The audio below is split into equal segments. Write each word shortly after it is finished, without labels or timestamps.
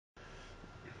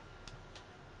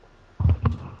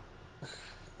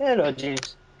Hello,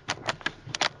 James.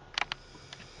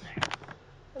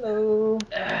 Hello.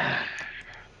 How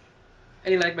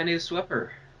do you like my new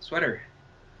sweater?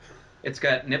 It's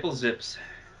got nipple zips.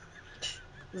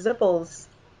 Zipples.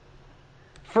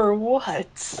 For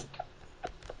what?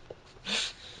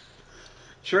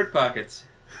 Shirt pockets.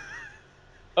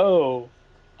 Oh,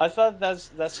 I thought that's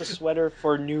a sweater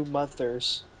for new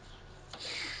mothers.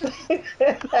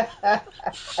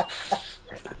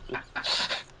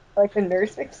 Like a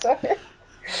nursing sweater?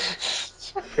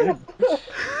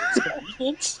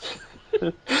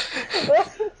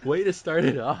 Way to start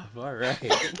it off. All right.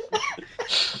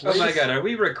 Oh my god, are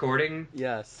we recording?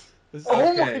 Yes.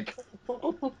 Okay.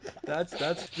 Oh my god. That's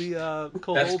the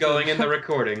cold That's open. going in the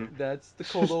recording. That's the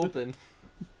cold open.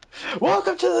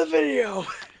 Welcome to the video.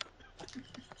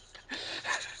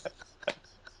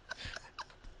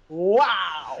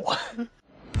 Wow.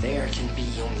 There can be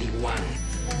only one.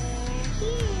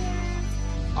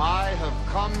 I have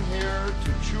come here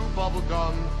to chew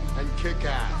bubblegum and kick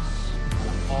ass.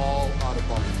 All out of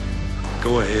bubblegum.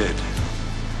 Go ahead.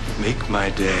 Make my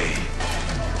day.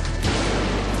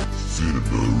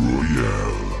 Cinema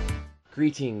Royale.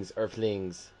 Greetings,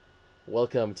 Earthlings.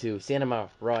 Welcome to Cinema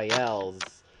Royale's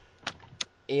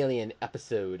Alien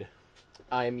episode.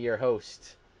 I'm your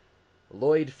host,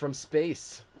 Lloyd from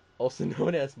Space, also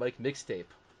known as Mike Mixtape.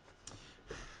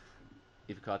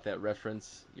 If you caught that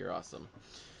reference, you're awesome.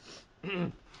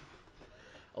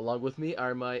 Along with me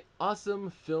are my awesome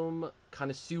film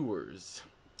connoisseurs.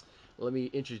 Let me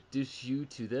introduce you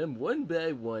to them one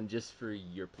by one just for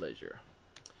your pleasure.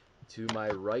 To my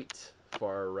right,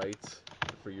 far right,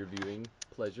 for your viewing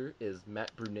pleasure, is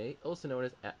Matt Brunet, also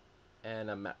known as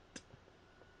AniMat.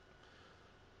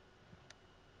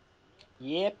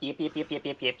 Yep. Hey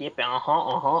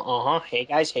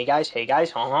guys. Yep.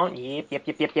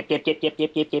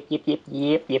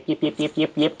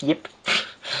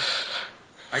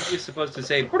 Aren't you supposed to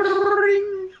say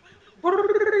brrring,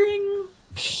 brrring?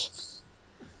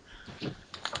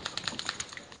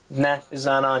 Nah, it's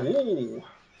not on. Ooh.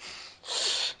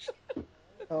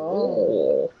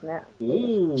 Oh, snap.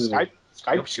 Ooh. Skype.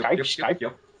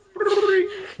 Yup. Brrring.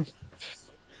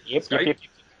 Yep. Skype.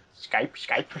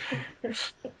 Skype.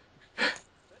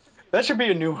 That should be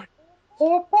a new one.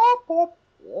 Yep.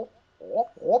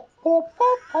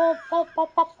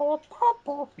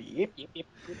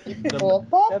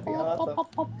 That'd be awesome.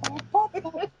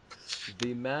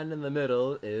 The man in the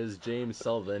middle is James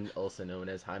Sullivan, also known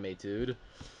as Jaimetud.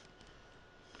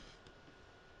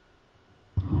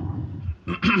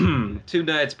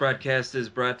 Tonight's broadcast is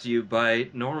brought to you by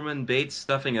Norman Bates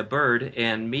stuffing a bird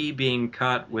and me being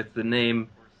caught with the name,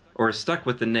 or stuck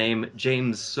with the name,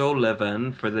 James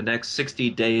Sullivan for the next 60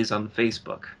 days on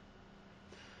Facebook.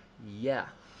 Yeah.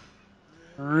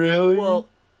 Really? Well,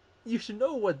 you should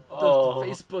know what the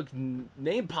Facebook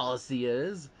name policy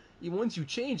is. Once you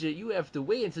change it, you have to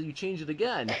wait until you change it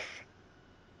again.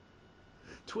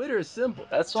 Twitter is simple.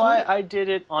 That's why I did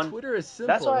it on Twitter is simple.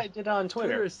 That's why I did it on Twitter.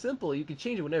 Twitter is simple. You can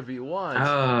change it whenever you want.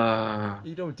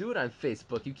 You don't do it on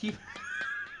Facebook. You keep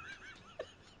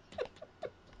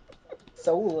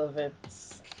Sullivan.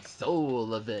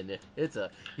 Sullivan. I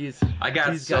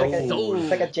got he's got soul. soul.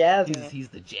 It's like a jazz man. He's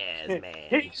the jazz man.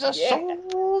 He's a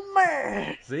soul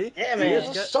man. See? Yeah, See, man.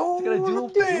 it's got a dual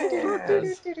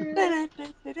purpose.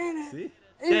 See?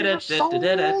 He's a soul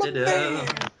man.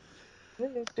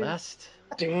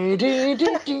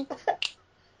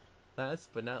 Last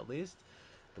but not least,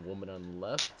 the woman on the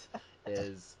left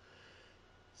is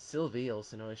Sylvie,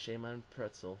 also known as Shaman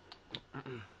Pretzel.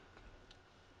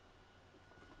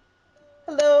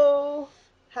 Hello,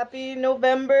 happy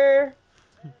November,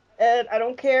 and I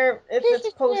don't care if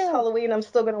it's post-Halloween, I'm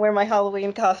still gonna wear my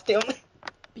Halloween costume.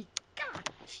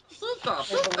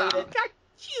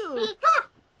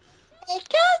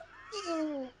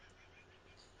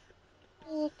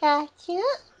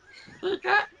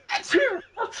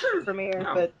 Premiere,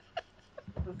 but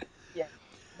yeah,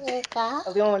 I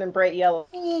was the only one in bright yellow.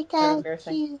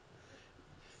 Embarrassing.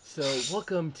 So,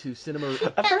 welcome to Cinema...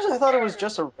 At first I thought it was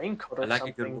just a raincoat or I like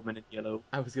something. a good woman in yellow.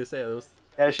 I was gonna say,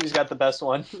 Yeah, she's got the best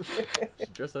one. she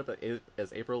dressed up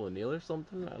as April O'Neil or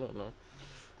something? I don't know.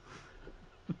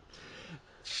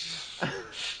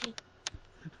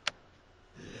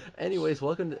 Anyways,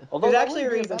 welcome to... There's actually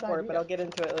a reason for it, but I'll get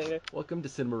into it later. Welcome to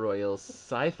Cinema Royale's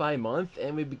Sci-Fi Month,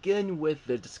 and we begin with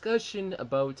the discussion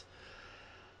about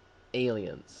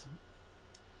aliens.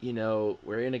 You know,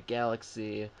 we're in a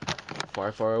galaxy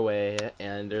far, far away,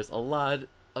 and there's a lot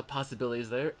of possibilities.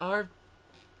 There are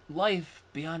life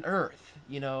beyond Earth.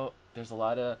 You know, there's a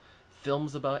lot of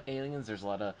films about aliens. There's a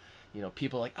lot of,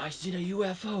 people like, I seen a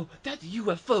UFO. That's a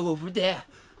UFO over there.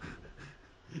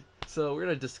 So we're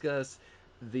gonna discuss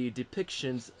the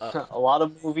depictions of A lot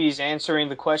of movies answering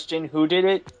the question, who did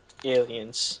it?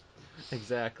 Aliens.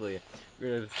 exactly.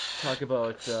 We're gonna talk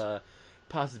about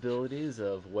possibilities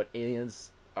of what aliens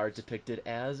are depicted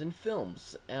as in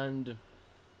films, and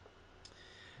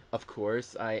of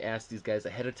course, I asked these guys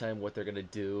ahead of time what they're gonna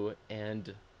do,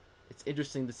 and it's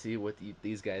interesting to see what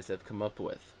these guys have come up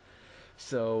with.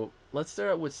 So let's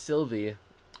start out with Sylvie,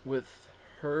 with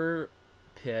her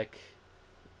pick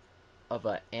of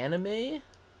an anime,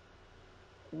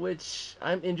 which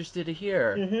I'm interested to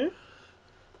hear. Mm-hmm.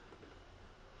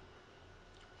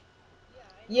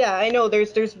 Yeah, I know.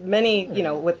 There's many,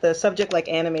 with the subject like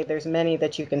anime, there's many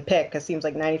that you can pick. It seems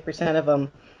like 90% of them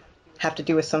have to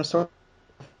do with some sort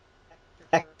of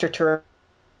extraterrestrial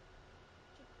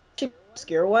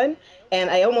obscure one. And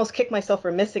I almost kicked myself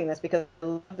for missing this because I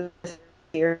love this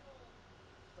year.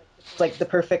 It's like the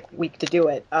perfect week to do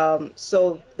it.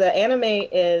 So the anime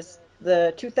is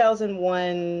the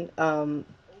 2001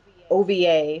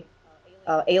 OVA,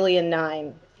 Alien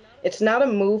 9. It's not a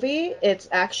movie. It's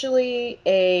actually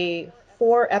a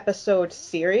 4 episode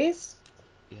series.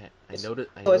 Yeah, I So it's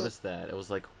noticed that. It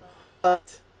was like, uh,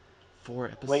 what? 4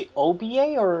 episodes? Wait,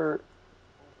 OBA or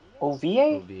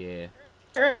OVA? OVA.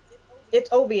 it's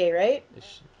OVA, right?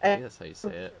 I think that's how you say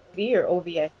it. OV or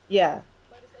OVA, yeah.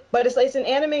 But it's an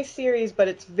anime series, but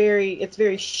it's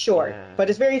very short, Yeah. but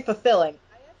it's very fulfilling.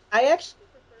 I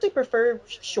actually prefer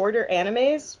shorter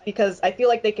animes because I feel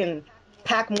like they can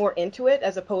pack more into it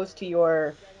as opposed to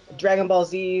your Dragon Ball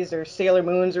Z's or Sailor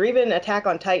Moons or even Attack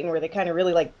on Titan where they kind of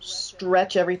really like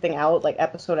stretch everything out like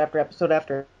episode after episode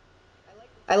after.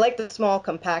 I like the small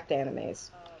compact animes,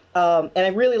 and I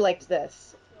really liked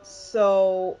this.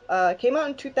 So it came out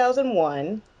in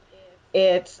 2001.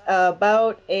 It's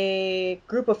about a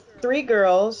group of 3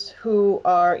 girls who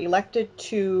are elected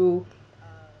to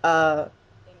uh,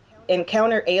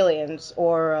 encounter aliens,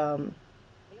 or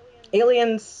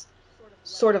aliens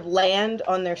sort of land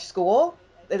on their school.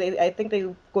 I think they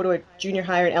go to a junior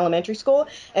high or an elementary school,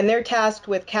 and they're tasked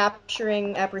with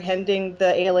capturing, apprehending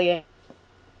the alien.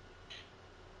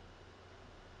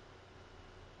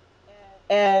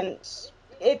 And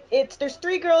it's there's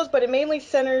 3 girls, but it mainly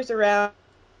centers around.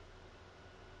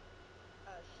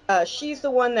 She's the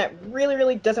one that really,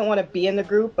 really doesn't want to be in the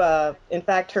group. In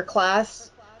fact, her class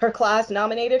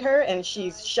nominated her, and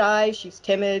she's shy, she's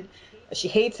timid, she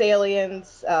hates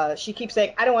aliens. She keeps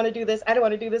saying, "I don't want to do this. I don't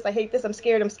want to do this. I hate this. I'm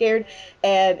scared. I'm scared."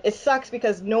 And it sucks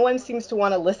because no one seems to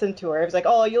want to listen to her. It's like,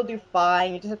 "Oh, you'll do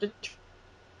fine. You just have to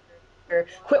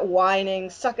quit whining,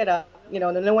 suck it up."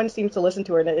 And no one seems to listen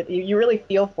to her, and you really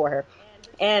feel for her.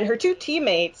 And her 2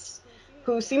 teammates,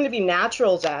 who seem to be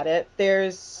naturals at it.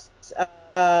 There's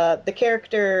the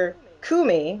character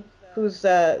Kumi, who's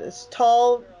this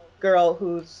tall girl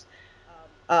who's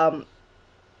um,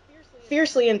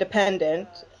 fiercely independent.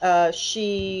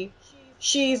 She's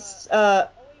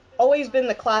always been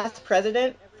the class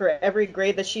president for every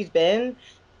grade that she's been,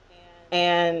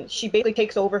 and she basically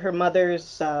takes over her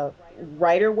mother's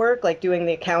writer work, like doing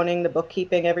the accounting, the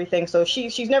bookkeeping, everything. So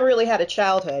she's never really had a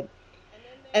childhood.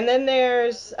 And then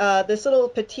there's this little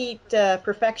petite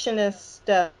perfectionist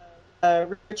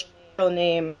rich girl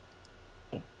named.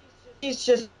 She's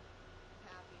just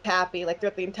happy. Like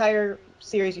throughout the entire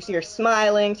series, you see her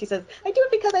smiling. She says, "I do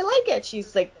it because I like it."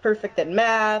 She's like perfect at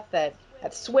math, at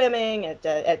swimming, at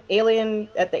the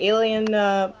alien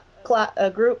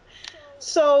group.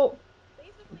 So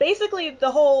basically,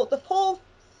 the whole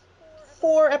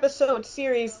 4 episode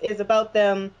series is about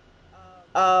them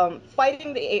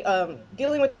fighting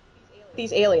dealing with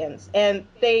these aliens, and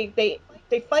they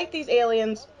fight these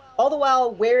aliens all the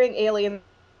while wearing alien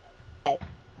uh,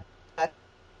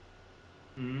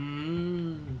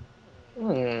 Mm.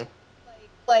 Hmm.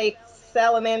 like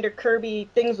salamander Kirby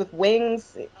things with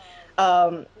wings,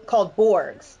 called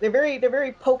Borgs. They're very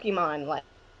Pokemon like.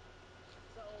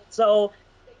 So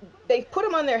they put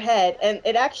them on their head, and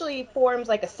it actually forms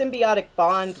like a symbiotic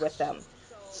bond with them.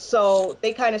 So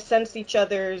they kind of sense each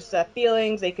other's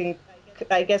feelings. They can,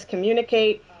 I guess,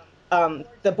 communicate. The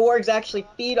Borgs actually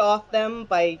feed off them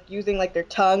by using like their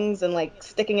tongues and like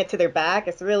sticking it to their back.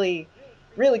 It's really,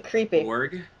 really creepy.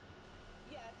 Borg?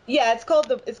 Yeah, it's called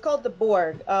the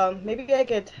Borg. Maybe I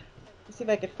could see if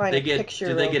I could find a Do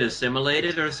picture they of. get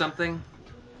assimilated or something?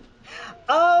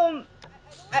 Um,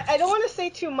 I don't want to say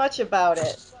too much about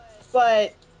it,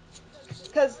 but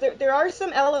because there are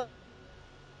some elements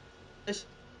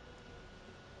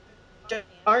that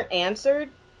aren't answered.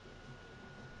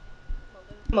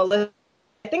 Melissa,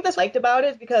 I think that's what I liked about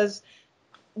it because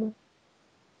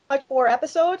like 4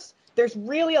 episodes, there's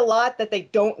really a lot that they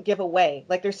don't give away.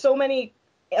 Like there's so many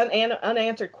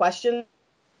unanswered questions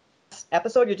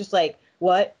episode. You're just like,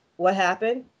 what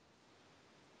happened?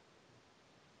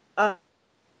 I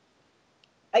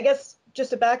guess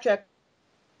just to backtrack,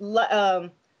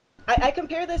 I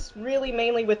compare this really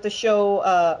mainly with the show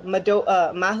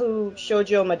Mahu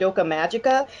Shoujo Madoka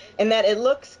Magica, in that it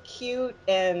looks cute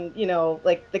and,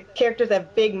 like the characters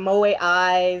have big moe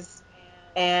eyes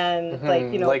and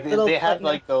like little they have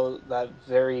like that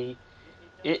very.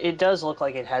 It does look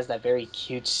like it has that very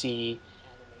cutesy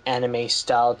anime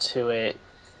style to it.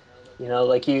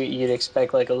 Like you'd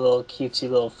expect like a little cutesy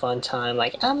little fun time,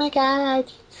 like oh my god,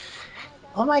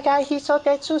 he's so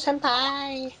Tetsu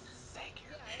senpai.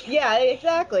 Yeah,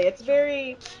 exactly. It's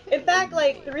very. In fact,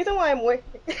 like the reason why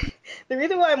the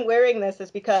reason why I'm wearing this is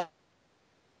because it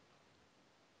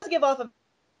does give off a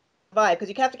vibe, because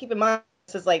you have to keep in mind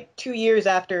this is like 2 years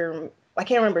after, I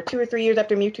can't remember, 2 or 3 years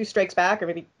after Mewtwo Strikes Back, or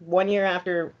maybe 1 year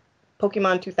after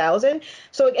Pokemon 2000.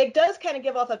 So it does kind of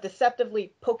give off a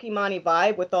deceptively Pokemon-y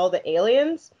vibe with all the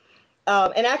aliens.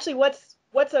 And actually, what's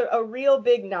a real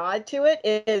big nod to it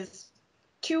is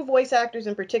two voice actors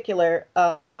in particular,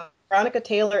 Veronica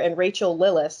Taylor and Rachel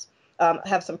Lillis,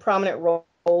 have some prominent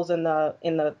roles in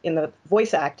the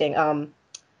voice acting.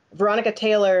 Rachel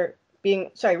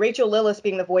Lillis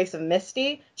being the voice of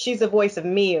Misty. She's the voice of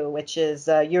Miyu, which is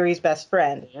Yuri's best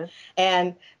friend. Yeah.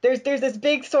 And there's this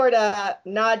big sort of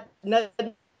nod,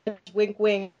 wink,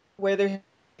 wink, where there's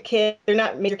kid, they're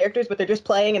not major characters, but they're just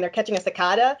playing and they're catching a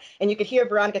cicada, and you could hear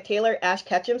Veronica Taylor, Ash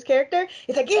Ketchum's character.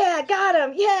 It's like, yeah, I got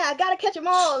him, yeah, I gotta catch them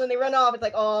all, and then they run off. It's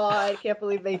like, oh, I can't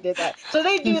believe they did that. So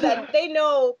they do that. They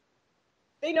know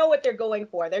what they're going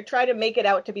for. They're trying to make it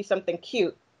out to be something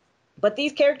cute, but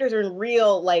these characters are in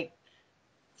real, like,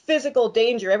 physical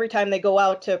danger every time they go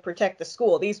out to protect the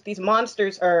school. These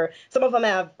monsters are, some of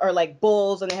them are like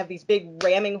bulls, and they have these big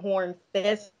ramming horn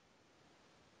fists.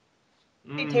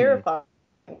 Terrifying.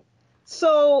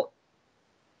 So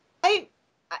I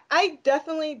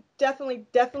definitely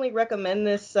recommend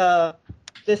this show,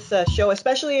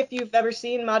 especially if you've ever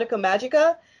seen Madoka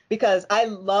Magica, because I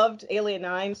loved Alien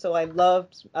 9, so I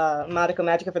loved Madoka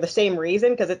Magica for the same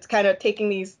reason, because it's kind of taking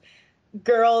these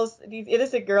girls, these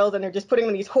innocent girls, and they're just putting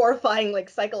them in these horrifying, like,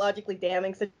 psychologically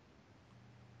damning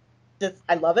situations.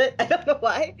 I love it. I don't know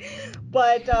why,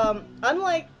 but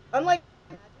unlike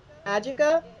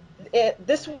Magica,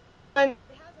 this one,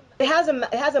 it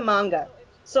has a manga.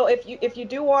 So if you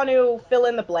do want to fill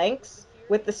in the blanks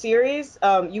with the series,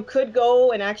 you could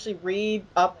go and actually read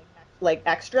up like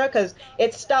extra, because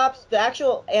the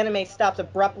actual anime stops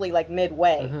abruptly like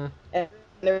midway, and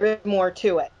there is more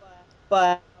to it.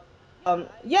 But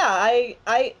yeah, I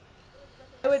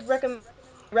would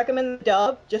recommend the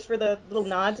dub just for the little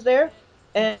nods there.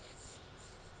 And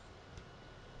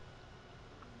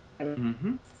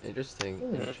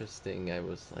Interesting. I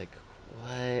was like,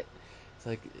 what? It's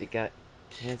like it got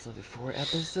canceled before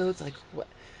episodes. Like what?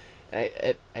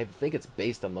 I think it's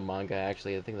based on the manga.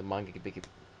 Actually, I think the manga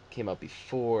came out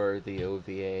before the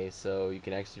OVA, so you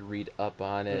can actually read up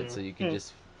on it, so you can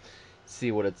just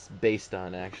see what it's based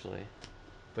on actually.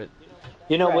 But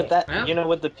with that,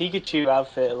 with the Pikachu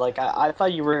outfit, like I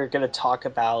thought you were gonna talk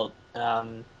about,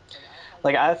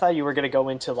 like I thought you were gonna go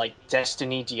into like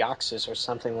Destiny Deoxys or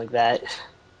something like that.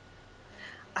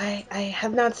 I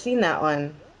have not seen that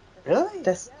one. Really?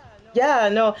 Yeah,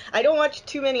 no, I don't watch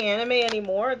too many anime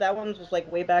anymore. That one was like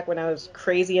way back when I was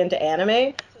crazy into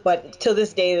anime, but till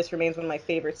this day, this remains one of my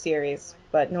favorite series.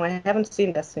 But no, I haven't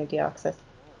seen Destiny Deoxys.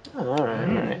 Oh, all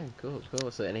right. Cool.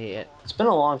 So it's been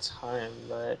a long time,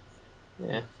 but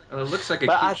yeah. Well, it looks like a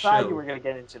but cute I thought show. you were gonna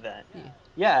get into that.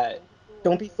 Yeah.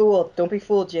 Don't be fooled. Don't be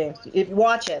fooled, James. If you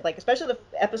watch it, like especially the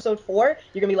episode 4,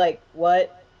 you're gonna be like,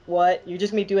 what? You're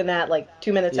just gonna be doing that like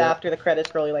 2 minutes after the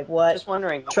credits roll. You're like, what? Just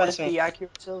wondering. Trust me. Be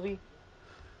accurate, Sylvie.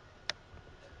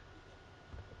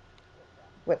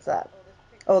 What's that?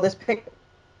 Oh, this pic.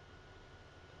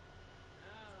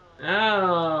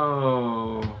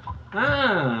 Oh.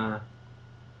 Ah.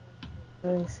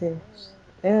 Let me see.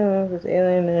 Yeah, it was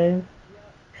Alien 9.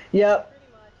 Yep.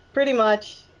 Pretty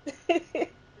much.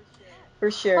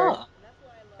 For sure. Huh.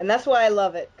 And that's why I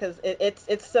love it, because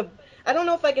it's I don't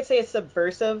know if I could say it's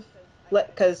subversive,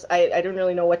 because I don't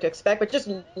really know what to expect, but just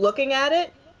looking at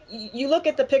it, you look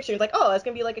at the picture, it's like, oh, it's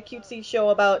going to be like a cutesy show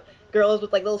about girls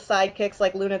with like little sidekicks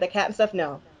like Luna the cat and stuff.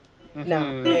 No.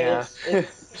 Yeah.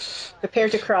 It's prepare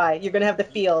to cry. You're going to have the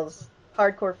feels.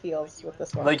 Hardcore feels with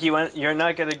this one. Like you're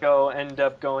not going to end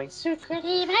up going,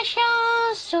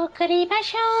 Sukuribasho,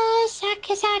 sake,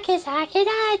 sake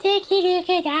da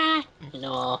dekiru da.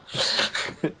 No.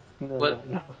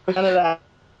 No. None of that.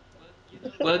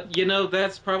 But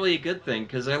that's probably a good thing,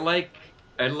 because I like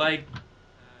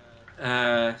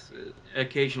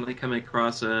occasionally come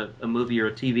across a movie or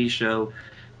a TV show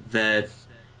that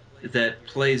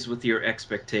plays with your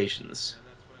expectations.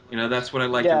 That's what I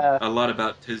liked Yeah. a lot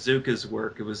about Tezuka's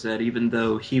work. It was that even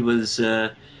though he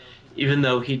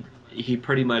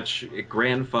pretty much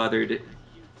grandfathered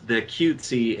the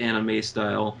cutesy anime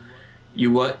style,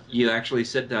 you actually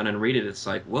sit down and read it. It's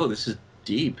like, whoa, this is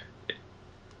deep.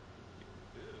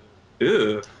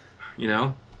 Ew, you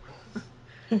know,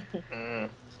 Mm.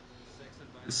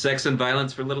 sex and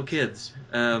violence for little kids.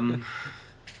 Ah,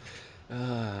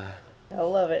 I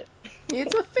love it.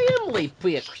 it's a family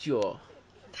picture.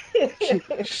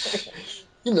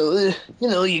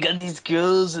 You got these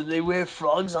girls and they wear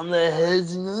frogs on their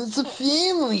heads. It's a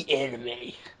family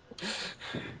anime.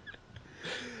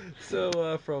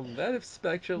 So from that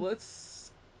spectrum,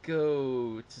 let's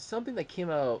go to something that came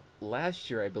out last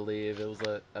year, I believe. It was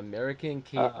a American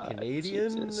Canadian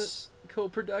Jesus.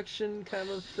 co-production kind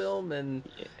of film, and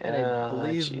I Yeah,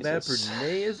 believe Matt Jesus.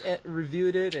 Brunet has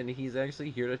reviewed it, and he's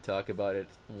actually here to talk about it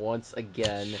once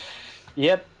again.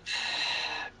 Yep.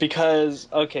 Because,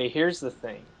 okay, here's the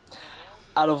thing.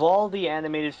 Out of all the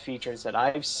animated features that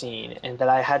I've seen and that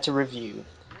I had to review,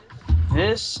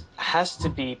 this has to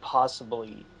be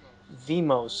possibly the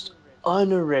most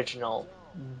unoriginal,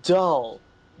 dull,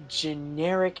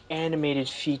 generic animated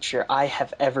feature I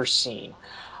have ever seen.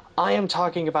 I am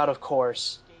talking about, of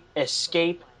course,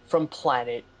 Escape from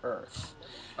Planet Earth.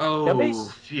 Now, Oh,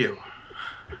 base, phew.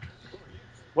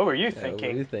 what were you Yeah, what are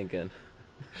thinking? you thinking?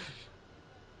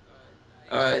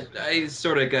 I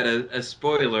sort of got a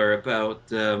spoiler about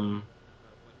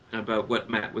what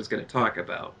Matt was going to talk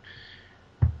about.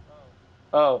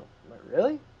 Oh,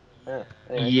 really?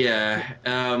 Anyway. Yeah.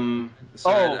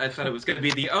 Sorry, Oh, I thought it was going to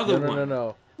be the other No, no,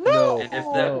 no, one. no, no, And if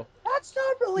that, no! no, That's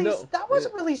not no. released. That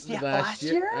wasn't released yet Last last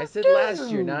year, year, I said last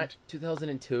year, dude. not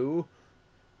 2002.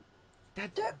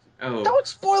 That oh, Don't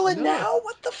spoil it no, now.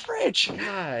 What the fridge?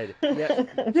 God, yeah.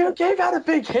 You gave out a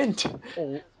big hint.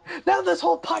 Oh, Now this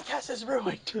whole podcast is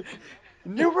ruined.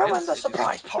 no, You ruined it's the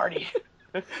surprise party.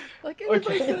 like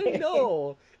everybody's Okay. gonna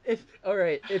know. If all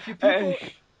right, if you And-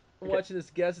 people watching this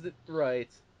guessed it right,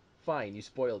 fine, you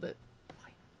spoiled it.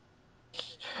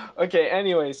 okay.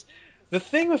 Anyways, the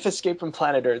thing with Escape from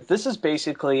Planet Earth, this is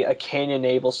basically a Cain and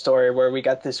Abel story where we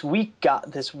got this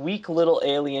weak little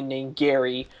alien named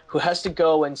Gary who has to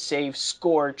go and save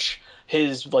Scorch,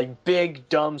 his like big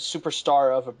dumb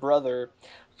superstar of a brother,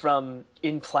 from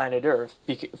in Planet Earth,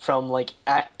 from like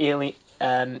at alien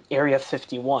Area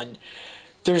 51.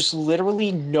 There's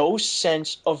literally no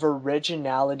sense of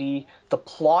originality. The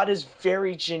plot is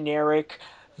very generic.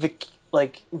 The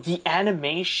the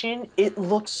animation, it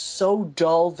looks so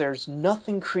dull. There's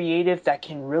nothing creative that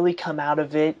can really come out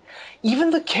of it. Even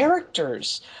the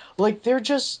characters, like they're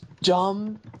just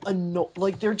dumb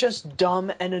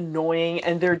and annoying,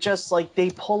 and they're just like they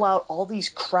pull out all these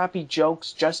crappy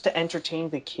jokes just to entertain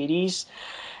the kiddies.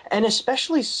 And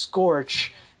especially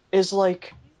Scorch is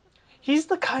like he's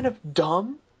the kind of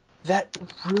dumb that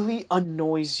really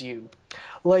annoys you.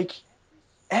 Like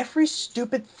every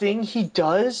stupid thing he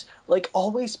does, like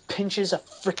always pinches a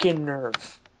freaking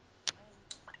nerve.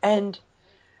 And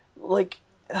like,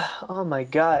 oh my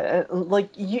god, like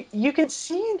you can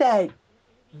see that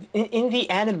in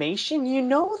the animation, you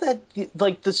know that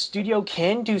like the studio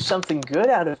can do something good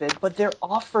out of it, but they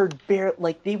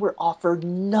were offered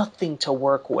nothing to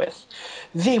work with.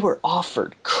 They were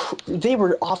offered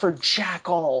jack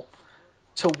all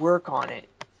to work on it.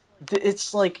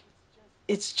 It's like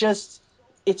it's just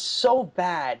it's so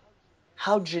bad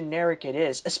how generic it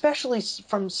is, especially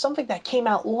from something that came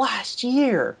out last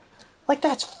year. Like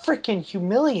that's freaking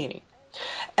humiliating.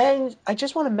 And I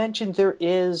just want to mention there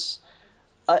is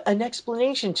an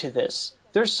explanation to this.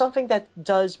 There's something that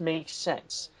does make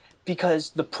sense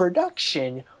because the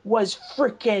production was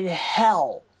freaking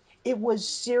hell. It was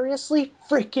seriously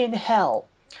freaking hell.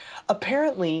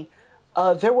 Apparently,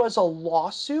 there was a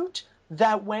lawsuit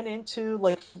that went into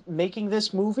like making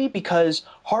this movie because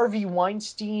Harvey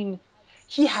Weinstein,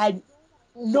 he had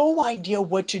no idea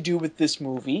what to do with this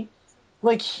movie.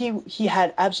 Like he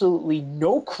had absolutely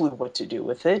no clue what to do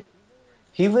with it.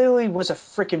 He literally was a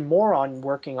freaking moron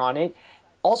working on it.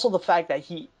 Also, the fact that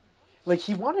he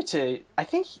wanted to. I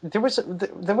think there was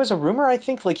a rumor. I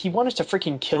think like he wanted to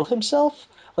freaking kill himself.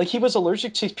 Like he was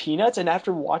allergic to peanuts, and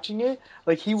after watching it,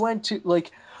 like he went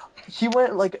like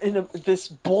in this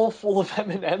bowl full of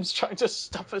M&Ms trying to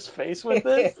stuff his face with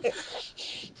it.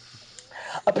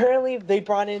 Apparently, they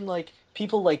brought in like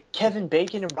people like Kevin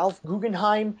Bacon and Ralph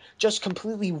Guggenheim, just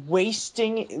completely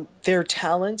wasting their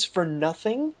talents for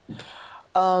nothing.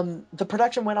 The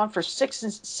production went on for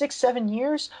 7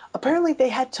 years. Apparently, they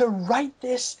had to write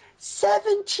this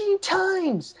 17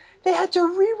 times. They had to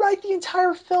rewrite the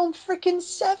entire film freaking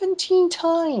 17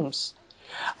 times.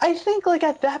 I think like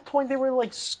at that point they were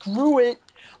like, screw it.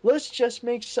 Let's just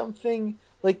make something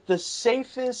like the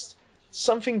safest,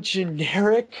 something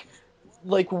generic,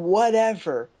 like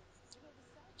whatever.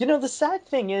 The sad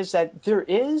thing is that there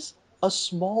is a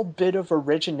small bit of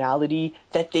originality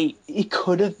that it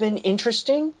could have been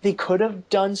interesting. They could have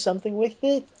done something with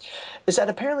it. Is that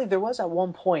apparently there was at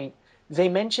one point they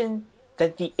mentioned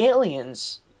that the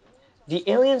aliens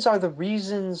are the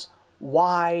reasons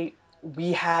why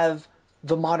we have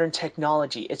the modern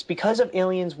technology. It's because of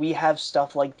aliens we have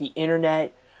stuff like the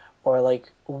internet or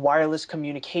like wireless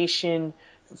communication,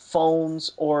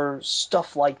 phones, or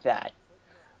stuff like that.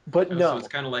 But Oh, so it's no,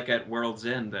 kind of like at World's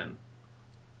End then.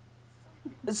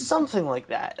 it's something like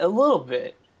that, a little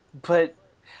bit. But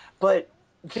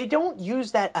they don't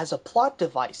use that as a plot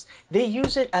device. They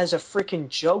use it as a freaking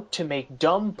joke to make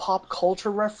dumb pop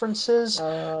culture references.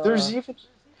 There's even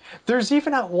there's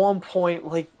even at one point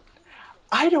like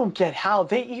I don't get how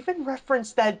they even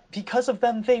reference that because of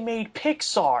them they made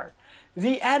Pixar.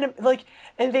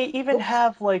 And they even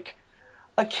have like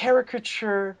a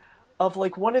caricature of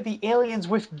like one of the aliens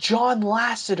with John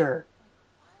Lasseter.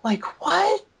 Like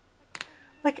what?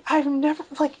 Like I've never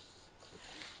like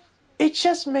it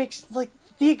just makes like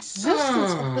the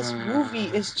existence of this movie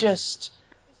is just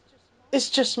it's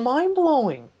just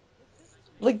mind-blowing.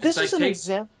 Like It's this is like an take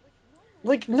example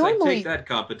like it's like take normally that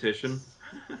competition.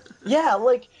 yeah,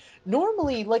 like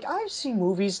normally, like I've seen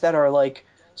movies that are like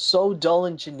so dull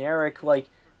and generic, like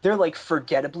they're like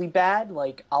forgettably bad,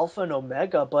 like Alpha and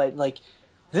Omega, but like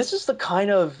this is the kind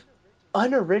of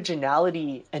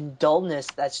unoriginality and dullness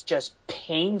that's just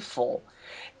painful.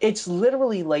 It's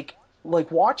literally like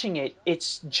watching it,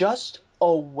 it's just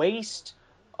a waste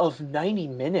of 90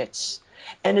 minutes.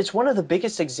 And it's one of the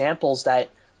biggest examples that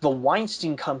the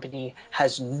Weinstein Company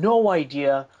has no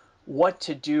idea what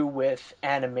to do with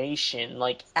animation,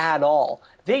 like at all.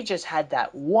 They just had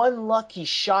that one lucky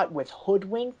shot with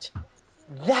Hoodwinked.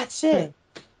 That's it.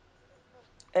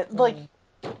 Like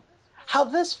how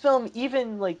this film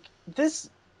even like this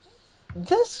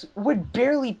would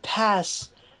barely pass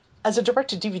as a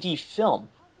direct to DVD film.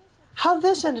 How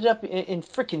this ended up in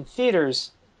freaking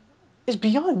theaters is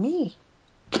beyond me.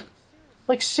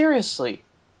 Like seriously,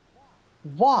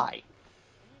 why?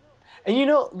 And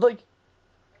like,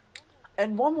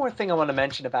 and one more thing I want to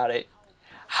mention about it,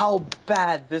 how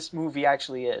bad this movie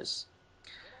actually is.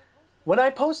 When I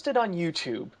posted on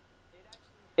YouTube,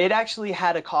 it actually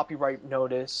had a copyright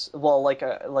notice, well, like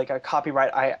a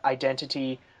copyright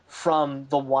identity from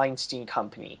the Weinstein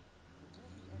Company.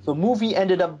 The movie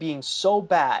ended up being so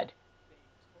bad,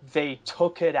 they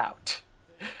took it out.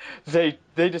 They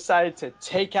decided to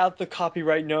take out the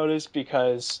copyright notice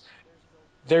because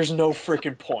there's no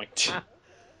freaking point.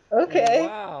 Okay.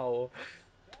 Wow.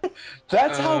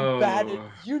 That's how bad it.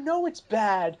 Oh, It's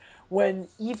bad when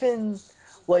even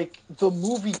like the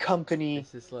movie company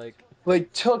This is like,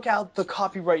 like took out the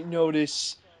copyright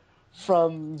notice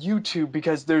from YouTube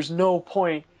because there's no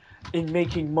point in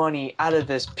making money out of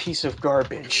this piece of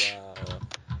garbage. wow.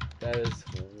 That is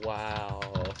wow.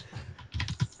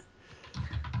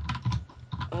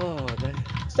 Oh, that.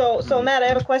 So Matt, I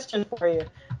have a question for you.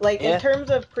 Like in Yeah. terms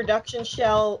of production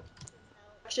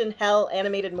hell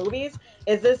animated movies,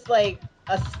 is this like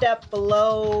a step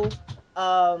below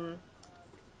um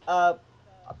uh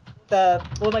the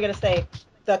what am I gonna say?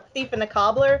 The Thief and the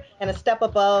Cobbler and a step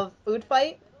above Food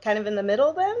Fight? Kind of in the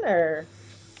middle then, or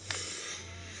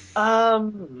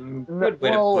good way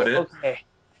to put Well, it. okay.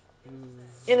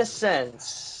 In a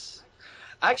sense,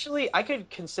 actually, I could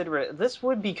consider it. This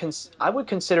would be. I would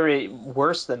consider it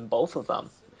worse than both of them,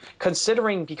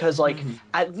 considering because like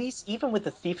at least even with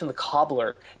the Thief and the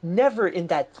Cobbler, never in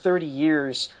that 30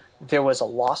 years there was a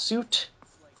lawsuit.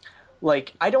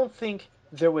 Like I don't think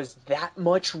there was that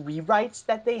much rewrites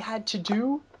that they had to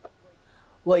do.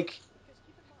 Like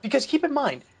because keep in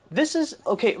mind, this is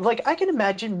okay. Like I can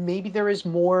imagine maybe there is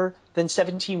more than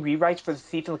 17 rewrites for the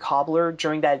Thief and the Cobbler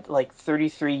during that like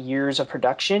 33 years of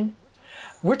production.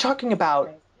 We're talking about,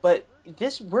 right. but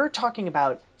we're talking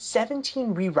about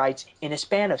 17 rewrites in a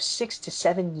span of 6 to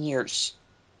 7 years.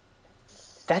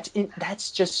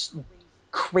 That's just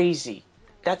crazy.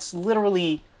 That's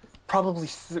literally probably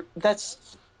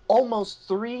that's almost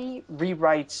 3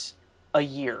 rewrites a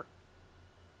year.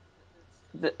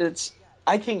 It's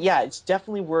I think yeah, it's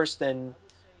definitely worse than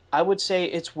I would say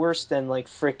it's worse than like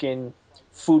frickin'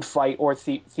 Food Fight or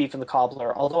Thief and the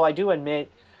Cobbler. Although I do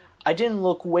admit I didn't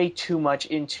look way too much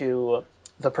into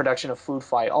the production of Food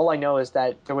Fight. All I know is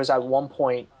that there was at one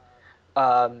point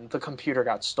the computer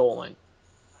got stolen.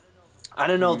 I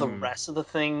don't know the rest of the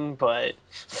thing, but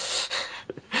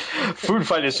Food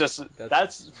Fight is just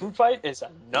that's Food Fight is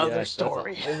another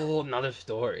story. That's a whole nother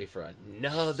story for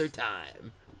another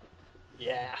time.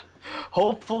 Yeah.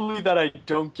 Hopefully that I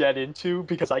don't get into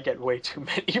because I get way too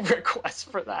many requests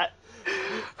for that.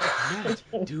 Matt,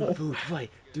 do Food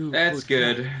Fight. That's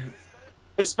good.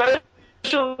 Especially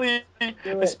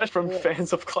from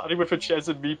fans of Cloudy with a Chance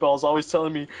and Meatballs always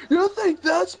telling me, "You think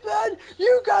that's bad?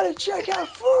 You gotta check out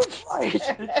Food Fight."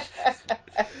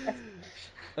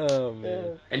 Oh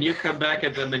man. And you come back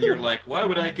at them and you're like, why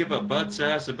would I give a butt's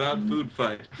ass about Food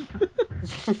Fight?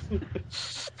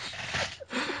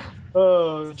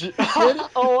 Oh,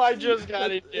 oh, I just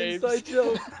got it, James. Inside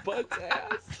joke, butt's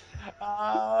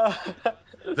ass.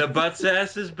 The butt's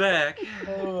ass is back.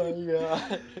 Oh my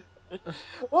god.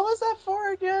 What was that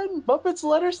for again? Muppets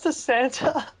Letters to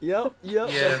Santa? Yep,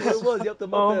 Yes. that's what it was. Yep, the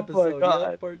Muppet episode. My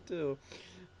god. Yep, part 2.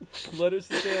 Letters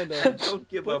to Santa. Don't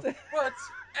give a butt's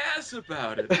ass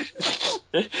about it.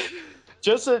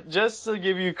 just to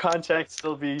give you context,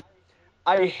 Sylvie,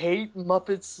 I hate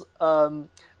Muppets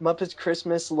Muppets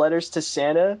Christmas Letters to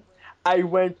Santa. I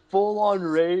went full on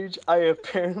rage. I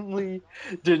apparently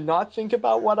did not think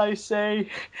about what I say,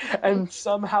 and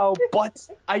somehow butts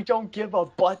I don't give a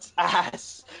butt's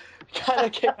ass kind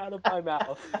of came out of my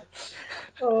mouth.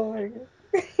 Oh my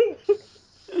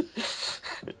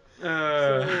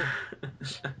god.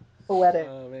 Poetic.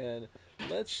 Oh man,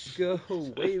 let's go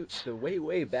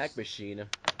way back machine,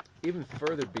 even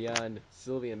further beyond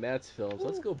Sylvie and Matt's films.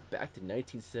 Let's go back to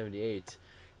 1978,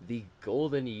 the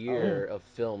golden year of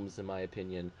films, in my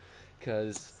opinion,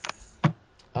 because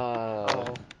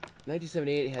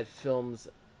 1978 had films.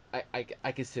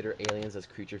 I consider aliens as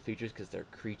creature features because they're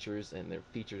creatures and they're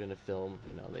featured in a film.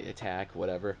 You know, they attack,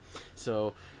 whatever.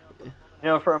 So, You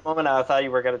know, for a moment I thought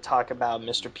you were going to talk about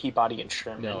Mr. Peabody and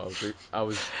Sherman. no, I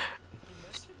was.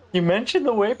 You mentioned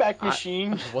the Wayback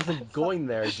Machine. I wasn't going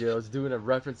there, Joe. I was doing a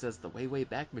reference as the way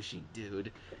back machine,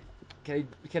 dude. Can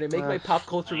I make my pop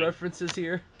culture references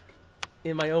here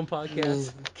in my own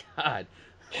podcast? God.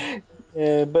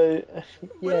 Yeah, but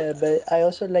I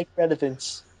also like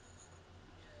relevance.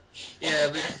 Yeah,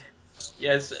 but,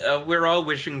 yes, we're all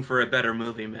wishing for a better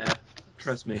movie, Matt.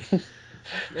 Trust me.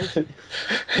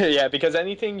 Yeah, because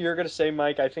anything you're gonna say,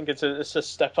 Mike, I think it's a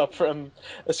step up from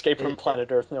Escape from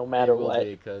Planet Earth, no matter what.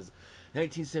 Because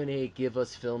 1978 give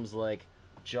us films like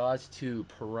Jaws 2,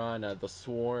 Piranha, The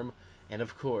Swarm, and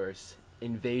of course,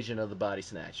 Invasion of the Body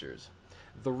Snatchers.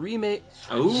 The remake.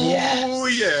 Oh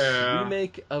yeah.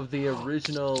 Remake of the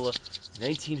original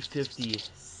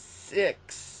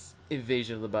 1956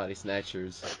 Invasion of the Body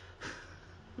Snatchers.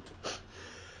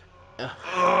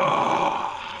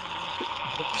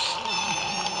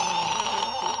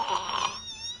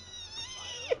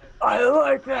 I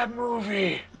like that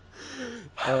movie.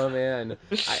 Oh man,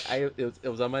 it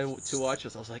was on my to watch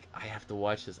list. I was like, I have to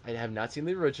watch this. I have not seen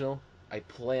the original. I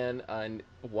plan on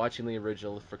watching the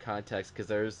original for context because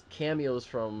there's cameos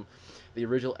from the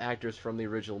original actors from the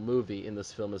original movie in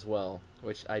this film as well,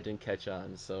 which I didn't catch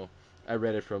on. So I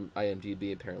read it from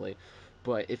IMDb apparently,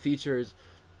 but it features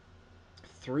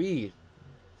three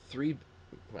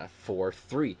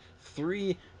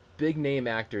big name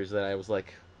actors that I was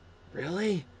like,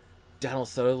 really? Donald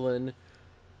Sutherland,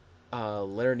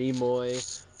 Leonard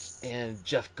Nimoy, and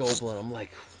Jeff Goldblum. I'm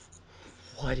like,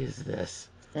 what is this?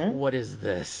 What is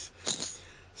this?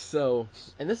 So,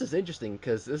 and this is interesting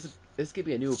because this could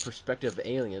be a new perspective of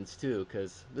aliens too,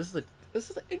 because this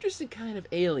is an interesting kind of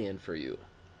alien for you,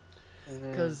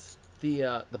 because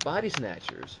the body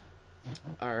snatchers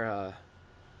are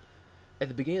at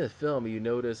the beginning of the film. You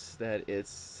notice that it's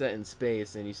set in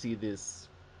space, and you see this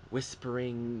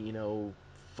whispering,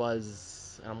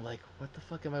 fuzz. And I'm like, what the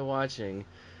fuck am I watching?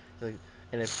 Like,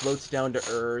 and it floats down to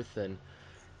Earth, and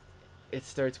it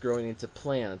starts growing into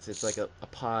plants. It's like a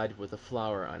pod with a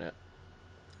flower on it,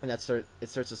 and it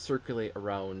starts to circulate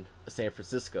around San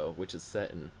Francisco, which is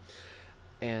set in.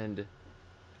 And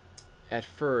at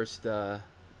first,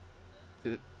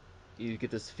 you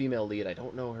get this female lead. I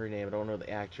don't know her name. I don't know the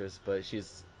actress, but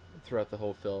she's throughout the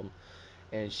whole film,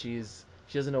 and she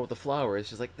doesn't know what the flower is.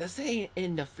 She's like, "This ain't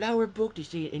in the flower book. I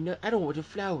don't know what the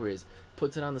flower is."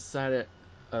 Puts it on the side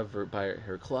of her by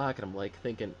her clock, and I'm like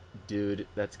thinking, dude,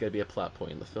 that's gonna be a plot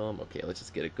point in the film. Okay, let's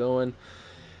just get it going.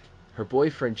 Her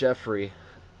boyfriend Jeffrey.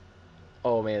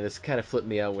 Oh man, this kind of flipped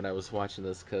me out when I was watching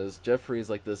this because Jeffrey is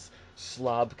like this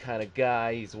slob kind of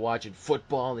guy. He's watching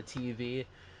football on the TV, and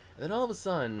then all of a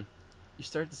sudden, you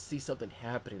start to see something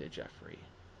happening to Jeffrey.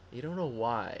 You don't know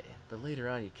why, but later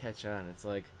on you catch on. It's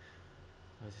like,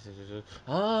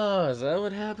 oh, is that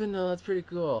what happened? No, that's pretty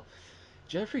cool.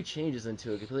 Jeffrey changes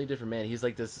into a completely different man. He's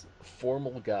like this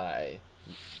formal guy,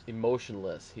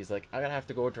 emotionless. He's like, I'm gonna have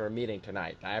to go to a meeting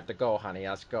tonight. I have to go, honey.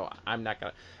 Let's go. I'm not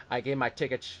gonna. I gave my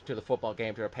tickets to the football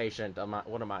game to a patient.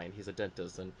 One of mine. He's a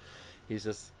dentist, and he's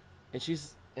just, and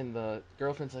she's, and the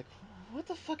girlfriend's like, what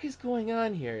the fuck is going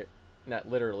on here? Not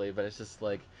literally, but it's just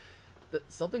like,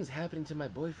 something's happening to my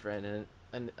boyfriend,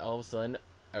 and all of a sudden,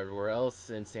 everywhere else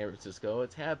in San Francisco,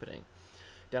 it's happening.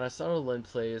 Donna Sutherland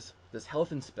plays this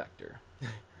health inspector.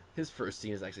 His first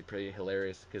scene is actually pretty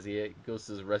hilarious because he goes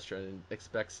to his restaurant and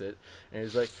expects it, and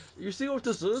he's like, "You see what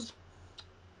this is?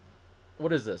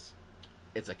 What is this?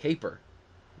 It's a caper.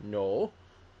 No.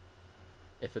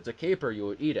 If it's a caper, you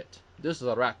would eat it. This is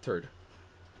a rat turd."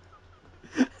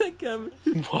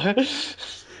 What?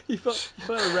 He found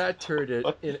a rat turd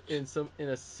What? in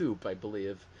a soup, I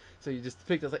believe. So you just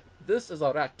picked it like, this is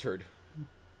a rat turd.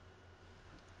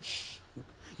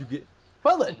 You get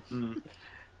Well then. Mm.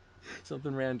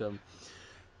 something random,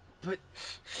 but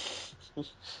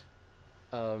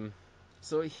um,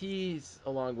 so he's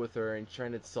along with her and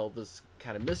trying to solve this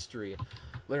kind of mystery.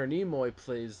 Leonard Nimoy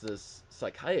plays this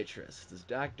psychiatrist, this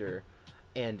doctor,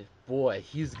 and boy,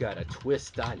 he's got a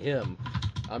twist on him.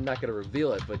 I'm not gonna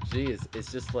reveal it, but geez,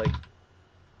 it's just like,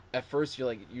 at first you're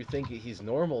like, you think he's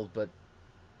normal, but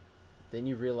then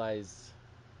you realize,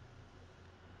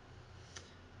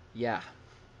 yeah,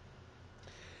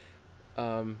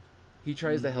 um, he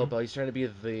tries to help Mm-hmm. out. He's trying to be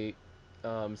the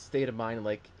state of mind,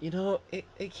 like,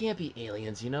 it can't be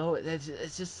aliens,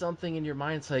 it's just something in your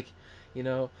mind. It's like, you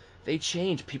know, they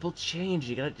change, people change.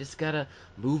 You gotta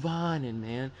move on, and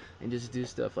man, and just do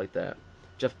stuff like that.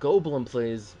 Jeff Goldblum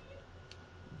plays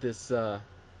this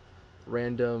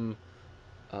random,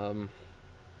 um,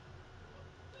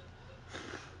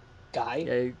 Guy?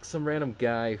 yeah, some random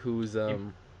guy who's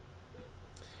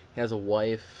has a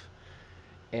wife,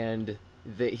 and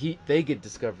they get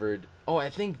discovered. Oh, I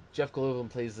think Jeff Goldblum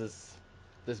plays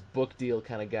this book deal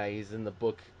kind of guy. He's in the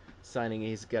book signing.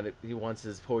 He wants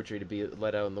his poetry to be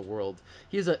let out in the world.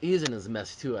 He's in his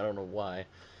mess too. I don't know why.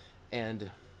 And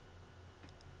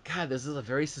God, this is a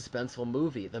very suspenseful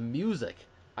movie. The music.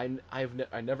 I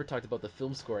never talked about the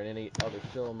film score in any other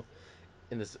film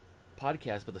in this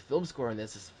podcast, but the film score in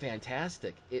this is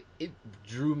fantastic. It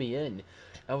drew me in.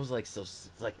 I was like,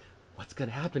 like, what's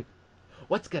gonna happen?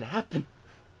 What's gonna happen?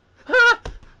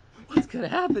 What's gonna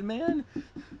happen, man?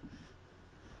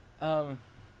 Um,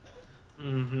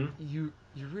 Mm-hmm. you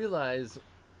realize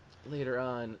later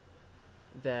on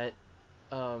that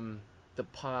the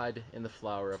pod and the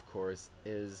flower, of course,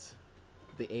 is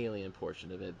the alien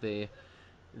portion of it.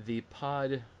 The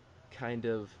pod kind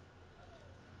of,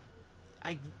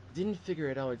 I didn't figure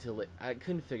it out until I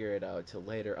couldn't figure it out until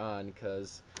later on,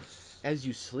 because as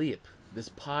you sleep, this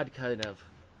pod kind of,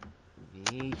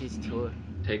 he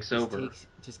Takes over.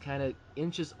 just kind of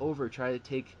inches over, try to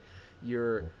take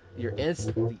your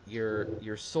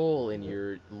your soul and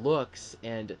your looks.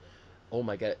 And oh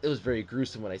my god, it was very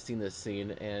gruesome when I seen this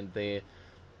scene. And they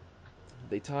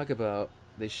talk about,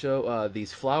 they show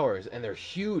these flowers, and they're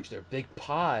huge, they're big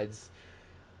pods,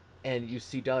 and you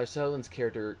see Dollar Sutherland's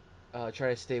character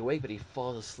trying to stay awake, but he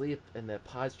falls asleep, and the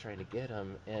pod's trying to get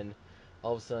him. And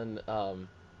all of a sudden,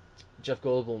 Jeff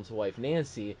Goldblum's wife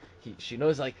Nancy, she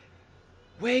knows, like,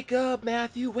 wake up,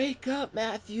 Matthew, wake up,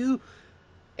 Matthew.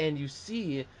 And you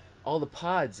see all the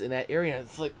pods in that area, and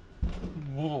it's like,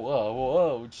 whoa, whoa,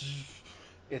 whoa.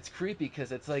 It's creepy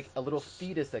because it's like a little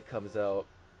fetus that comes out,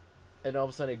 and all of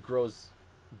a sudden it grows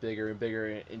bigger and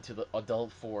bigger into the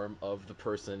adult form of the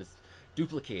person it's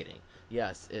duplicating.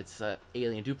 Yes, it's an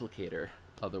alien duplicator,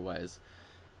 otherwise.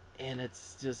 And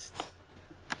it's just,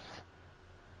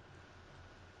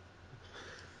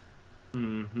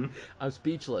 Mm-hmm. I'm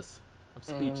speechless. I'm Mm.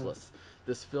 speechless.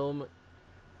 This film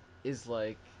is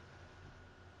like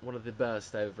one of the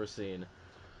best I've ever seen.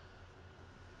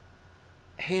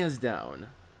 Hands down.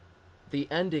 The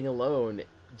ending alone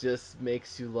just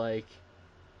makes you like,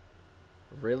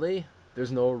 really?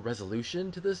 There's no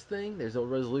resolution to this thing? There's no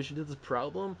resolution to this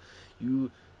problem?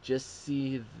 You just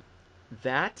see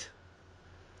that?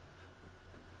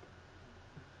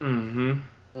 Mm-hmm.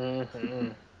 Mm-hmm.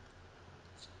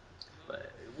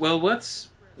 Well, what's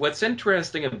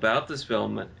interesting about this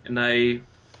film, and I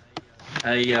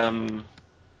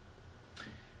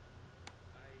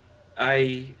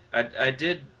I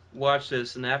did watch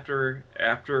this, and after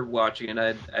watching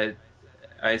it,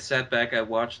 I sat back, I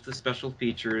watched the special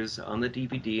features on the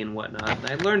DVD and whatnot, and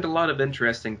I learned a lot of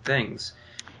interesting things.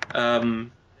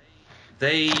 Um,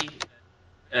 they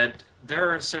there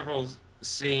are several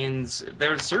scenes.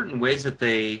 There are certain ways that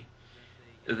they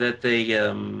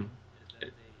um,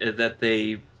 that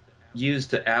they use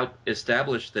to out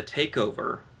establish the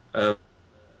takeover of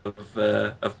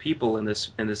of people in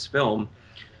this film,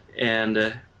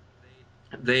 and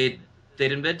they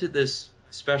they'd invented this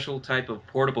special type of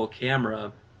portable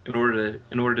camera in order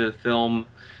to film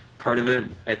part of it.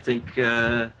 I think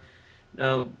no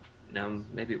no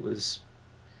maybe it was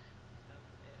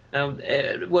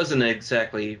it wasn't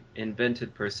exactly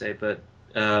invented per se, but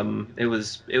it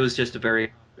was just a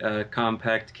very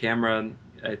compact camera.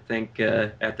 I think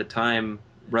at the time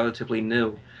relatively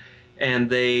new, and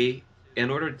they in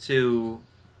order to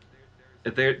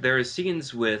there are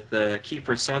scenes with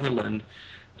Kiefer Sutherland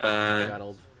uh,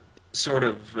 Donald. sort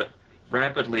of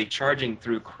rapidly charging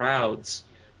through crowds,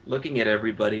 looking at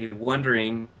everybody,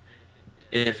 wondering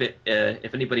if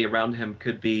anybody around him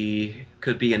could be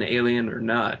an alien or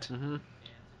not. Mm-hmm.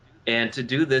 And to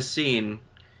do this scene,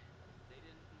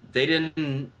 they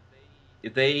didn't.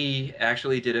 They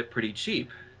actually did it pretty cheap.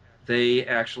 They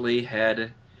actually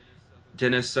had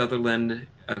Dennis Sutherland,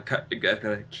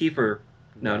 Kiefer,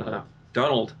 no,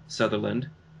 Donald Sutherland,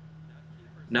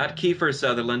 not Kiefer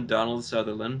Sutherland, Donald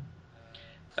Sutherland,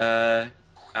 uh,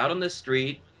 out on the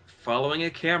street following a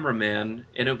cameraman,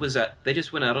 and they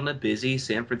just went out on a busy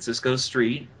San Francisco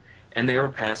street, and they were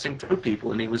passing through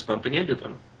people, and he was bumping into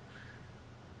them.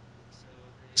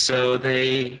 So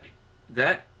that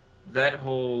that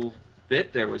whole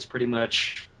bit there was pretty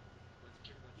much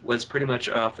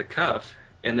off the cuff,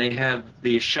 and they have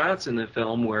these shots in the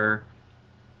film where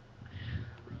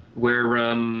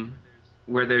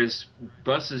where there's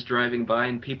buses driving by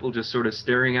and people just sort of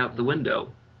staring out the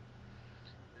window.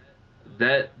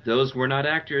 That those were not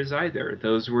actors either.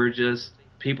 Those were just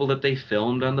people that they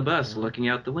filmed on the bus looking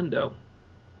out the window.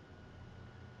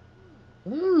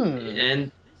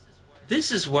 And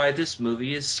this is why this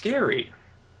movie is scary,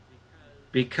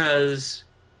 because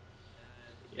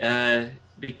uh,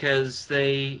 because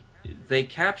they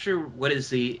capture what is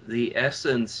the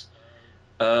essence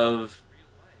of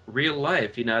real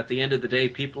life. You know, at the end of the day,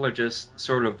 people are just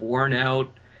sort of worn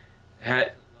out.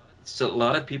 So a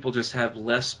lot of people just have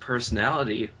less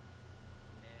personality,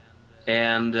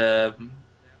 and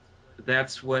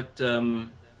that's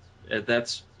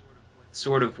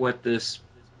sort of what this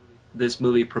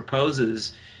movie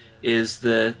proposes, is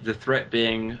the threat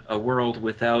being a world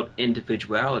without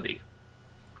individuality.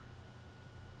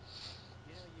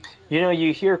 You know,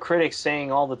 you hear critics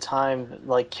saying all the time,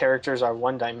 like, characters are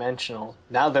one-dimensional.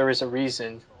 Now there is a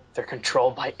reason. They're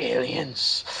controlled by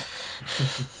aliens.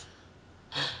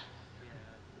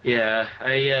 Yeah,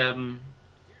 I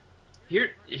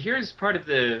here's part of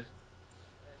the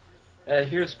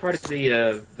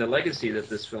legacy that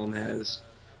this film has.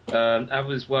 I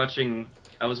was watching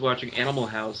Animal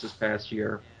House this past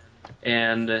year,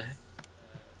 and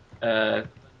uh,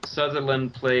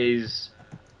 Sutherland plays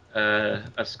a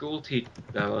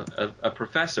a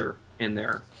professor in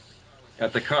there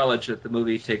at the college that the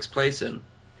movie takes place in.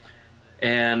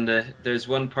 And there's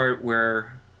one part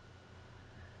where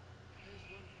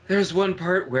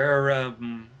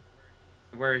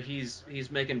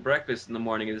he's making breakfast in the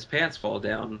morning and his pants fall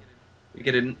down. You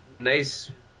get a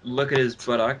nice look at his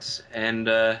buttocks, and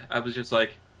I was just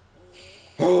like,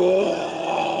 What?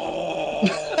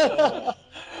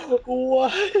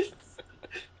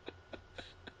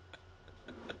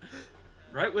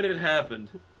 right when it happened.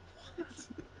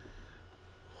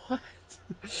 What?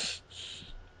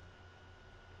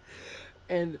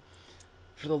 And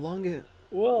for the longest,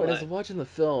 Well, when I was watching the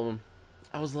film,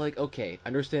 I was like, okay, I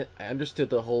understood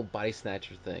the whole body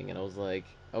snatcher thing, and I was like,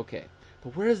 okay,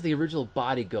 but where does the original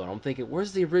body go? And I'm thinking,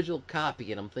 where's the original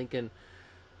copy? And I'm thinking,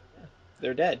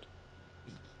 they're dead.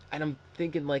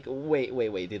 like,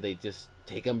 wait, did they just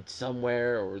take him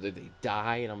somewhere, or did they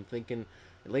die? And I'm thinking,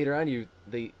 later on, you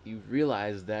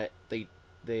realize that they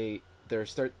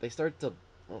start to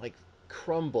like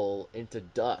crumble into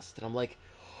dust, and I'm like,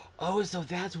 oh, so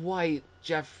that's why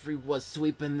Jeffrey was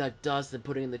sweeping that dust and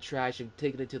putting it in the trash and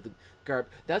taking it to the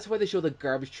That's why they show the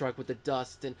garbage truck with the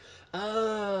dust, and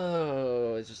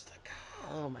oh, it's just like,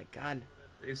 oh my god.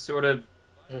 They sort of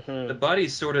Mm-hmm. the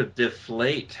bodies sort of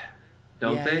deflate,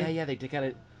 don't they? Yeah. They kind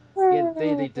of, yeah,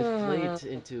 they deflate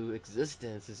into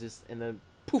existence. It's just, and then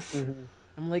poof. Mm-hmm.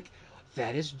 I'm like,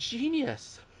 that is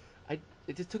genius.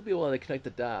 It just took me a while to connect the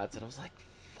dots, and I was like,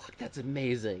 fuck, that's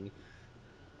amazing.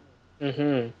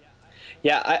 Mm-hmm.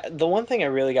 Yeah, the one thing I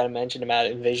really got to mention about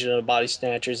Invasion of the Body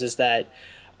Snatchers is that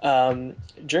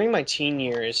during my teen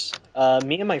years,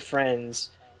 me and my friends,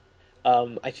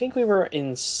 I think we were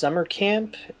in summer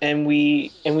camp, and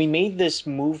we made this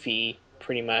movie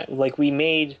pretty much. Like we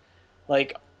made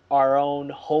like our own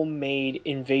homemade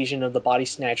Invasion of the Body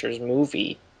Snatchers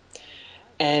movie.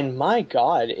 And my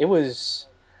God, it was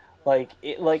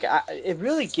it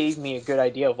really gave me a good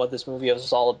idea of what this movie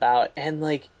was all about, and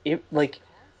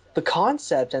the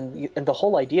concept and the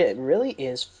whole idea, it really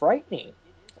is frightening.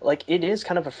 Like it is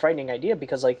kind of a frightening idea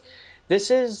because like this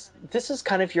is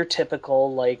kind of your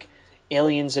typical like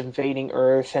aliens invading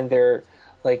Earth and they're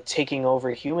like taking over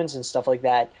humans and stuff like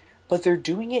that, but they're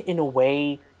doing it in a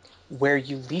way where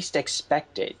you least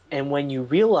expect it, and when you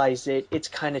realize it, it's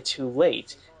kind of too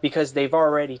late because they've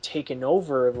already taken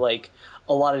over like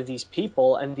a lot of these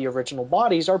people and the original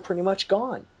bodies are pretty much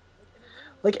gone.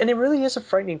 Like, and it really is a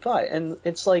frightening thought. And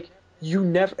it's like you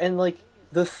never, and like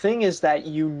the thing is that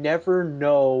you never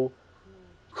know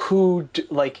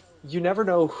you never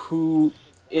know who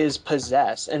is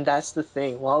possessed, and that's the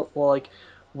thing.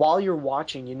 While you're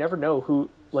watching, you never know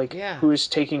Yeah. who is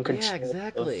taking Yeah, control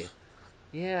exactly. of,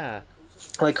 Yeah.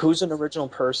 like, who's an original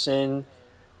person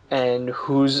and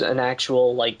who's an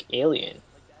actual like alien.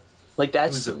 Like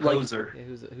Who's that's a like poser? Yeah,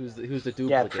 who's the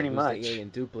yeah, duplicate? pretty Who's the much. alien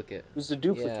duplicate? Who's the Yeah,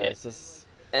 duplicate? it's just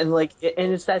And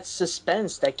and it's that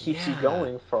suspense that keeps you yeah.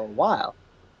 going for a while.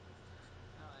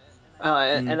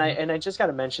 Mm-hmm. And I just got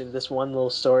to mention this one little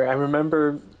story. I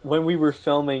remember when we were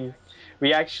filming,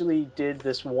 we actually did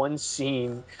this one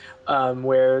scene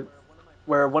where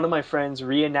one of my friends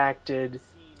reenacted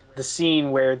the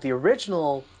scene where the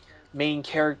original main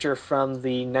character from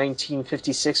the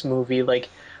 1956 movie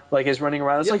is running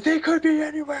around. It's Yep. like they could be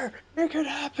anywhere. It could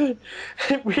happen.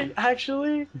 And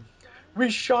we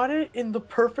shot it in the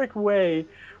perfect way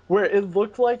where it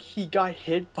looked like he got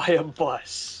hit by a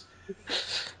bus.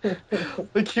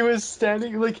 He was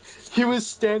standing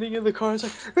in the car. It's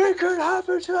like it could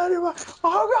happen to anyone.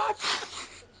 Oh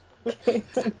God!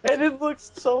 And it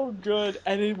looked so good,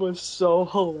 and it was so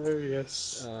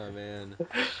hilarious. Oh man.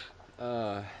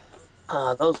 Uh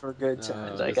Those were good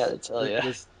times. I this gotta tell you.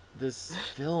 this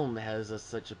film has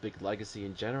such a big legacy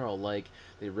in general. Like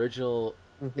the original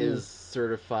Hmm. is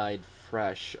certified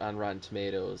fresh on Rotten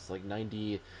Tomatoes, like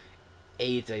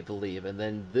 98, I believe, and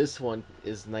then this one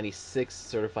is 96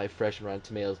 certified fresh on Rotten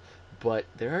Tomatoes. But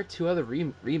there are two other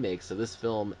remakes of this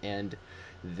film, and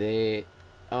they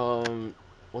um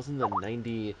wasn't the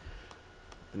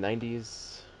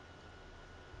 90s.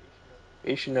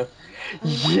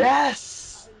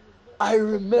 Yes, I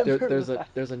remember that.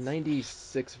 There's a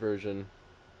 96 version.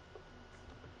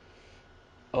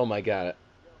 Oh my god.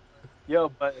 Yo,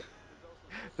 but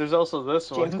there's also this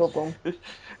James one. Goldblum.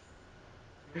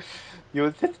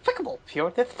 You're despicable.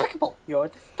 You're despicable. You're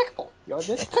despicable. You're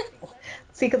despicable.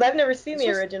 See, because I've never seen It's the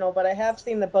just original, but I have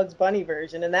seen the Bugs Bunny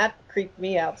version, and that creeped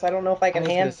me out. So I don't know if I I can was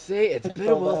gonna say it's been a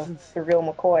handle while since. the real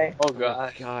McCoy. oh Oh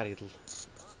god.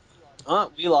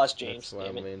 god, We lost that's James. what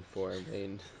Damn I'm it. waiting for. I'm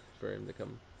waiting for him to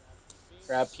come.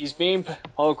 Crap. He's being.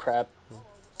 Oh crap.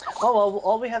 Oh well.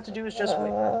 All we have to do is just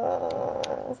wait.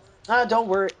 Uh... Don't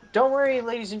worry. Don't worry,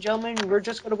 ladies and gentlemen. We're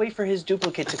just gonna wait for his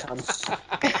duplicate to come.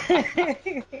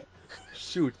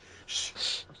 Shoot.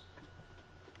 Shh.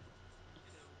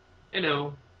 You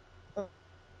know,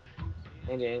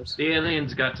 Hey James. the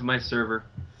aliens got to my server.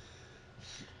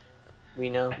 We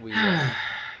know.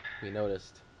 We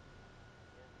noticed.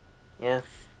 Yeah.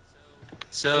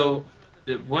 So,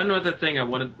 one other thing I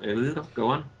wanted. Go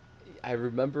on. I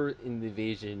remember in the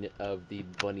invasion of the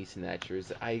bunny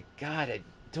snatchers. I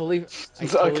totally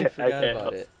Okay. forgot Okay.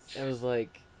 about it. I was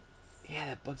like, yeah,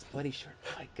 that Bugs Bunny shirt.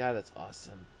 My god, that's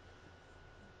awesome.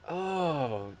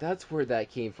 Oh, that's where that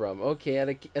came from. Okay,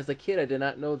 as a kid, I did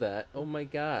not know that. Oh my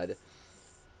god.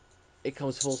 It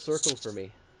comes full circle for me.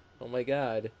 Oh my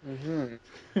god.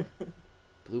 Mm-hmm.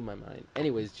 Blew my mind.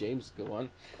 Anyways, James, go on.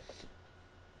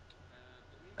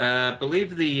 I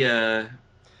believe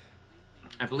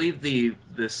the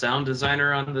sound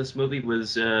designer on this movie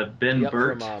was Ben Yep,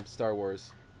 from Burt. Star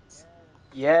Wars.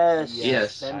 Yes. Yes,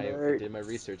 Yes. Ben I Burt. did my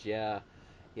research. Yeah,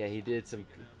 yeah, he did some.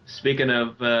 Speaking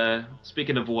of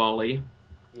Wally,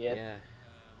 Yep.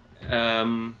 Yeah,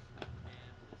 um,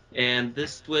 and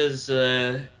this was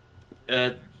uh,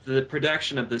 the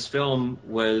production of this film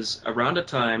was around a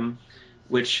time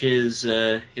which his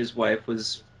wife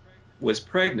was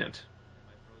pregnant.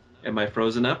 Am I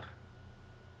frozen up?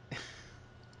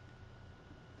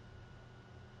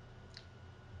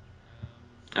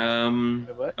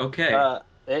 Wait, what? Okay.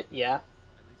 Yeah.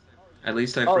 At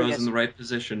least I Oh froze in yes. the right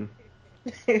position.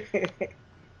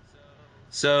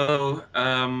 So,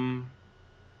 uh,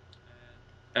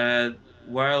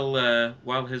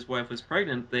 while his wife was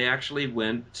pregnant, they actually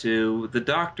went to the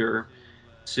doctor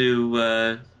to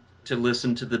uh, to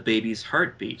listen to the baby's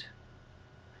heartbeat.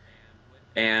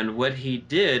 And what he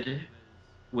did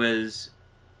was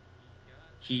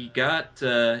he got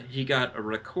a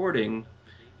recording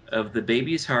of the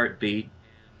baby's heartbeat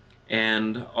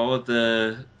and all of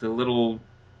the little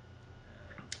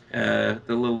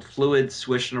fluids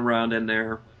swishing around in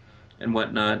there and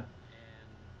whatnot,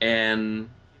 and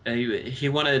he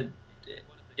wanted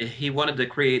to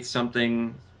create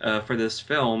something for this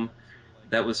film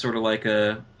that was sort of like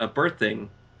a birthing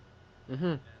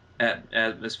Mm-hmm.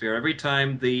 atmosphere. Every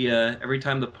time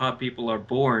the pop people are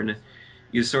born,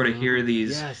 you sort of hear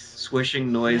these Yes.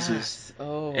 swishing noises Yes.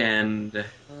 Oh. and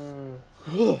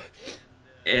Mm.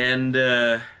 and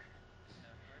uh,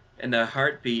 and a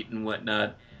heartbeat and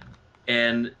whatnot.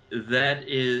 And that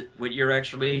is what you're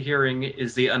actually hearing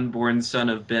is the unborn son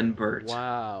of Ben Burt.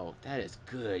 Wow, that is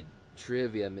good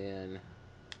trivia, man.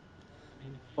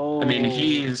 I mean,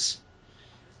 Oh,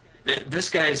 this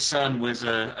guy's son was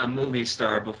a movie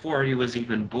star before he was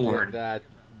even Yeah, born.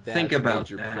 Think that's about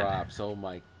major that. props. Oh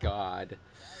my god,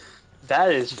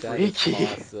 that is that is freaky.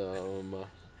 awesome.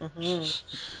 Mhm.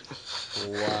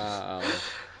 Wow.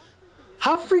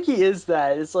 How freaky is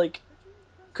that? It's like,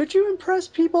 could you impress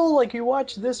people? Like, you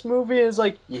watch this movie and it's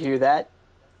like, you hear that?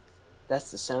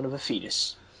 That's the sound of a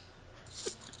fetus.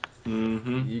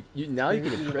 Mm-hmm. You now you Very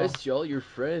can evil. impress all your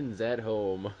friends at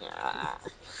home. Ah.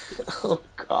 Oh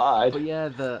God. But yeah,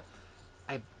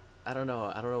 I I don't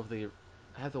know. I don't know if the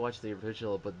I have to watch the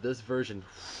original, but this version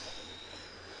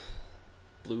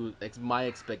blew my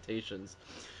expectations.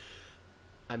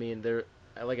 I mean,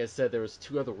 like I said, there was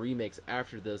two other remakes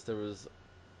after this. There was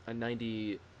a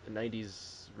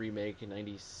 90s remake in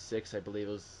 96, I believe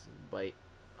it was by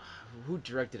who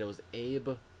directed it? It was Abe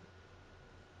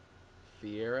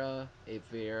Vieira,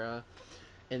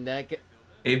 and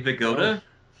Abe no, Vigoda?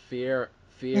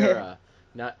 Fiera,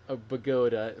 not a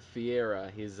Pagoda, Fiera.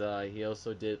 He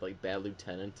also did like Bad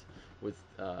Lieutenant with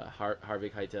Harvey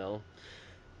Keitel.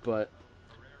 But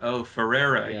Oh,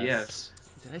 Ferrera, yes, yes.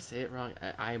 did I say it wrong?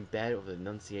 I am bad with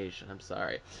enunciation. I'm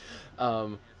sorry.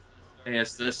 Um,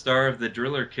 Yes, the star of the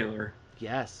Driller Killer.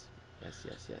 yes.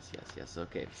 Yes.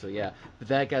 Okay, so yeah, but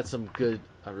that got some good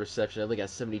reception. I only got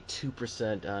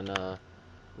 72% on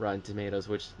Rotten Tomatoes,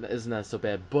 which is not so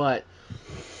bad. But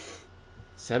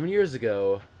 7 years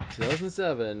ago,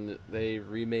 2007, they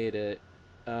remade it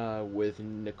with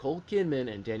Nicole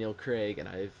Kidman and Daniel Craig, and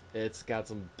it's got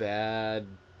some bad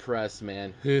press,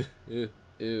 man.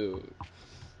 Ew.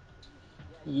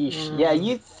 Yeesh. Yeah,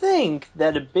 you'd think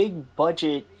that a big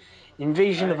budget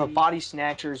invasion of a body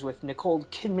snatchers with Nicole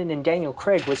Kidman and Daniel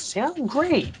Craig would sound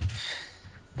great,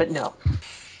 but no.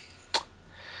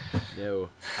 No,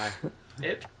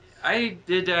 It, I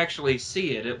did actually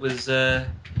see it. It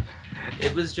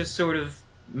was just sort of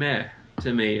meh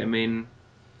to me. I mean,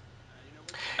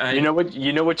 You I know what?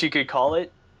 You know what you could call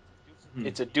it? hmm,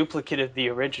 It's a duplicate of the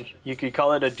original. You could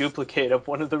call it a duplicate of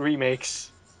one of the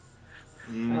remakes.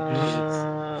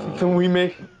 mm-hmm. The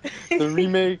remake, the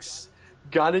remakes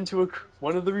got into a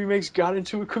one of the remakes got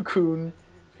into a cocoon,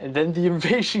 and then the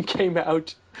invasion came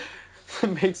out to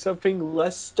make something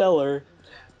less stellar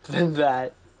than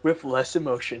that with less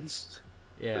emotions.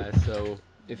 yeah. So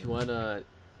if you wanna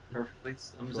Perfectly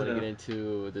if you sums it wanna get up.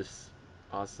 into this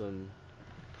awesome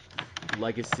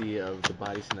legacy of the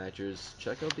Body Snatchers,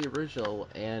 check out the original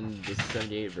and the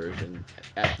 78 version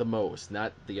at the most,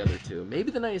 not the other two.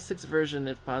 Maybe the 96 version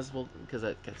if possible, because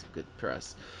that got some good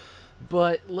press.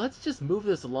 But let's just move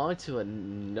this along to a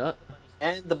nut.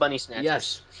 And the bunny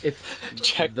Yes, snatchers. if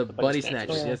Check the the bunny Bunny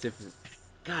snatchers. Snatchers, Yeah. yes, if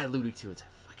God, Looney Tunes,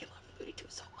 I fucking love Looney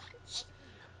Tunes so much.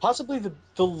 Possibly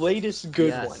the latest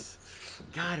good one. Yes,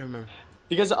 God, I remember.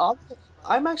 Because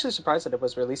I'm actually surprised that it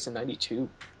was released in '92.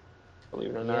 Believe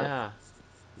it or not. Yeah,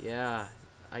 yeah,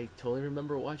 I totally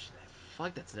remember watching that.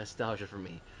 Fuck, that's nostalgia for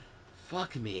me.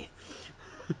 Fuck me.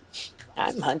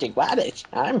 I'm hunting rabbits.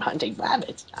 I'm hunting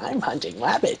rabbits. I'm hunting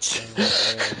rabbits. Oh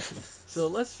man. So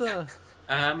let's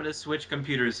I'm gonna switch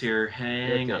computers here.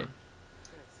 Hang okay. on.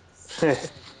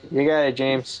 You got it,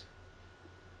 James.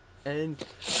 And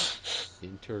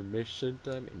intermission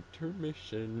time,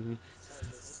 intermission.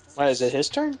 What is it? His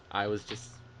turn? I was just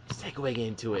segueing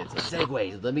into it. So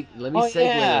segue. Let me Oh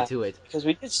segue yeah, into it. because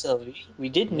we did Sylvie, we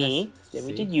did Yes. me, then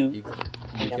we See, did you.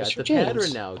 you Now got Mr. the pattern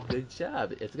James. now. Good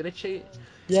job. It's gonna change.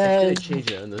 It's gonna Yes. change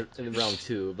it in round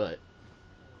two, but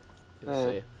you'll Uh,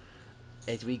 see.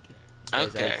 As we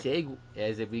Okay.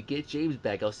 as if we get James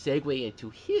back, I'll segue into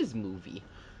his movie.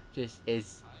 Just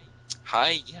as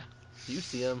Hi, yeah. do you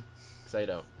see him? Cause I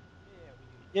don't.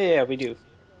 yeah, we do.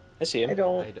 I see I him.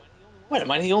 don't. I don't. What?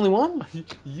 Am I the only one?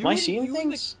 Am I You and seeing you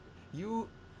and the things? you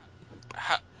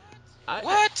Ha- I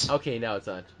what? okay, now it's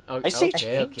on. I see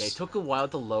Okay. It James. took a while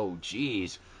to load.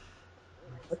 Jeez.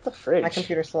 What the fridge? My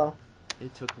computer's slow.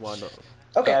 It took one.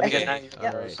 Okay, Yeah, I because see. now Okay. you're All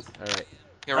Yep. right, all right.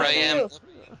 Here I I see am. you.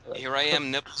 Here I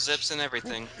am, nipple zips and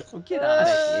everything. Well, get out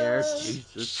of here,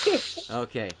 Jesus.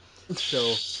 Okay, so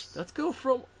let's go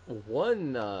from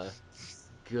one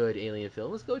good alien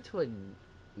film. Let's go to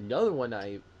another one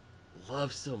I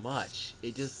love so much.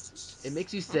 It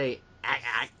makes you say ack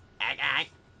ack ack ack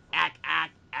ack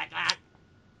ack ack ack.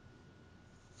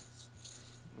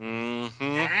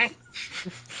 Mm-hmm.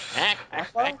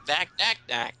 Aqua?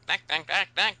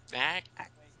 Back.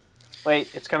 Wait,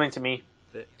 it's coming to me.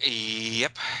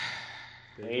 Yep.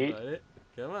 Think Wait. about it.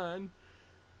 Come on.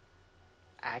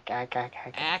 Ack, ack, ack,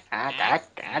 ack, Ack ack, ack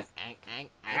ack, ack ack,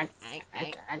 ack ack ack, ack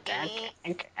ack, ack ack, ack.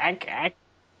 ack, ack, ack.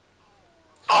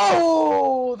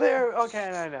 Oh, there. Okay,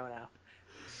 I know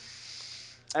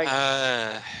now.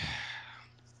 Uh,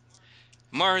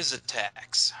 Mars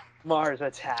Attacks. Mars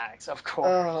Attacks, of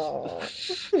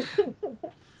course. Oh.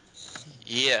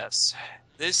 Yes.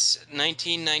 This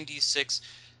 1996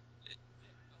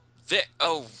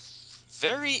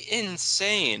 very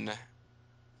insane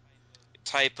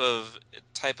type of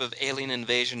alien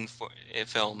invasion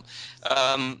film.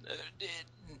 Um,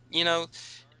 you know,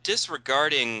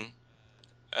 disregarding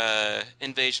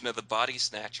Invasion of the Body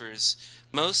Snatchers,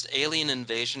 most alien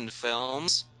invasion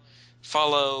films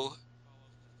follow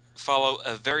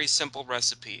a very simple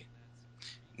recipe.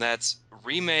 That's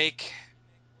remake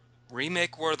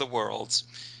War of the Worlds,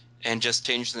 and just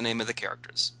change the name of the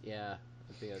characters. Yeah,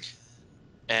 I think that's.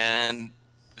 And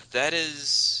that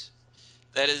is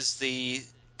the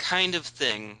kind of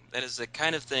thing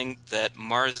that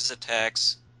Mars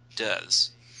Attacks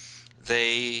does.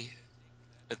 They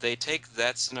take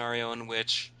that scenario in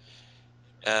which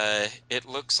it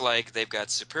looks like they've got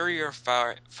superior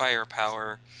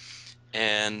firepower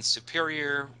and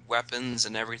superior weapons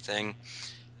and everything,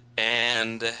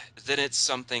 and then it's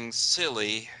something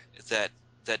silly that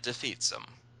defeats them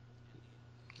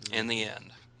in the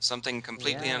end. Something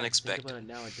completely Yeah, think about it unexpected.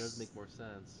 now. It does make more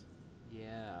sense.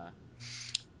 Yeah.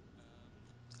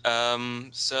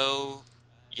 So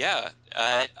yeah,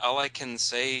 all I can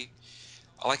say,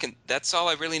 that's all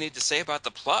I really need to say about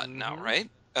the plot now, Mm-hmm. right?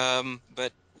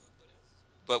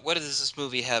 But what does this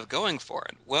movie have going for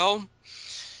it? Well,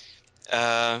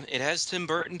 it has Tim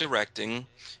Burton directing.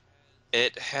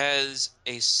 It has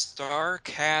a star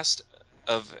cast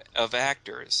of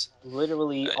actors.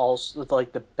 Literally, all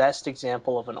like the best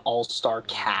example of an all-star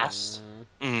cast.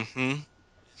 Mm-hmm. Mm-hmm.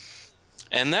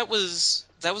 And that was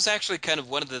actually kind of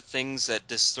one of the things that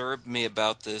disturbed me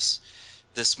about this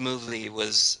movie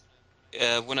was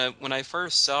when I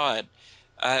first saw it.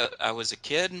 I was a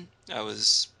kid. I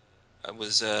was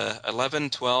 11,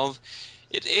 12.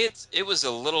 It was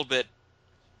a little bit.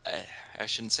 Uh, I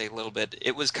shouldn't say a little bit.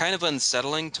 It was kind of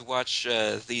unsettling to watch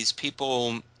these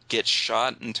people get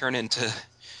shot and turn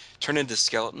into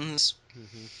skeletons.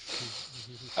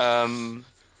 Um,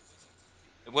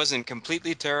 it wasn't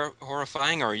completely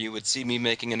horrifying, or you would see me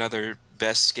making another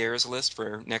best scares list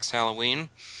for next Halloween.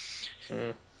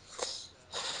 Mm.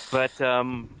 But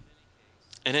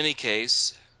in any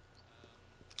case,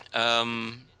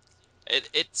 um,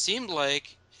 it seemed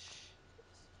like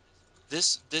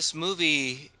this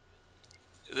movie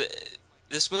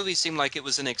this movie seemed like it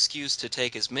was an excuse to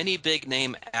take as many big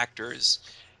name actors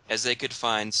as they could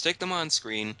find, stick them on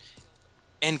screen,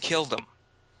 and kill them.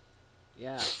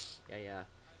 Yeah. Yeah. Yeah.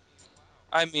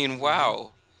 I mean, Mm-hmm.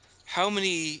 wow, how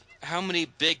many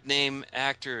big name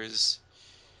actors?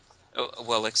 Oh,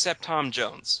 well, except Tom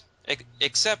Jones.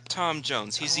 Except Tom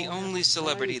Jones, he's the Oh, only that's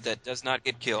celebrity right. that does not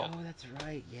get killed. Oh, that's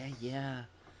right. Yeah. Yeah.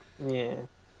 Yeah.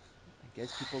 I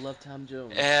guess people love Tom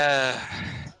Jones. Uh,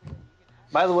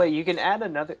 By the way, you can add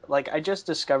another. Like I just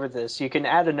discovered this. You can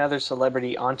add another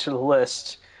celebrity onto the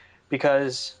list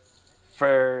because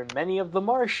for many of the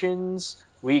Martians,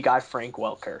 we got Frank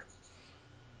Welker.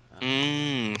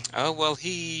 oh well,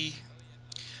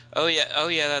 oh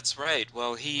yeah, that's right.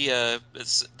 Well,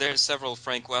 there's several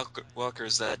Frank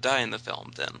Welkers that die in the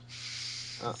film. Then,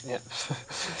 Oh, yeah.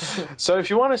 So if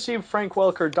you want to see Frank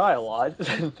Welker die a lot,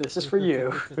 this is for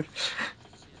you.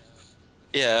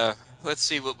 yeah, let's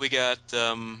see what we got.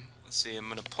 Let's see. I'm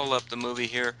gonna pull up the movie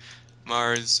here.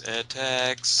 Mars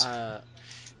Attacks. uh,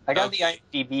 I got the Okay.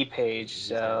 IMDb page,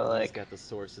 so he's like, got the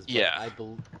sources, but Yeah. I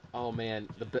believe. Oh man,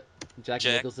 Jack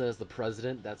Jack. Nicholson as the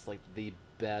president. That's like the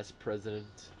best president.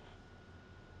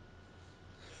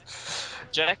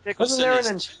 Jack wasn't Nicholson there is.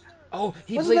 an Oh,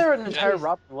 wasn't there an he entire plays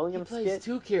Robin Williams skit?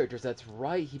 two characters. That's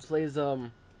right. He plays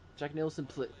Jack Nicholson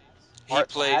play. He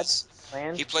Art Lad plays.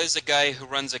 Land. He plays a guy who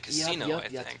runs a casino, Yep, I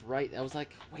that's think. right. I was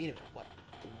like, wait a minute, what?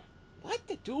 What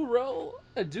the dual role?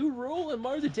 A dual role in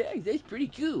Mars Attacks? That's pretty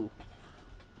cool.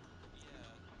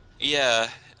 yeah,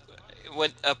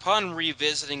 when upon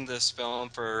revisiting this film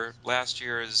for last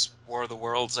year's War of the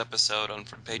Worlds episode on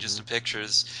From Pages to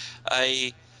Pictures,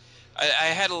 I I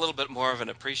had a little bit more of an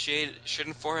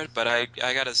appreciation for it, but I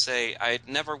gotta say I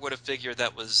never would have figured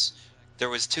there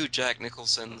was two Jack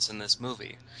Nicholsons in this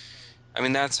movie. I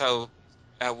mean that's how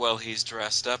well he's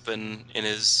dressed up in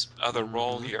his other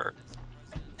role Mm-hmm. here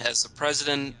as the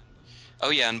president. Oh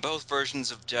yeah, and both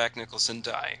versions of Jack Nicholson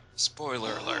die.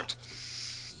 Spoiler alert.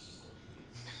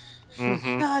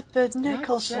 Mm-hmm. Not the Not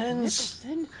Jack Nicholsons.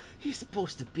 Nicholson. He's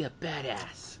supposed to be a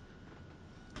badass.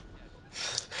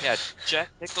 Yeah, Jack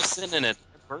Nicholson in a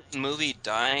Tim Burton movie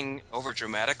dying over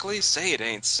dramatically? Say it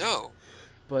ain't so.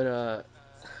 But Uh,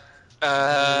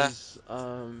 there's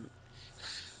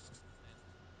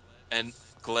and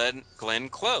Glenn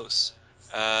Close,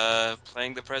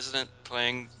 playing the president,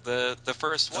 playing the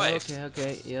first wife, okay,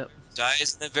 okay, yep.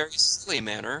 dies in a very silly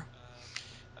manner.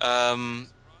 Um,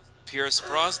 Pierce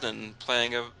Brosnan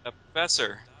playing a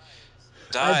professor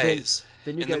And dies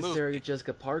then you in the got Sarah movie.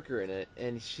 Jessica Parker in it,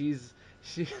 and she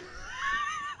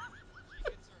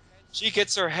She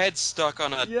gets her head stuck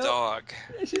on a yep. dog.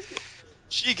 She's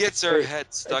She gets her Wait,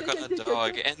 head stuck on a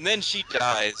dog, and then she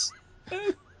dies.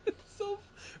 it's so.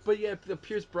 But yeah, the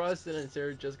Pierce Brosnan and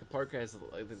Sarah Jessica Parker has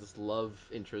like this love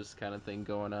interest kind of thing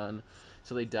going on,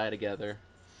 so they die together.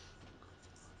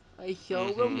 I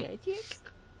so Hmm romantic.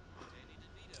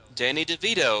 Danny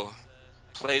DeVito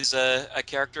plays a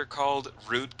character called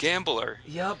Root Gambler.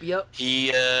 Yep, yep, He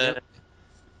yep.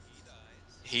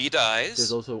 he There's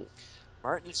dies. also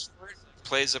Martin Short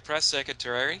plays a press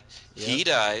secretary. yep. He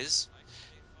dies.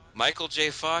 Michael J.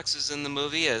 Fox is in the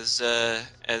movie as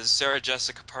Sarah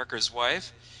Jessica Parker's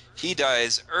wife. He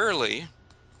dies early,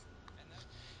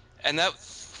 and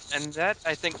that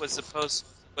I think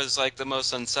was like the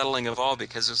most unsettling of all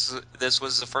because this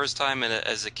was the first time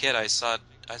as a kid I saw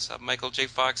Michael J.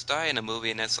 Fox die in a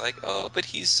movie, and it's like, oh, but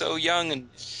he's so young, and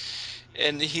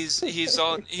he's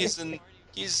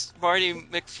Marty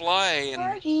McFly, and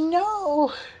Marty,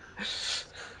 no.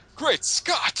 great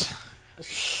Scott!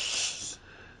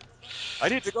 I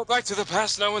need to go back to the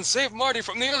past now and save Marty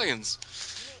from the aliens.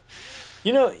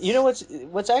 You know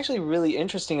what's actually really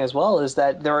interesting as well is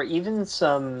that there are even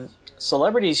some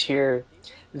celebrities here.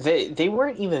 They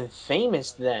weren't even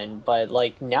famous then, but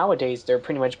like nowadays they're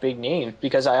pretty much big names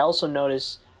because I also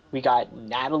noticed we got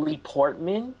Natalie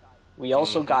Portman. We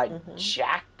also Hmm got Mm-hmm.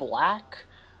 Jack Black.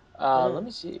 Let Mm.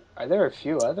 me see. Are there a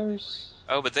few others?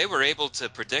 Oh, but they were able to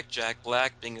predict Jack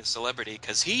Black being a celebrity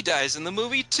because he dies in the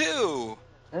movie too.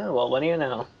 Oh, well, what do you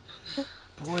know?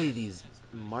 Boy, these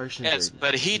Martians are Yes,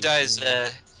 but he dies.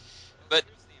 insane. But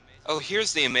oh,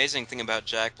 here's the amazing thing about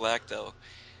Jack Black, though.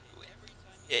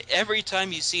 Every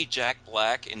time you see Jack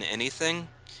Black in anything,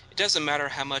 it doesn't matter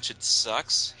how much it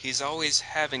sucks. He's always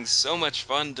having so much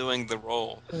fun doing the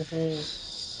role.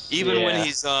 Mm-hmm. Even when Yeah.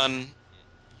 he's on,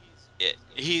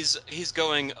 he's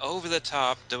going over the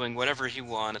top, doing whatever he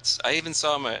wants. I even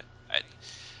saw him.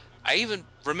 I even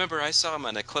remember I saw him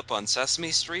on a clip on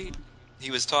Sesame Street.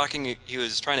 He was talking. He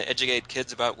was trying to educate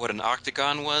kids about what an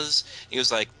octagon was. He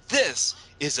was like, "This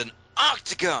is an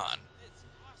octagon.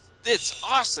 It's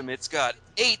awesome. It's got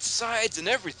 8 sides and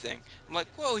everything." I'm like,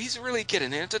 "Whoa, he's really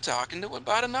getting into talking to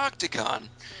about an octagon."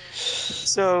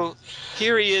 So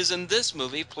here he is in this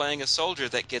movie playing a soldier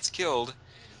that gets killed,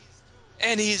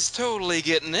 and he's totally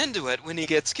getting into it when he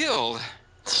gets killed.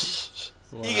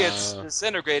 He gets Wow.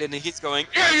 disintegrated, and he's going.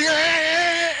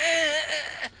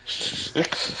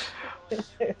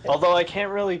 Although I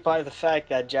can't really buy the fact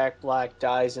that Jack Black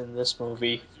dies in this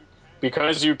movie.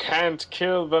 Because you can't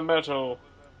kill the metal.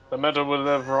 The metal will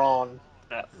live on.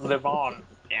 Live on.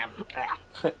 Damn.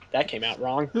 That came out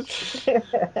wrong.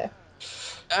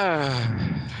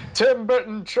 Tim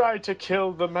Burton tried to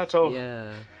kill the metal,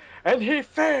 Yeah. and he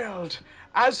failed,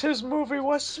 as his movie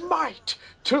was smite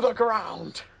to the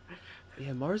ground.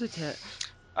 Yeah, Mars Attack.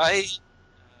 I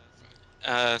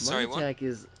Mars sorry, what? Attack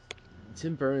is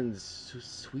Tim Burton's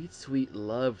sweet, sweet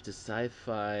love to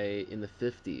sci-fi in the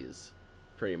 50s,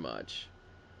 pretty much.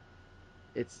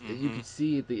 It's you Mm-hmm. could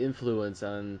see the influence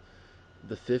on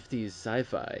the 50s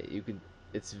sci-fi.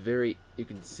 It's very you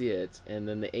can see it, and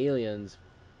then the aliens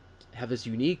have this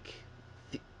unique,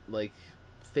 like,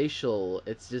 facial.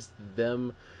 It's just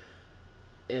them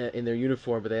in their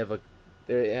uniform, but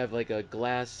they have like a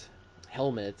glass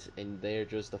helmet, and they're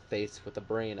just a face with a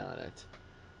brain on it,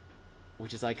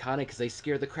 which is iconic because they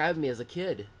scared the crap out of me as a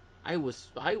kid. I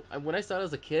when I saw it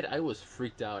as a kid, I was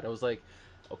freaked out. I was like,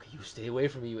 okay, you stay away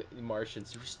from me,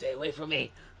 Martians. You stay away from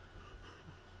me.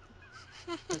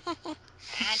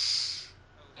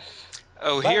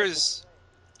 Oh, By, here's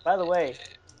by the way,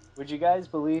 would you guys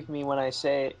believe me when I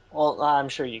say? Well, I'm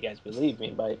sure you guys believe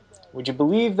me, but would you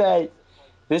believe that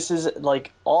this is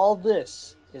like all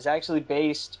this is actually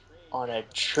based on a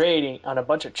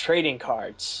bunch of trading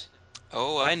cards?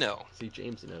 Oh, I know. See,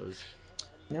 James knows.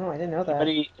 No, I didn't know that.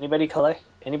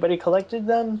 Anybody collected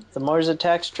them? The Mars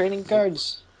Attacks trading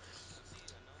cards?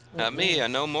 Not me. I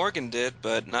know Morgan did,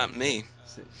 but not me.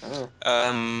 See, Oh.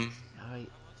 Um, I,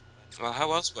 well,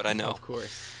 how else would I know? of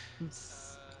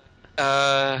course.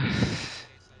 Uh,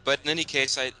 but in any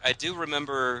case, I do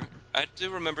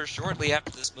remember shortly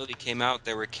after this movie came out,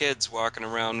 there were kids walking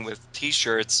around with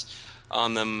T-shirts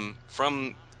on them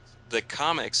from the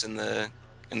comics and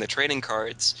the trading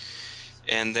cards,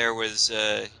 and there was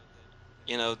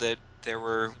that there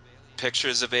were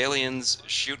pictures of aliens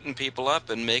shooting people up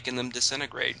and making them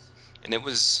disintegrate, and it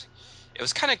was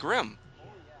kind of grim.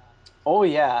 Oh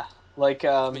yeah, like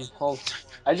hold,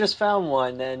 I just found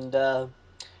one and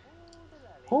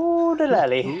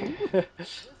hoodalally. Who?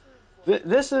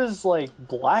 This is like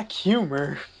black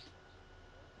humor.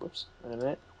 Whoops, wait a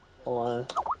minute. Hold on.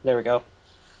 There we go.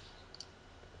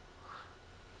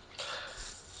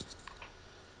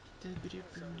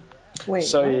 Wait,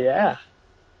 So what? yeah,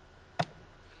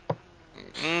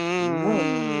 Oh,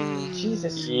 Mm,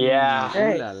 Jesus yeah,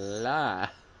 Ooh la Christ. la.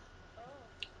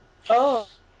 oh,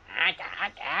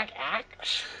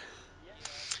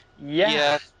 yeah.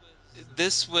 yeah,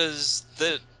 this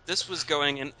was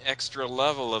going an extra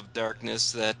level of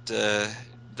darkness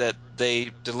that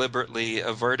they deliberately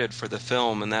averted for the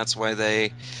film, and that's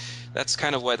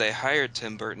kind of why they hired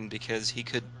Tim Burton, because he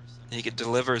could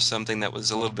deliver something that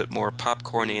was a little bit more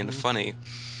popcorny and Mm-hmm. funny,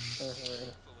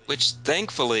 which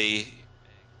thankfully,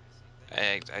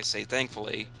 I say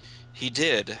thankfully, he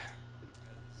did,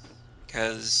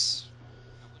 because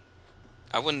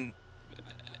I wouldn't.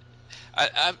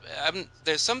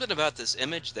 There's something about this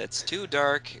image that's too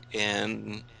dark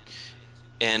and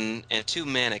too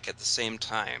manic at the same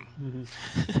time.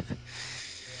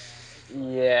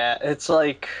 Yeah, it's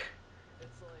like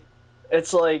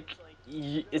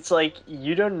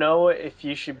you don't know if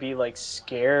you should be like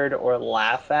scared or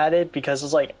laugh at it because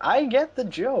it's like I get the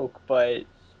joke, but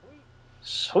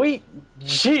sweet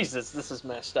Jesus, this is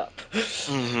messed up.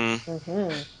 Hmm.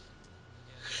 Mm-hmm.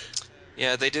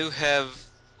 Yeah, they do have.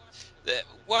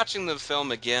 Watching the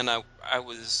film again, I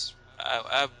was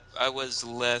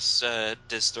less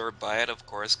disturbed by it, of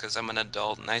course, because I'm an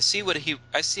adult and I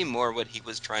see more what he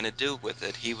was trying to do with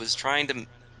it.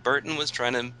 Burton was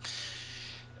trying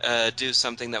to do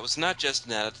something that was not just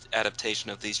an adaptation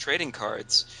of these trading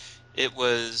cards. It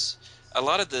was a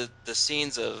lot of the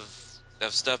scenes of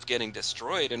stuff getting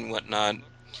destroyed and whatnot.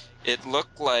 It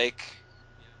looked like,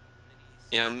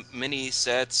 mini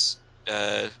sets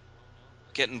uh,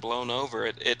 getting blown over.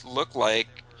 It looked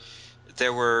like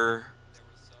there were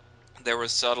there were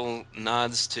subtle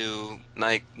nods to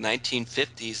like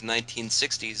 1950s,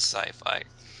 1960s sci-fi.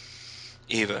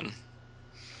 Even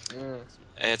Mm.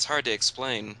 it's hard to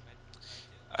explain.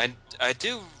 I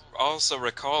do also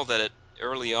recall that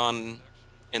early on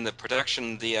in the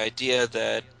production, the idea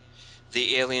that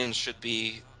the aliens should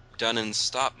be done in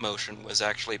stop motion was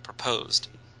actually proposed,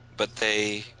 but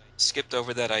they skipped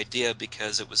over that idea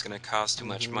because it was going to cost too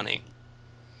much Mm-hmm. money.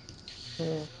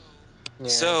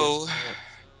 Yeah, I So, guess not.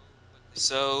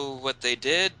 so what they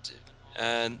did,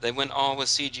 they went all with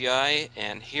CGI,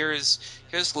 and here's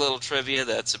a little trivia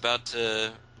that's about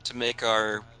to make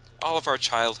our all of our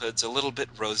childhoods a little bit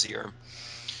rosier.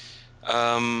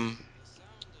 Um,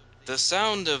 the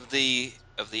sound of the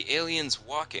aliens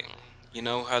walking. You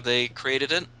know how they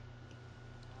created it?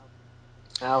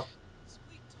 Now,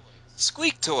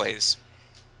 Squeak toys.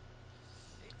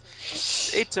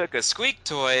 They took a squeak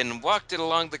toy and walked it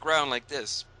along the ground like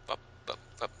this. Bup, bup,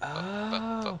 bup, bup, bup,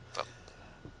 bup, Oh. bup.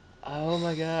 Oh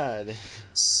my god.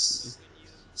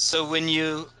 So when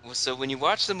you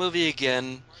watch the movie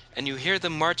again and you hear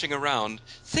them marching around,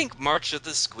 think March of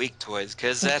the Squeak Toys,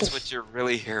 because that's what you're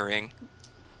really hearing.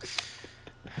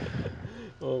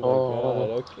 Oh my god.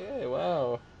 oh, Okay.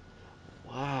 Wow.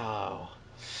 Wow.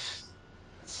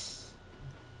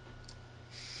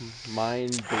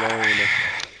 Mind blown.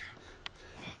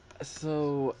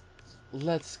 So,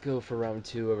 let's go for round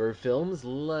two of our films.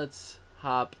 Let's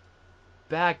hop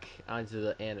back onto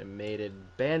the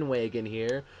animated bandwagon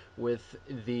here with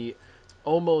the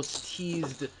almost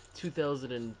teased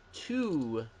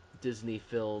 2002 Disney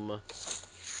film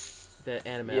that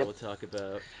AniMat yep, will talk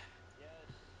about.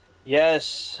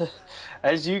 yes.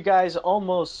 As you guys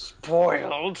almost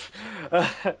spoiled.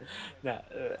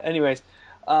 Anyways,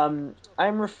 I'm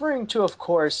referring to, of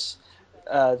course,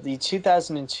 the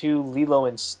 2002 Lilo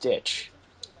and Stitch.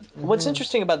 What's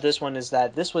interesting about this one is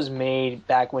that this was made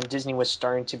back when Disney was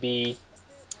starting to be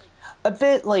a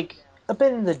bit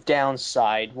in the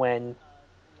downside when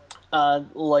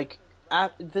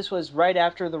this was right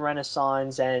after the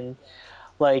Renaissance, and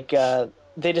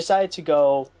they decided to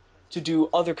go to do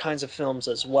other kinds of films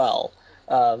as well.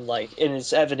 And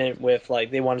it's evident with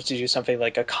they wanted to do something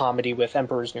like a comedy with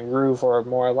Emperor's New Groove, or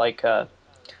more like a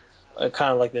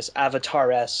kind of like this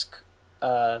Avatar-esque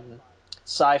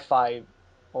sci-fi,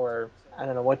 or I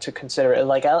don't know what to consider it,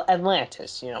 like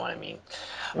Atlantis, you know what I mean?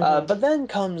 But then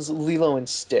comes Lilo and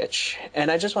Stitch,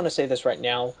 and I just want to say this right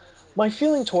now. My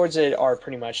feeling towards it are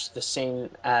pretty much the same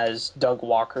as Doug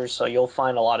Walker's, so you'll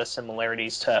find a lot of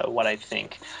similarities to what I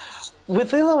think.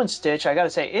 With Lilo and Stitch, I gotta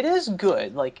say, it is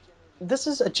good. This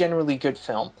is a generally good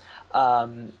film.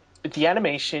 The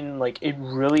animation, it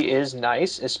really is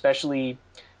nice, especially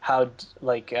how,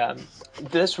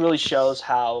 this really shows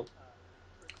how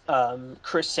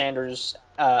Chris Sanders'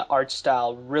 art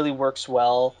style really works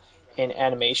well in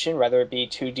animation, whether it be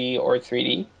 2D or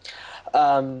 3D.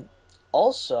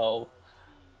 Also,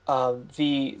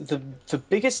 the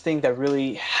biggest thing that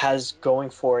really has going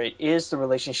for it is the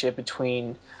relationship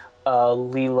between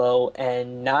Lilo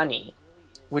and Nani,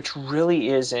 which really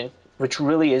is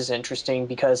interesting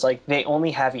because they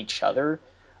only have each other.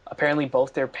 Apparently,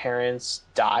 both their parents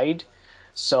died,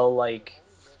 so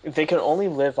they can only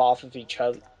live off of each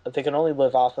other. They can only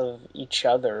live off of each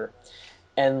other,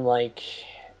 and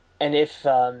and if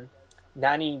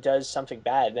Nani does something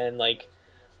bad, then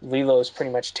Lilo is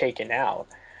pretty much taken out.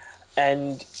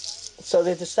 And so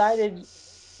they decided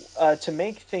to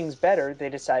make things better. They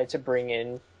decided to bring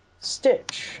in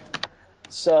Stitch.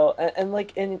 So and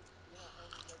like in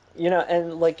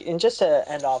and just to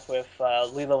end off with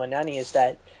Lilo and Nani is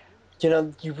that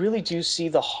you really do see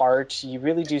the heart. You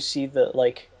really do see the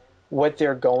what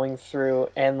they're going through,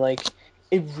 and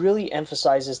it really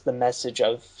emphasizes the message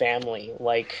of family,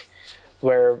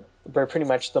 where pretty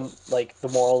much the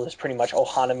moral is pretty much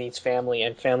Ohana means family,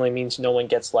 and family means no one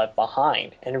gets left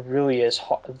behind, and it really is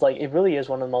it really is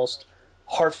one of the most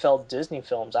heartfelt Disney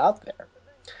films out there.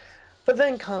 But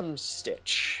then comes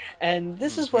Stitch, and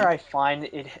this is where I find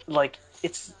it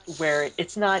it's where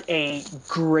it's not a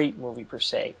great movie per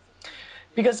se,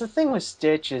 because the thing with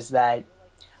Stitch is that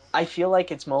I feel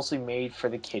like it's mostly made for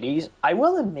the kiddies. I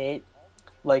will admit,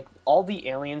 all the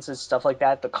aliens and stuff like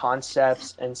that, the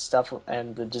concepts and stuff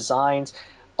and the designs,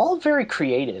 all very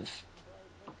creative.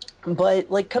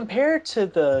 But compared to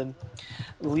the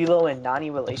Lilo and Nani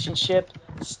relationship,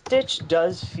 Stitch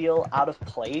does feel out of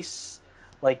place,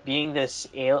 being this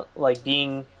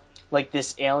alien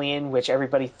which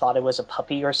everybody thought it was a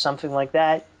puppy or something like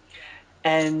that.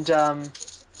 And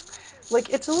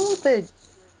it's a little bit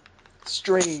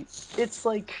straight. It's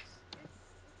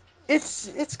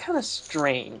it's kind of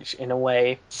strange in a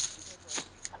way,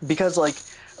 because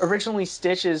originally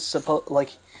Stitch is supposed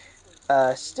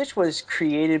Stitch was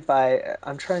created by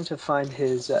I'm trying to find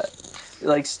his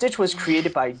Stitch was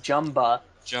created by Jumba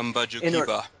in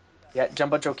order Jokiba.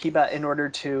 Jumba Jokiba in order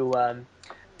to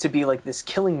be this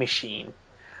killing machine,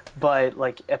 but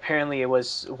apparently it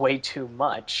was way too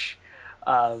much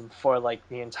for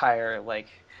the entire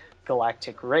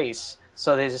galactic race,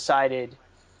 so they decided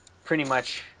pretty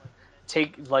much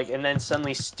and then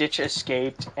suddenly Stitch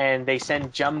escaped, and they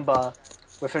send Jumba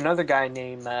with another guy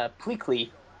named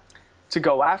Pleakley to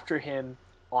go after him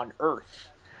on Earth,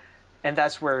 and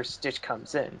that's where Stitch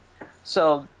comes in.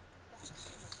 So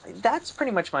that's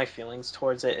pretty much my feelings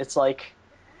towards it. It's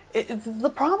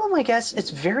the problem, I guess,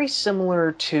 it's very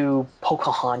similar to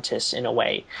Pocahontas in a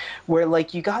way, where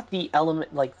you got the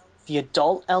element the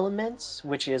adult elements,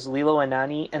 which is Lilo and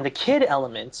Nani, and the kid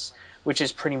elements, which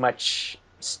is pretty much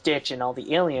Stitch and all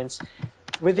the aliens,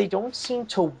 where they don't seem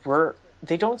to work.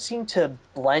 They don't seem to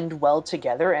blend well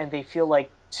together, and they feel like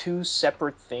two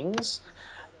separate things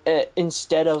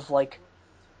instead of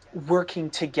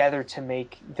working together to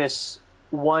make this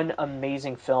one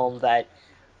amazing film that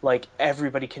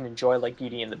everybody can enjoy, like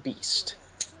Beauty and the Beast.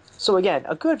 So again,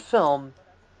 a good film,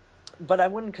 but I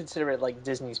wouldn't consider it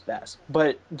Disney's best.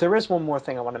 But there is one more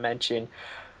thing I want to mention.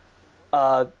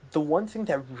 The one thing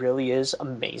that really is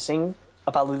amazing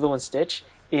about Lilo and Stitch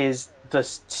is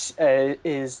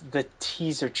the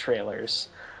teaser trailers.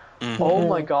 Oh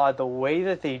my god, the way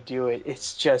that they do it,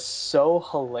 it's just so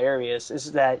hilarious.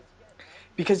 Is that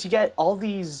because you get all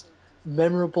these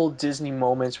memorable Disney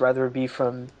moments, whether it be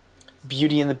from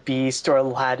Beauty and the Beast or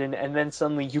Aladdin, and then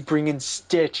suddenly you bring in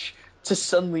Stitch to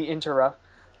suddenly interrupt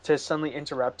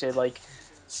it,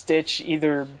 Stitch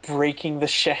either breaking the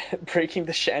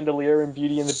chandelier in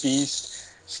Beauty and the Beast,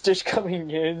 Stitch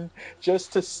coming in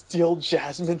just to steal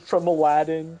Jasmine from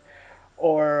Aladdin,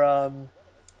 or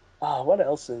what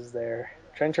else is there?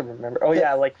 I'm trying to remember. Oh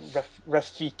yeah, like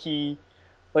Rafiki,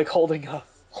 like holding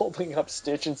up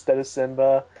Stitch instead of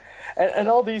Simba, and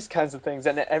all these kinds of things,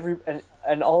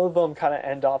 and all of them kind of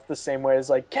end off the same way as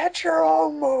like get your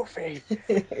own movie.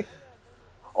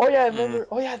 Oh yeah, and then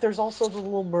there's also the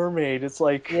Little Mermaid. It's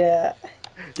like Yeah.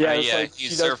 it's Yeah, like he's she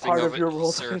does surfing part of over your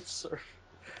world on surf. its surf.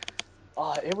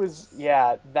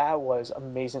 That was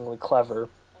amazingly clever.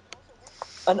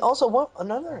 And also,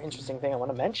 another interesting thing I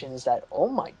want to mention is that, oh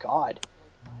my god,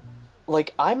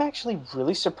 like I'm actually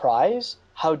really surprised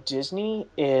how Disney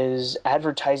is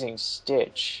advertising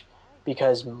Stitch,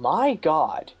 because my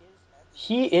god,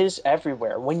 he is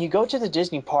everywhere. When you go to the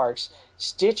Disney parks,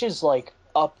 Stitch is like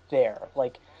up there.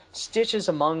 Like Stitch is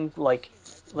among like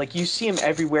you see him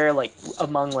everywhere, like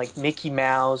among like Mickey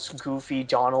Mouse, Goofy,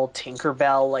 Donald,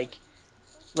 Tinkerbell, like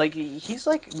he's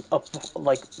like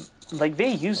like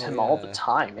they use Oh him all the yeah.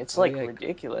 time. It's Oh like yeah.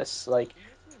 ridiculous. Like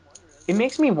it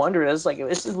makes me wonder, is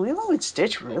Lilo and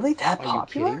Stitch really that Are you kidding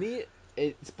popular? me?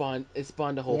 It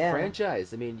spawned a whole Yeah.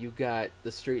 franchise. I mean, you got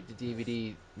the straight to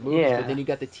DVD movies, but then Yeah. you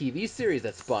got the TV series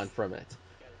that spawned from it.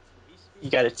 You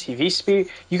got a TV speed.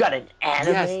 You got an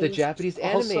Yes, the anime Japanese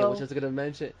anime, which I also. was gonna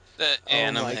mention. The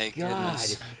Oh my anime, god,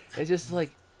 goodness. it's just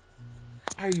like,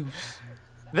 are you?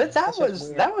 That's just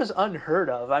weird. That was unheard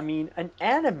of. I mean, an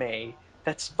anime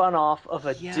that spun off of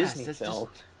a Yes, Disney that's just film.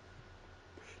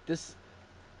 this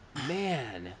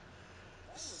man.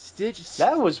 Stitch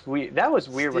That was weird. That was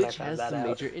weird when I Stitch found has that some out.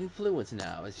 major influence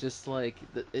now. It's just like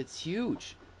it's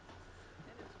huge.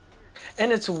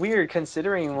 And it's weird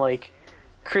considering like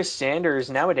Chris Sanders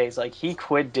nowadays, like he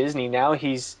quit Disney. Now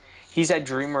he's at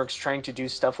DreamWorks trying to do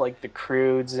stuff like The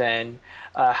Croods and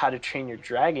How to Train Your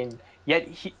Dragon. Yet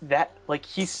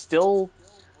he's still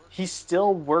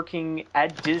working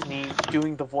at Disney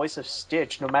doing the voice of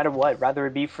Stitch no matter what, rather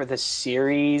it be for the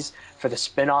series, for the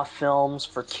spin-off films,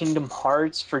 for Kingdom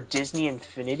Hearts, for Disney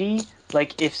Infinity.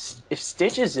 Like if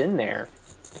Stitch is in there,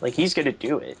 like he's going to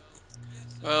do it.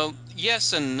 Well,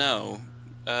 yes and no.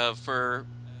 For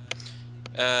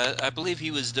I believe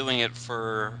he was doing it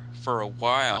for a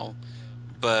while,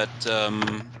 but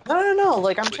No.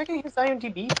 Like I'm checking his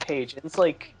IMDb page, and it's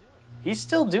like he's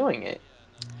still doing it.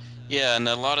 yeah, and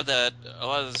a lot of the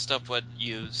stuff what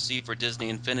you see for Disney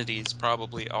Infinity is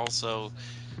probably also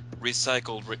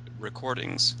recycled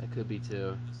recordings. That could be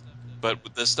too. But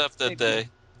the stuff that Maybe.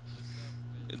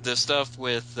 the stuff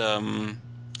with the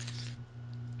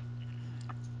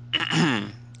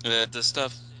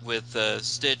stuff with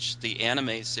Stitch, the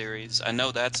anime series, I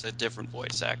know that's a different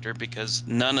voice actor because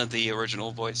none of the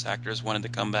original voice actors wanted to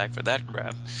come back for that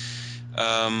crap.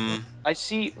 I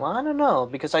see. Well, I don't know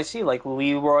because I see like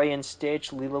Leroy and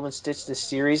Stitch, Lilo and Stitch, the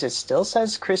series. It still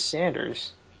says Chris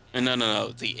Sanders.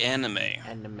 No, the anime.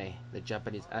 Anime, the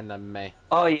Japanese anime,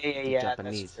 Oh the yeah. That's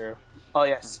Japanese. true. Oh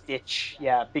yeah, Stitch.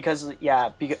 Yeah,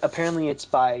 apparently it's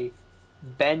by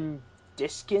Ben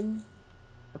Diskin.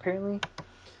 Apparently.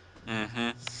 hmm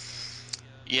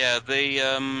Yeah, they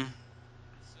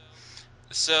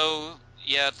so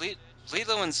yeah,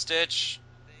 Lilo and Stitch.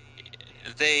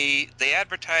 They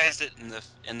advertised it in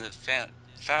the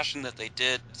fashion that they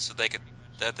did, so they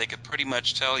could pretty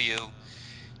much tell you,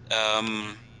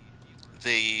 um,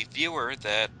 the viewer,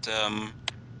 that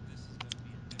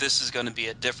this is going to be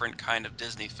a different kind of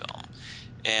Disney film,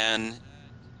 and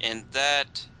in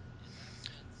that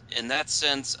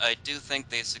sense, I do think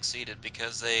they succeeded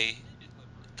because they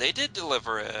did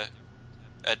deliver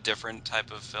a different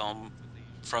type of film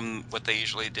from what they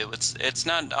usually do. It's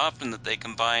not often that they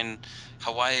combine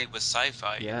Hawaii with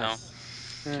sci-fi, you know. Yes,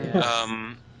 Hmm. yes.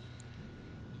 Um,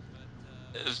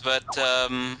 but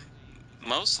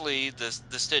mostly the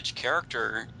Stitch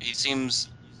character, you seem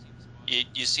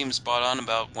spot on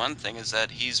about one thing, is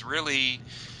that he's really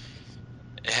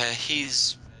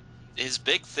he's his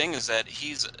big thing is that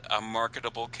he's a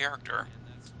marketable character,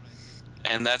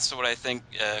 and that's what I think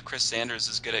Chris Sanders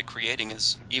is good at creating.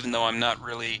 Is even though I'm not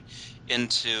really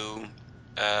into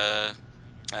uh,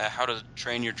 How to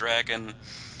Train Your Dragon,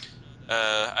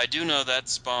 I do know that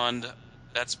spawned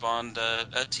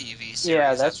a TV Yeah,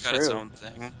 series that's that's got its true. own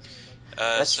thing.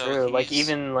 That's So true. Like he's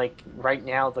even like right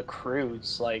now, the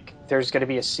Croods. Like there's gonna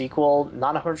be a sequel.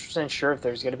 Not 100% sure if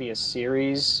there's gonna be a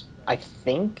series. I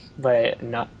think, but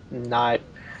not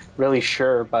really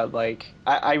sure. But like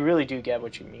I really do get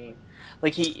what you mean.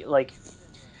 Like he like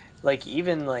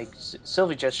even like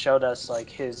Sylvie just showed us like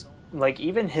his like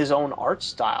even his own art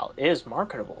style is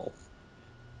marketable.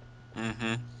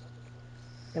 hmm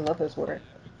I love his work.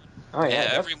 Oh yeah, Yeah,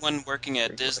 that's everyone working at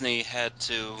pretty good. Disney had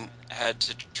to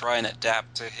try and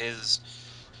adapt to his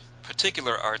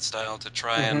particular art style Hmm. to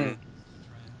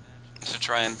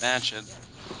try and match it.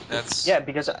 That's Yeah,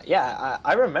 because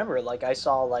I remember like I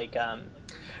saw like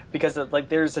because like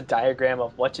there's a diagram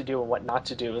of what to do and what not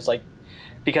to do. It was like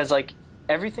because like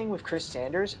everything with Chris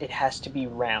Sanders, it has to be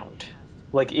round.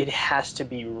 Like it has to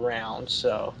be round.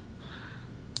 So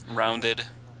rounded.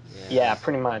 yeah, Yeah.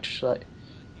 pretty much. Like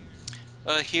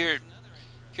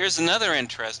Here's another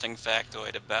interesting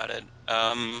factoid about it.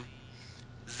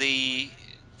 The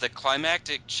the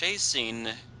climactic chase scene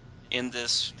in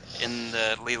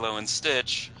the Lilo and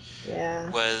Stitch Yeah.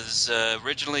 was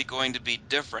originally going to be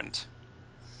different.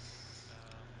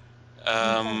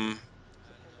 Okay. Um,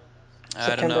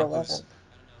 I don't September know 11th.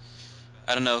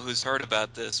 who's heard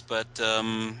about this, but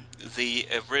the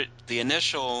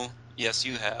initial, yes,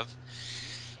 you have,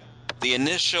 the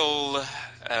initial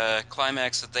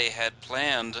climax that they had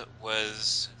planned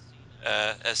was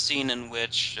a scene in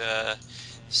which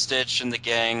Stitch and the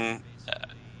gang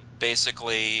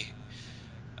basically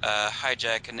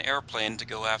hijack an airplane to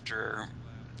go after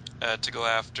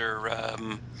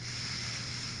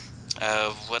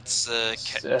what's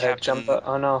Jumbo.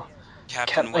 Oh no,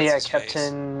 Captain what's Yeah, his face.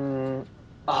 Captain.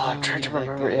 Oh, I'm Oh trying to yeah, that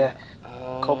remember. Yeah, guy.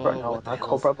 Cobra. Oh, No, what the not hell's?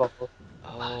 Cobra Bubble.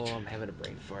 Oh, I'm having a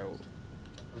brain fart.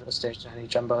 Stage 90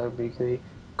 Jumbo Weekly.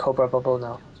 Cobra Bubble.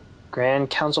 No. Grand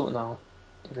Council. No.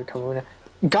 David Kamuna.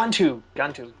 Gantu.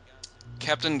 Gantu.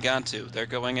 Captain Gantu. They're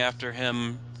going after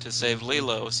him to save Mm-hmm.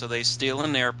 Lilo, so they steal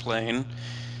an airplane,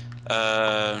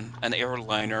 an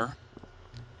airliner,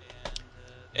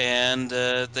 and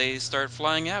they start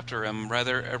flying after him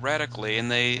rather erratically.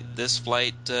 And this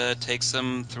flight takes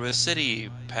them through a city,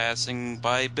 passing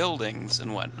by buildings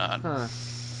and whatnot, Huh.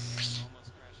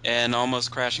 and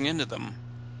almost crashing into them.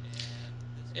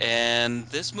 And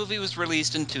this movie was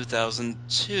released in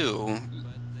 2002,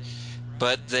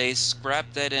 but they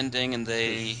scrapped that ending and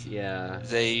Cause yeah,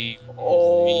 they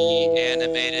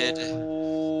reanimated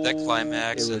the it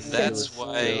climax, and was it Since was that's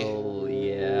why. still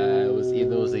yeah. It was even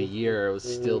though it was a year, it was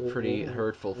still pretty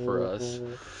hurtful for us.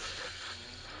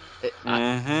 It,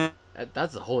 I, Hmm.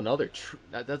 that's a whole nother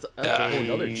that's a whole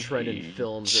nother trend in I.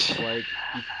 films. It's like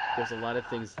there's a lot of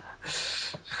things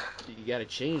you got to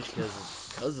change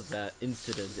because of that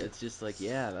incident. It's just like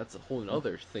yeah, that's a whole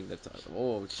nother thing. That's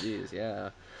oh jeez, yeah.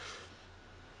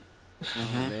 Oh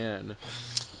Hmm. man.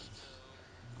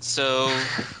 So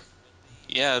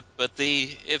yeah, but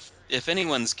the if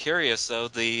anyone's curious though,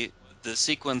 the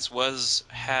sequence was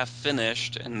half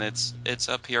finished, and it's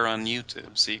up here on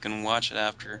YouTube, so you can watch it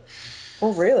after.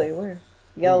 Oh, really? Where?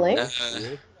 You got a Oh link? really? Uh,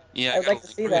 Really? yeah, I I'd got a like to link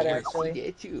see right that I want here. to see actually.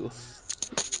 that too.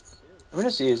 I'm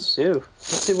gonna see it too.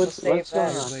 Let's see We'll save what's going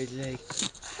that. on. Everybody's like,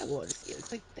 I want to see it.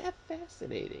 It's like that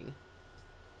fascinating.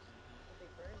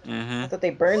 Hmm. I thought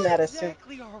they burned What that as soon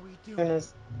exactly are we doing?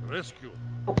 as. Rescue.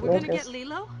 Oh, We're gonna get Lucas.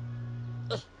 Lilo?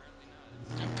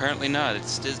 Apparently not.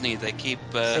 It's Disney.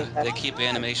 Save that. They keep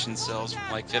animation cells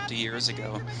from like 50 years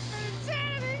ago.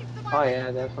 Oh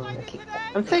yeah, definitely. I'll keep that.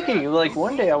 I'm thinking like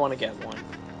one day I want to get one.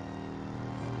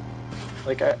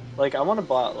 I want to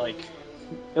buy like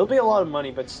it'll be a lot of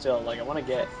money, but still like I want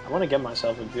to get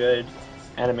myself a good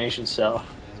animation cell.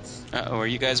 Uh-oh, are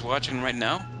you guys watching right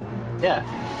now? Yeah.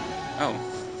 Oh,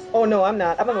 Oh no, I'm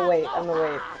not. I'm gonna wait. I'm gonna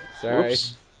wait. Sorry.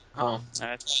 Whoops. Oh,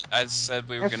 I said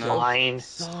we were you're gonna fine.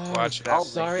 Sorry. watch it I'll after.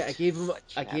 make Sorry. it.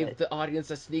 I Damn gave it. the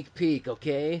audience a sneak peek.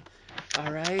 Okay.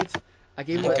 All right. I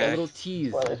gave him a Okay. little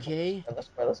tease. Spoilers. Okay.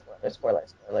 Spoilers.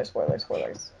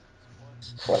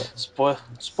 Spoilers.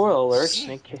 Spoiler alert.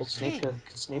 Okay. Okay.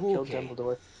 Snape killed Okay.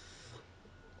 Dumbledore.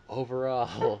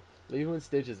 Overall, Lilo and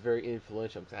Stitch is very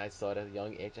influential because I saw it at a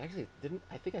young age. Actually, didn't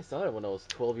I think I saw it when I was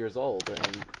 12 years old,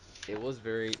 and it was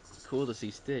very cool to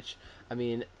see Stitch. I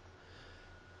mean,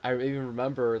 I even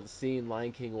remember seeing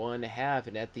Lion King 1.5,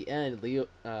 and at the end,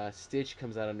 Stitch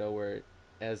comes out of nowhere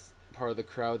as part of the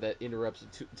crowd that interrupts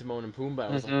Timon and Pumbaa. I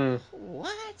was like, Hmm.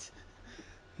 what?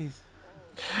 He's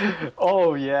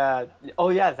Oh yeah. Oh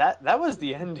yeah. That was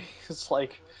the ending. It's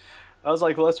like I was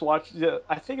like, let's watch. Yeah,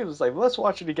 I think it was like, let's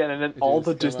watch it again, and then all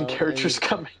the just come Disney out and characters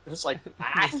come in. It's like,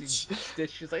 you see what?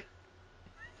 Stitch. She's like,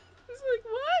 it's like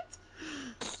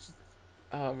what?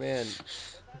 Oh man,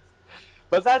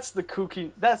 But that's the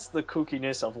kooky. That's the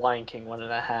kookiness of Lion King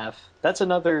 1.5. That's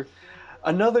another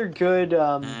good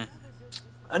Mm.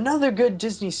 another good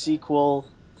Disney sequel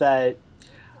that.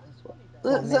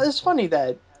 Oh man. It's funny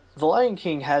that The Lion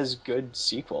King has good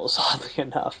sequels. Oddly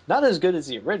enough, not as good as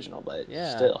the original, but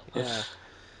yeah, still. yeah.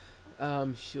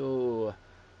 So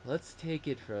let's take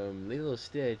it from Lilo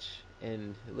Stitch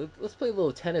and let's play a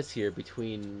little tennis here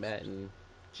between Matt and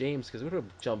James because we're gonna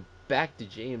jump back to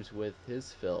James with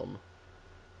his film,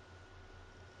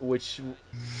 which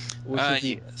would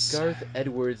be Yes. Garth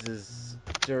Edwards'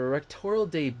 directorial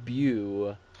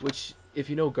debut. Which, if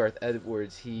you know Garth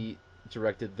Edwards, he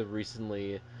directed the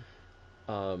recently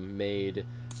made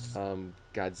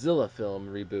Godzilla film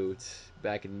reboot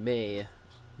back in May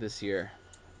this year,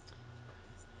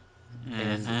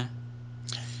 and Mm-hmm.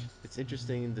 it's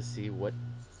interesting to see what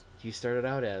he started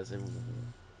out as. And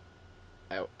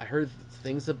I heard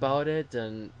things about it,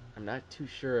 and I'm not too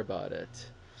sure about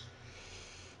it.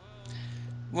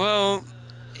 Well,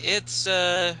 it's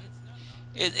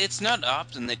it's not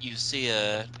often that you see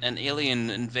an alien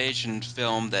invasion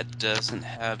film that doesn't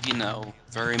have,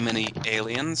 very many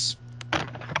aliens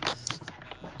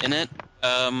in it.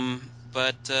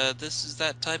 But this is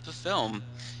that type of film.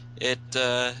 It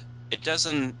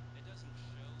doesn't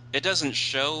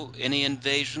show any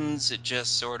invasions. It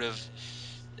just sort of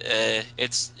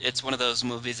it's one of those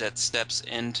movies that steps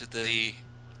into the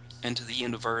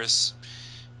universe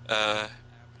uh,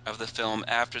 of the film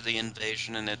after the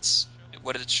invasion, and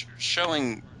what it's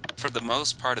showing for the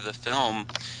most part of the film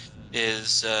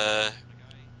is a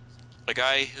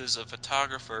guy who's a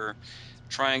photographer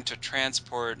trying to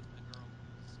transport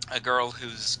a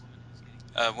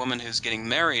woman who's getting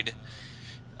married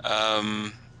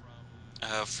um,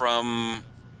 from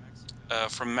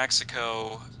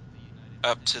Mexico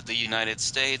up to the United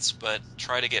States, but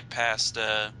try to get past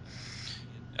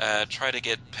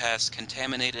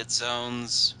contaminated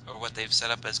zones, or what they've set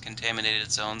up as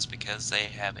contaminated zones, because they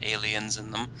have aliens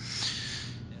in them.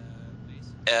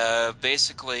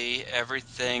 Basically,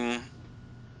 everything.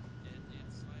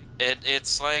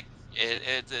 It's like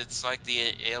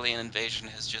the alien invasion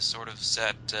has just sort of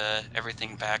set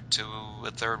everything back to a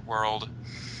third world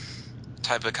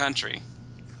type of country.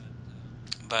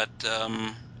 But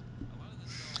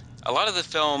a lot of the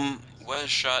film was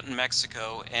shot in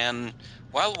Mexico, and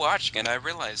while watching it, I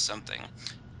realized something.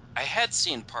 I had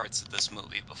seen parts of this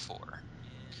movie before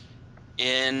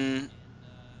in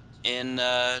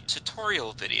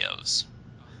tutorial videos,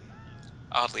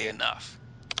 oddly enough.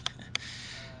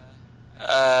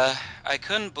 I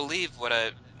couldn't believe what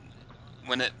I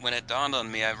when it dawned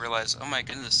on me. I realized, oh my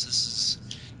goodness,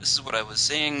 this is what I was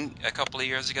seeing a couple of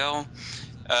years ago.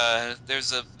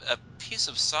 There's a piece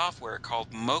of software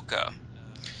called Mocha,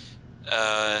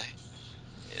 uh,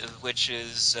 which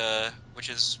is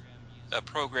a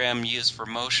program used for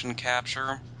motion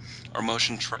capture, or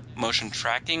motion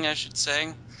tracking, I should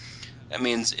say. That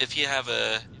means if you have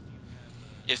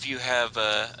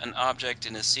an object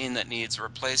in a scene that needs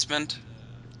replacement,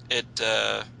 it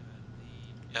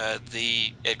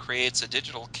it creates a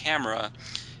digital camera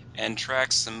and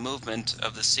tracks the movement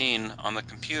of the scene on the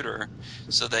computer,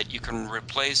 so that you can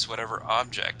replace whatever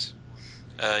object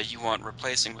you want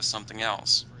replacing with something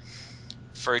else.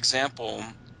 For example,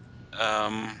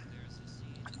 um,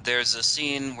 there's a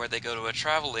scene where they go to a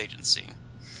travel agency,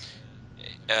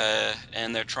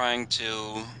 and they're trying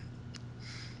to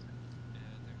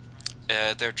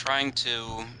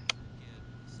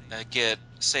get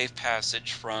safe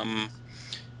passage from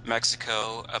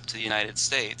Mexico up to the United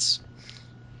States.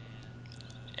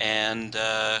 And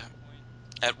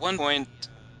at one point,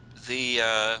 the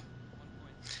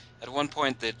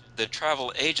the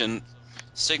travel agent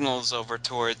signals over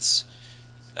towards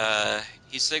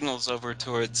he signals over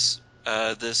towards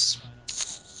this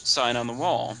sign on the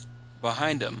wall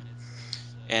behind him,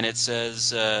 and it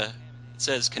says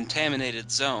contaminated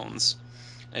zones.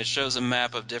 And it shows a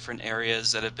map of different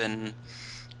areas that have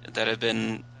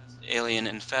been alien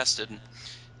infested.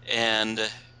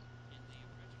 And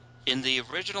in the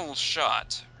original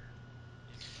shot,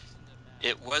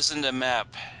 it wasn't a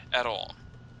map at all.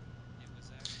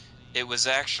 It was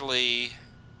actually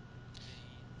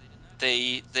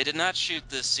they did not shoot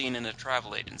this scene in a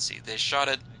travel agency. They shot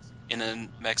it in a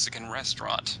Mexican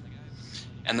restaurant,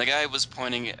 and the guy was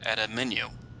pointing at a menu.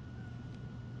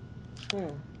 Hmm.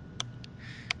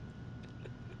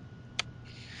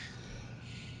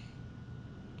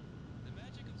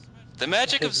 The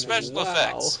magic of special Wow.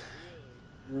 effects.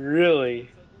 Really?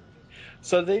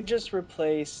 So they just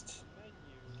replaced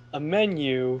a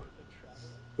menu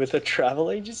with a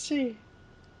travel agency?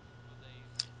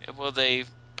 Well,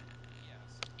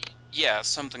 yeah,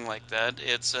 something like that.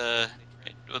 It's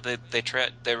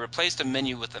they replaced a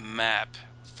menu with a map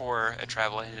for a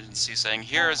travel agency, saying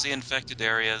here's the infected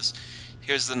areas,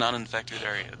 here's the non-infected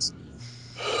areas.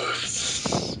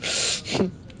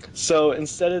 So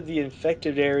instead of the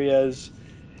infected areas,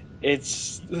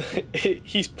 it's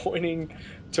he's pointing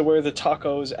to where the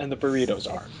tacos and the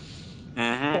burritos are.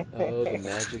 Mm-hmm. Oh, the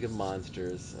magic of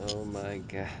monsters. Oh my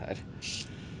god.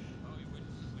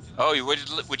 Oh,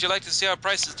 would you like to see our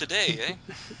prices today,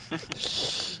 eh?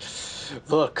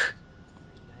 Look,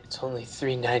 it's only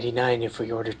 $3.99 if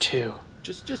we order two.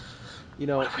 Just What are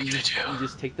we you gonna just do? you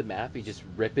just take the map, you just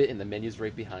rip it, and the menu's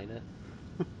right behind it.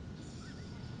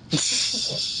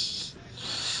 This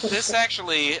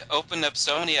actually opened up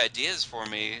so many ideas for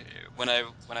me when I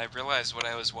realized what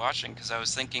I was watching, because I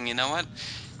was thinking, you know what?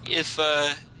 If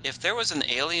there was an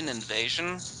alien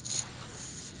invasion,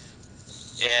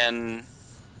 and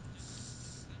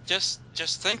just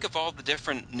think of all the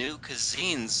different new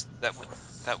cuisines that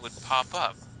would pop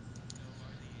up.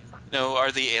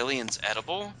 Are the aliens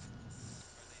edible?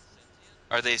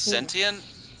 Are they sentient?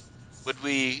 Would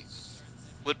we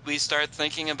would we start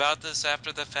thinking about this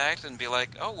after the fact and be like,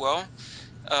 oh well,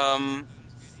 um,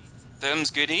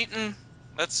 them's good eating.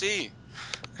 Let's see.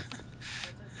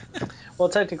 Well,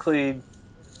 technically,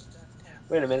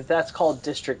 wait a minute. That's called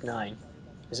District 9.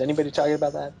 Is anybody talking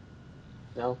about that?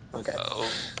 No? Okay.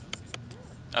 Oh,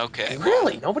 okay. Well,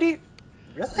 Really? Nobody?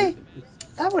 Really?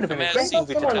 That would have I been mean, a it I great thought seems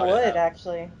movie to someone talk redundant. would about.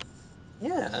 actually.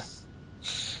 Yeah.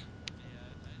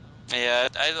 Yeah,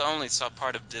 I only saw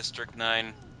part of District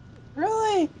 9.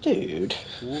 Really? Dude.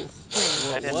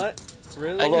 I didn't. What? I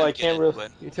Really? Although I didn't get can't really.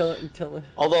 into it. You telling?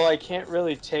 Although I can't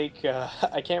really take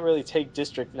I can't really take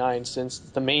District 9 since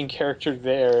the main character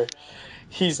there,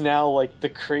 he's now like the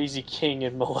crazy king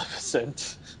in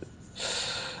Maleficent.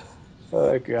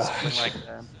 Oh Something gosh. like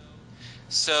that.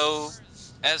 So,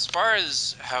 as far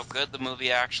as how good the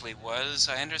movie actually was,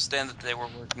 I understand that they were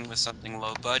working with something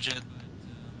low budget,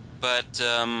 but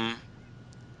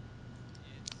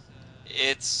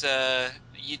it's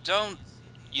you don't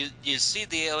you see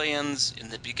the aliens in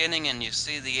the beginning and you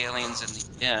see the aliens in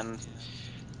the end,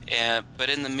 and but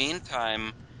in the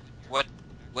meantime, what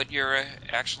what you're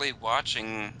actually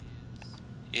watching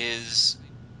is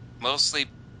mostly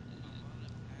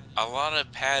a lot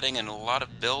of padding and a lot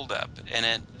of build-up,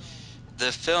 and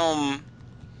the film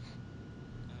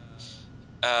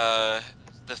uh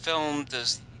the film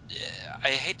does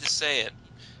I hate to say it,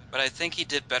 but I think he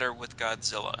did better with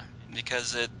Godzilla,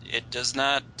 because it does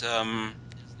not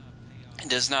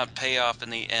pay off in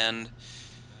the end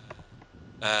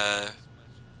uh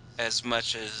as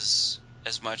much as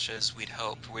we'd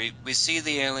hoped. We see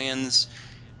the aliens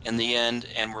in the end,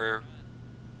 and we're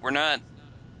not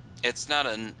it's not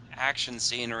an action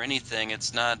scene or anything.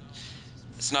 It's not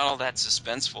all that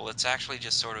suspenseful. It's actually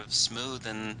just sort of smooth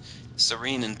and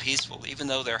serene and peaceful, even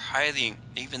though they're hiding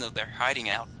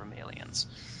out from aliens.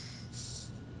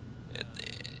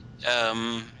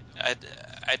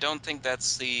 I don't think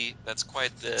that's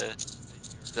quite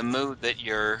the mood that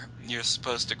you're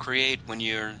supposed to create when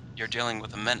you're dealing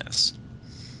with a menace.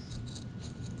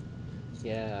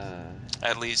 Yeah.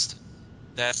 At least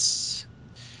that's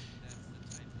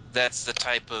that's the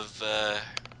type of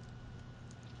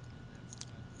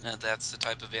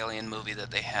alien movie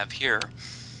that they have here,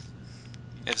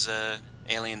 is a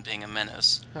alien being a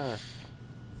menace, Huh.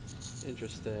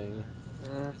 Interesting.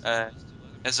 Mm. uh,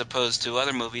 as opposed to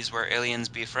other movies where aliens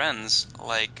be friends,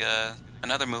 like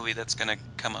another movie that's gonna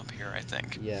come up here, I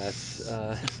think. Yes.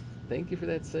 Thank you for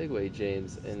that segue,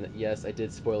 James. And yes, I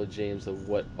did spoil James of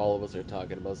what all of us are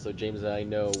talking about. So James and I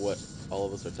know what all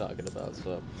of us are talking about.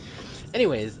 So,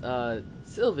 anyways,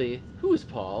 Sylvie, who's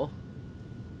Paul?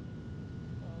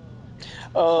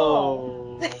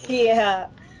 Paul. Oh. Yeah.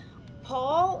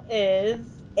 Paul is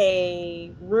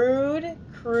a rude,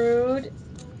 crude,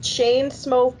 chain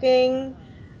smoking,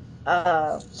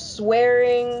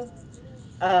 swearing,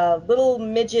 little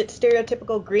midget,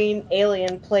 stereotypical green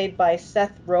alien played by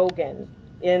Seth Rogen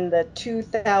in the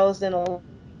 2011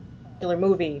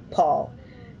 movie Paul.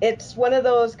 It's one of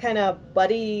those kind of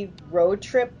buddy road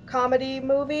trip comedy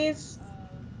movies.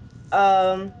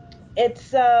 Um,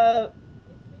 it's uh,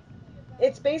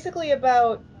 it's basically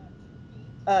about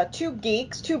two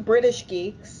British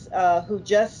geeks who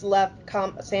just left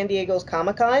San Diego's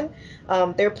Comic Con.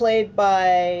 They're played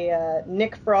by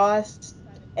Nick Frost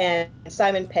and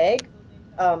Simon Pegg.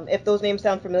 If those names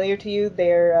sound familiar to you,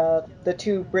 they're the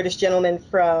two British gentlemen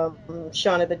from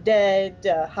Shaun of the Dead,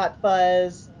 Hot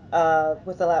Fuzz,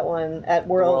 what's that one? At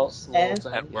World's End. World's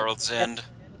At End. Yep. World's Yeah, End, The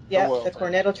yeah, the World's End.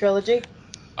 Cornetto trilogy.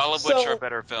 all of which are So,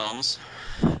 better films.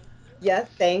 yes,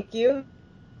 thank you.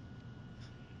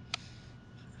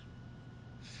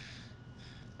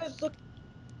 I was looking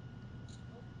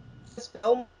at this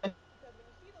film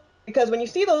because when you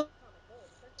see those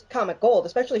comic gold,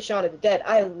 especially Shaun of the Dead.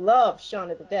 I love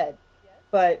Shaun of the Dead.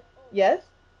 But yes.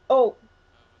 Oh,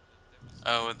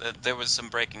 Oh, there was some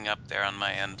breaking up there on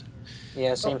my end.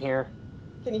 Yeah, oh, same here.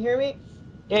 can you hear me?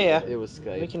 Yeah, yeah. It was We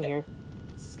Skype. can hear.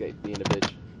 Skype being a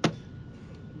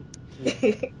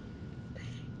bitch.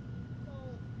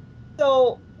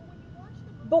 So,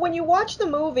 but when you watch the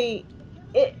movie,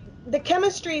 it the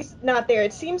chemistry's not there.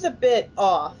 It seems a bit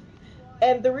off.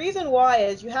 And the reason why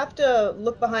is you have to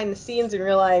look behind the scenes and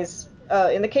realize,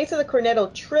 in the case of the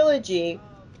Cornetto trilogy,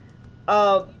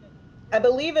 uh, I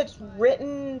believe it's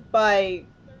written by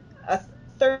a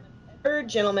third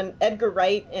gentleman, Edgar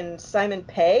Wright and Simon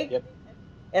Pegg. Yep.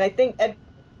 And I think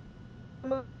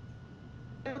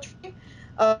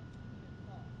uh,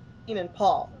 and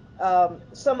Paul.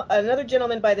 Some another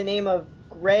gentleman by the name of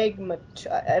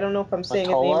I don't know if I'm saying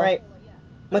his name Matola? right.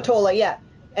 Matola, yeah.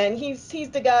 And he's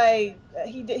the guy.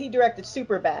 He directed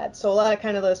Superbad, so a lot of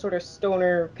kind of the sort of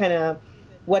stoner kind of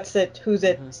what's it, who's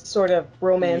it sort of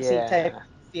romancy type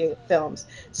films.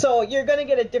 So you're gonna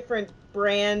get a different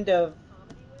brand of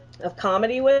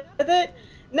comedy with it.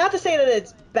 Not to say that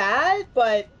it's bad,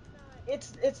 but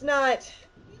it's not.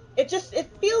 It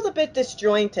feels a bit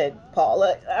disjointed, Paul.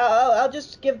 I'll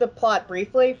just give the plot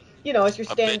briefly. You know, it's your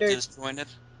A bit standard. disjointed.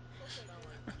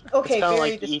 It's Okay, kind of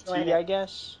very like E.T., disjointed. I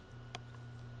guess.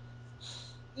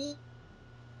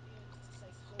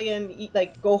 And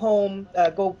like go home,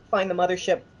 go find the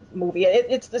mothership movie.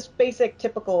 It's this basic,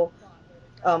 typical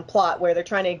plot where they're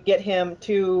trying to get him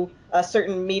to a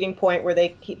certain meeting point where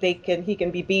he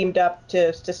can be beamed up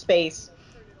to space,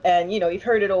 and you know you've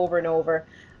heard it over and over.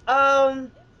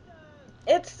 Um,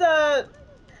 it's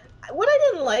what I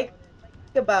didn't like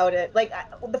about it. Like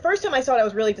the first time I saw it, I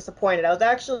was really disappointed. I was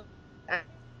actually,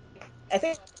 I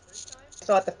think I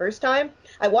saw it the first time.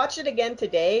 I watched it again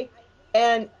today,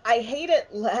 and I hate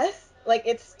it less. Like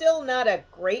it's still not a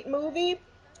great movie,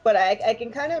 but I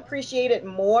can kind of appreciate it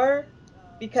more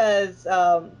because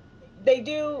they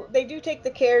do take the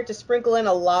care to sprinkle in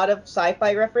a lot of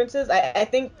sci-fi references. I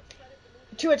think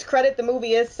to its credit, the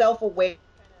movie is self-aware.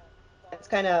 It's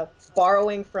kind of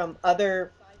borrowing from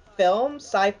other films,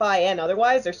 sci-fi and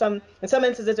otherwise. There's some in some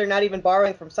instances they're not even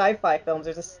borrowing from sci-fi films.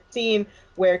 There's a scene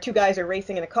where two guys are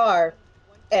racing in a car,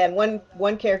 and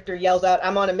one character yells out,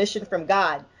 "I'm on a mission from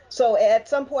God." So at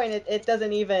some point, it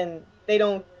doesn't even they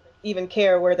don't even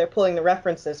care where they're pulling the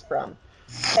references from.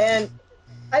 And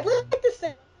I'd like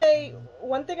to say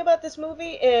one thing about this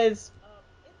movie is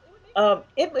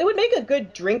it would make a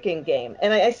good drinking game.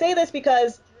 And I say this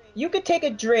because you could take a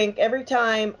drink every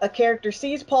time a character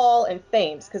sees Paul and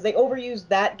faints, because they overuse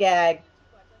that gag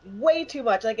way too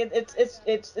much. Like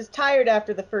it's tired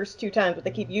after the first two times, but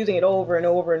they keep using it over and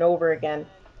over and over again.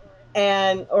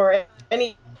 And or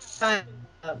any time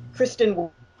Kristen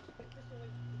Wiig,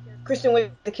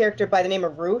 the character by the name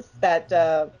of Ruth, that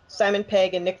Simon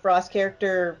Pegg and Nick Frost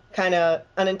character kind of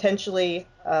unintentionally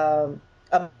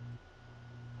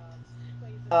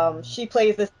she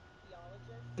plays this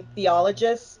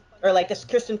theologist or like this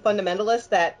Christian fundamentalist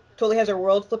that totally has her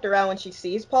world flipped around when she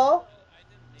sees Paul.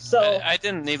 So, I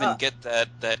didn't even uh, get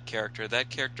that character.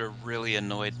 That character really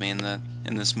annoyed me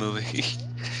in this movie.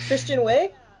 Christian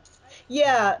Wiig,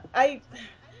 yeah, I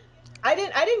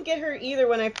didn't get her either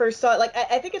when I first saw it. Like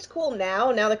I think it's cool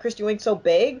now that Christian Wiig's so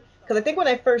big, because I think when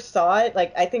I first saw it,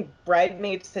 like I think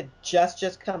Bridesmaids had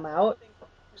just come out,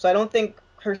 so I don't think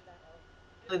her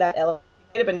really that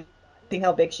elevated, but seeing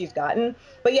how big she's gotten.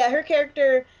 But yeah, her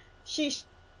character, she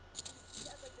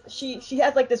she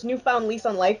has like this newfound lease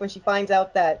on life when she finds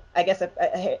out that I guess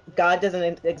God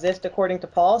doesn't exist according to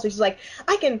Paul. So she's like,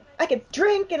 I can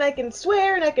drink and I can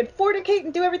swear and I can fornicate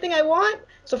and do everything I want.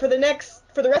 So for the rest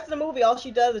of the movie, all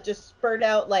she does is just spurt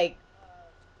out like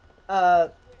uh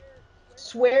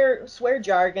swear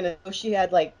jargon. And she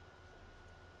had like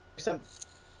some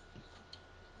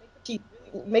she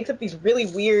makes up these really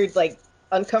weird, like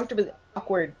uncomfortably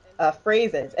awkward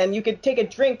phrases, and you could take a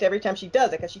drink to every time she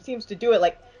does it because she seems to do it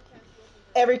like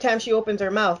every time she opens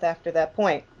her mouth after that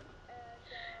point.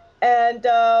 And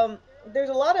there are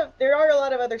a lot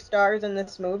of other stars in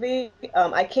this movie.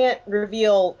 I can't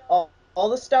reveal all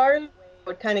the stars. It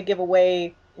would kind of give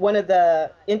away one of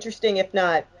the interesting, if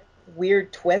not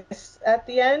weird, twists at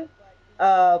the end.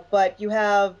 But you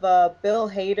have Bill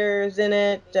Hader's in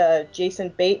it, Jason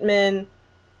Bateman,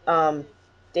 um,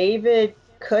 David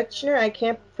Kushner. I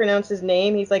can't pronounce his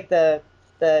name. He's like the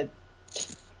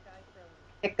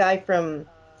guy from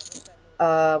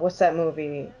what's that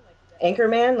movie?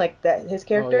 Anchorman, like that his Oh yeah,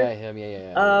 character. him. Yeah, yeah,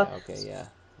 yeah, Uh, yeah. Okay,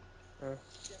 yeah.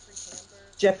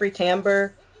 Jeffrey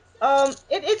Tambor.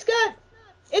 It's got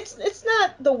it's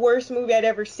not the worst movie I'd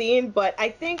ever seen, but I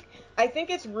think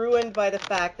it's ruined by the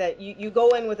fact that you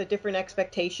go in with a different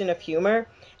expectation of humor,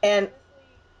 and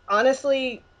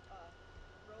honestly,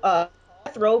 Seth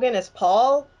Rogen as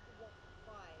Paul.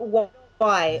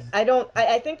 Why? I don't.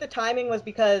 I think the timing was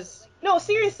because no,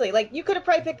 seriously, like you could have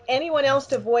probably picked anyone else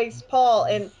to voice Paul,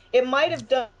 and it might have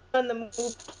done the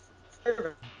movie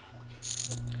Becoming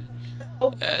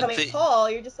The Paul,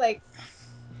 you're just like,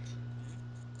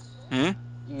 hmm?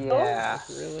 Yeah.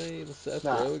 Really, the Seth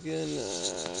Nah. Rogen?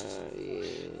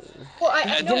 Yeah. well, I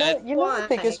At, know at, why.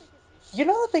 You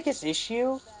know the biggest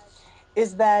issue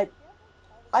is that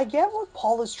I get what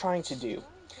Paul is trying to do.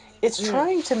 It's Mm,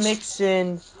 trying to mix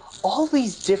in all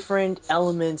these different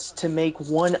elements to make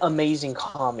one amazing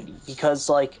comedy because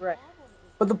like right.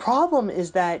 but the problem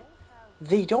is that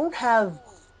they don't have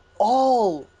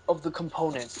all of the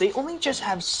components. They only just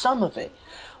have some of it.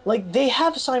 Like they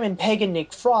have Simon Pegg and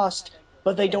Nick Frost,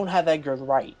 but they don't have Edgar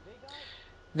Wright.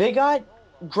 They got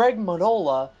Greg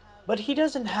Manola, but he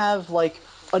doesn't have like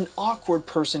an awkward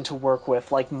person to work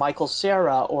with like Michael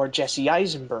Cera or Jesse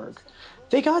Eisenberg.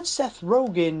 They got Seth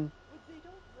Rogen,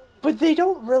 but they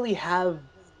don't really have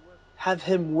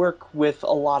him work with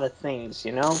a lot of things,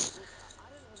 you know?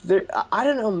 There, I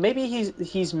don't know. Maybe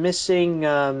he's missing.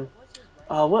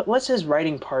 What's his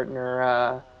writing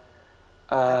partner?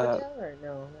 Apatow or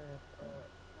no?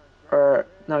 Or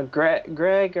no,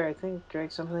 Greg, or I think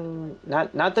Greg something.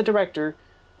 Not the director.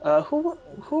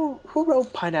 Who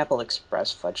wrote Pineapple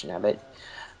Express? Fudge Nabbit.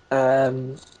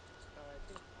 Um,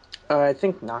 I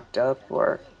think Knocked Up,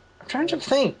 or I'm trying to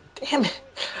think. Damn it!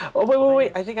 Oh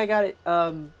wait! I think I got it.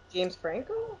 James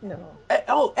Franco? No.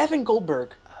 Evan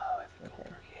Goldberg. Oh, Evan Okay.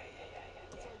 Goldberg. Yeah.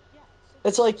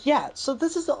 It's like, yeah, so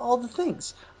this is all the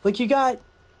things. Like you got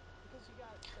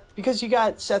because you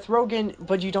got Seth Rogen,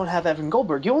 but you don't have Evan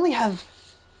Goldberg. You only have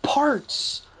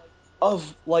parts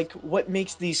of like what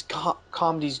makes these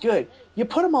comedies good. You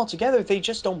put them all together, they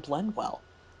just don't blend well.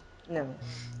 No.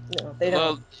 No, they don't.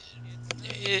 well,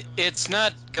 it's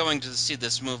not going to see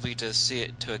this movie to see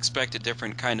it to expect a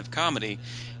different kind of comedy.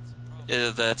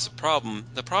 That's the problem.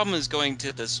 The problem is going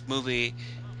to this movie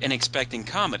and expecting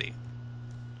comedy.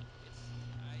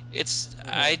 It's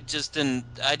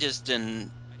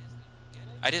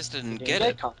I just You didn't didn't get get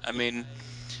it. comedy. I mean,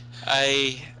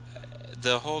 I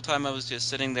the whole time I was just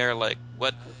sitting there like,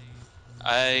 what?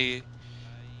 I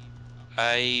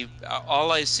I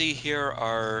all I see here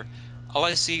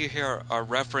are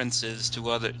references to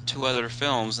other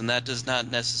films, and that does not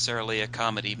necessarily a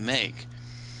comedy make.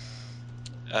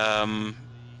 Um,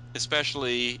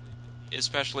 especially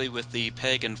especially with the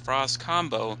Peg and Frost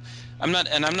combo. I'm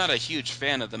not a huge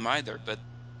fan of them either, but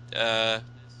uh,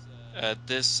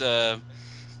 this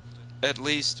at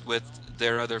least with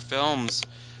their other films,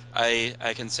 I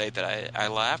can say that I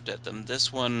laughed at them.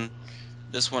 This one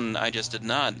I just did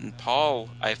not. And Paul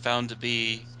I found to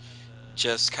be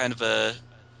just kind of a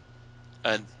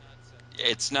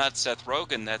it's not Seth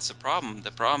Rogen that's the problem.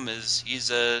 The problem is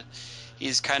he's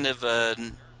kind of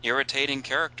an irritating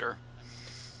character.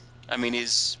 I mean,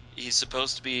 he's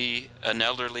supposed to be an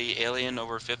elderly alien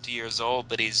over 50 years old,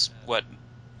 but he's what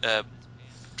uh,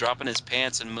 dropping his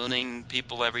pants and mooning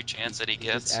people every chance that he He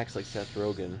just gets. acts like Seth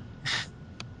Rogen.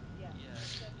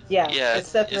 Yeah, Yeah, it's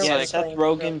Seth it's Yeah, Rogen like Seth playing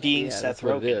Seth Rogen Rogen. being Yeah, Seth that's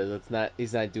what it Rogen. is.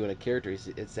 He's not doing a character.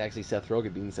 It's actually Seth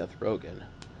Rogen being Seth Rogen.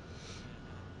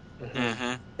 Hmm.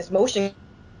 hmm His motion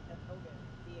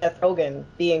Seth Rogen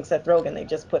being Seth Rogen. They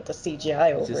just put the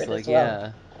CGI It's over just it as like, well.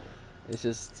 yeah. It's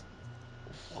just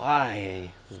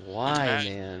why,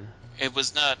 man? it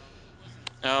was not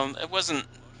it wasn't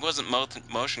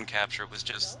motion capture. It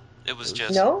It was was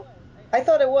just No, I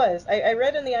thought it was. I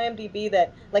read in the IMDb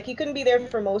that like he couldn't be there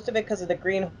for most of it because of the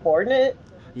Green Hornet,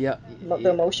 yeah,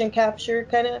 the motion capture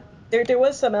kind of. There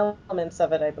was some elements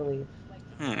of it, I believe.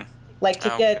 hmm. Like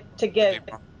Oh, to could be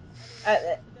get. wrong.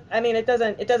 I, I mean, it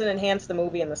doesn't enhance the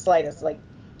movie in the slightest. Like,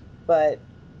 but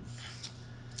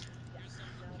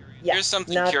yeah, Here's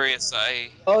something not. curious.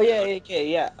 Oh yeah, okay,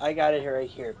 yeah, I got it here right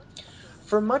here.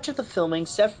 For much of the filming,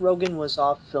 Seth Rogen was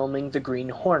off filming The Green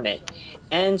Hornet,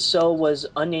 and so was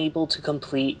unable to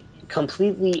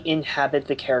completely inhabit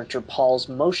the character Paul's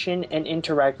motion and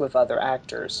interact with other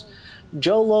actors.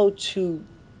 Jolo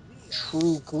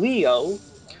Truglio,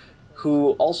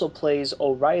 who also plays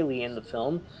O'Reilly in the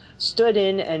film, stood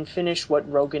in and finished what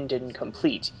Rogen didn't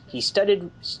complete. He studied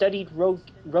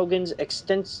Rogen's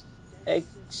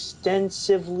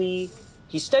extensively.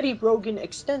 He studied Rogen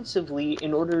extensively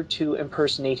in order to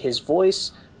impersonate his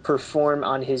voice, perform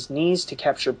on his knees to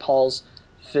capture Paul's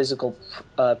physical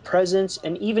presence,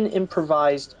 and even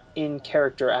improvised in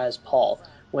character as Paul.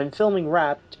 When filming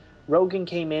wrapped, Rogen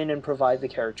came in and provided the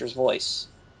character's voice.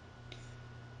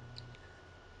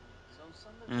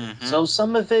 Mm-hmm. So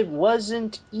some of it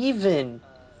wasn't even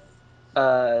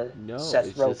no. Seth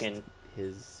It's just Rogen.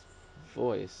 his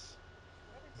voice.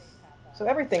 So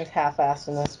everything's half-assed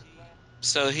in this,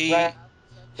 So right? he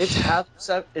It's half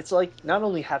Seth. It's like not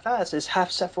only half-ass, it's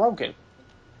half Seth Rogen.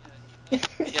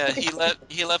 yeah Yeah,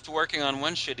 he left working on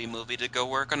one shitty movie to go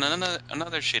work on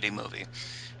another shitty movie.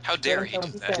 How dare he How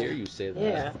do that? Dare you say that?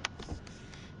 Yeah.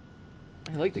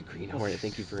 I like the Green Hornet.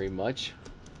 Thank you very much.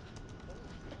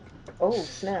 Oh,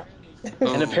 snap. And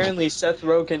Oh, apparently Seth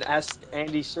Rogen asked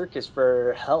Andy Serkis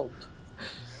for help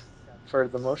for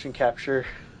the motion capture.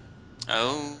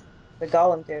 oh. The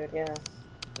Gollum dude, yeah.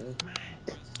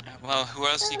 Well, who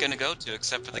else are you gonna go to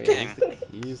except for Oh the yeah, king?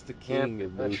 he's the Yeah, king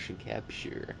of pretty much. motion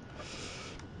capture.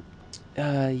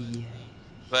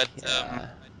 But Yeah.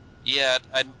 yeah,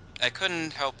 I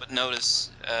couldn't help but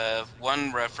notice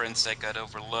one reference that got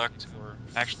overlooked, or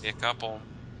actually a couple.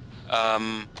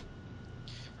 Um,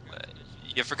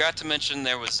 you forgot to mention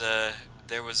there was a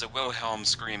Wilhelm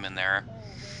scream in there.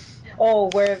 Oh,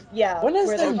 When has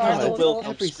where the there Oh car been god, a that's goes in off.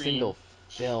 Wilhelm every scream? single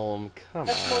film. Come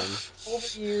That's the on. most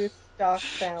overused stock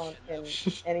sound in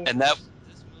And anything.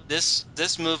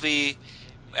 this movie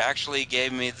actually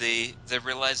gave me the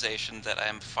realization that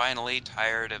I'm finally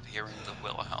tired of hearing the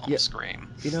Wilhelm Yeah, scream,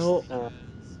 you know, Uh,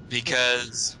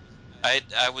 because I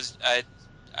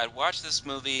watched this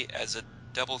movie as a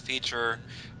double feature.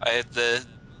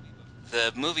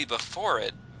 The movie before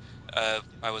it,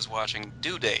 I was watching,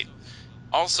 Due Date,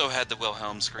 also had the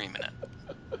Wilhelm scream in it,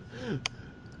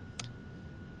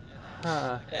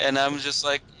 huh. and I'm just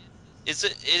like, is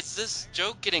this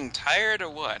joke getting tired or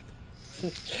what?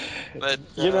 But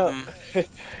you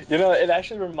know, it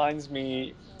actually reminds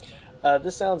me.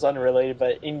 This sounds unrelated,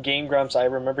 but in Game Grumps, I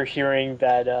remember hearing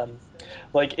that,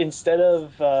 like instead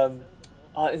of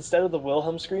the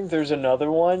Wilhelm scream, there's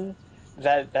another one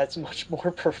that's much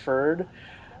more preferred.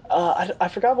 I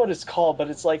forgot what it's called, but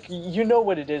it's like you know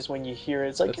what it is when you hear it.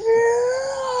 It's like, That's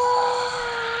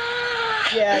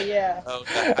Yeah, yeah. oh,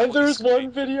 the and Howie there's scream.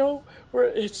 one video where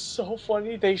it's so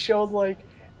funny. They showed like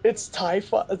it's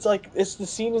like it's the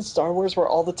scene in Star Wars where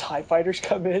all the TIE fighters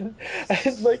come in,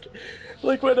 and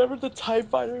like whenever the TIE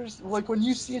fighters, like when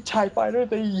you see a TIE fighter,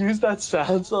 they use that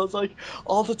sound. So it's like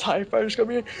all the TIE fighters come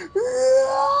in.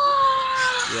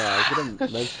 yeah, I was gonna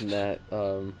mention that.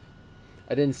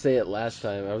 I didn't say it last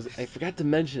time. I forgot to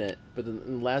mention it, but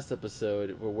in the last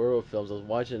episode for werewolf films, I was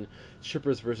watching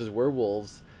strippers versus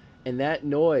werewolves, and that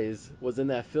noise was in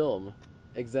that film.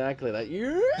 Exactly that.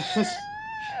 Yeah,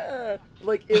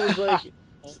 like it was like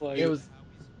Oh my it god. was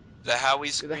The Howie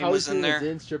the scream Howie was in scream was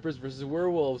there. in strippers versus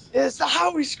werewolves. It's the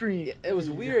Howie scream. It There was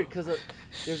you weird go. because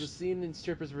there's a scene in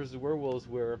strippers versus werewolves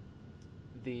where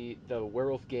the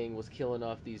werewolf gang was killing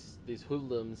off these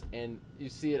hoodlums, and you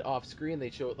see it off screen. They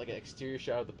show it like an exterior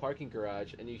shot of the parking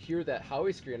garage, and you hear that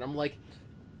Howie scream. I'm like,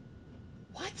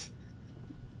 what?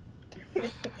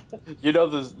 You know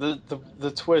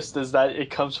the twist is that it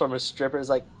comes from a stripper. It's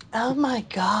like, oh my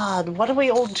god, what are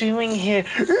we all doing here?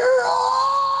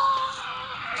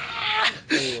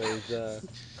 Anyways,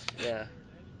 yeah.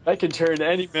 I can turn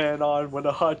any man on when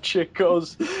a hot chick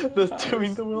goes Howie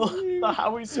doing the scream.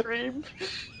 Howie scream.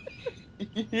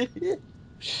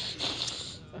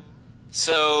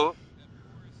 So,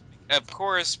 of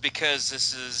course, because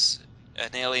this is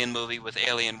an alien movie with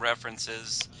alien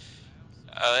references,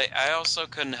 I also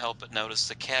couldn't help but notice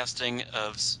the casting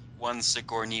of one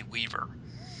Sigourney Weaver.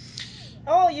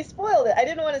 Oh, you spoiled it. I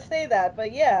didn't want to say that,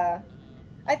 but yeah.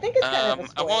 I think it's kind of a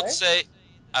I won't spoiler. say,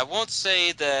 I won't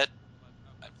say that.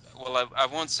 Well, I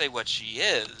won't say what she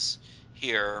is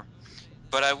here,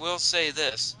 but I will say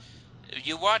this: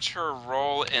 you watch her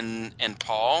role in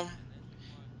Paul,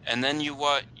 and then you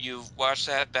watch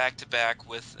that back to back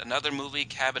with another movie,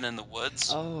 Cabin in the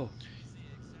Woods. Oh,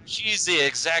 She's the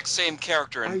exact same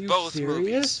character are in you both movies.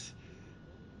 serious?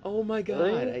 Oh my god,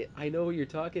 Really? I know what you're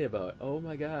talking about. Oh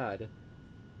my god.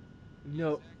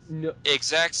 No, no,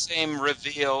 Exact same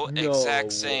reveal, no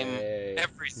exact same way.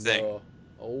 everything. No.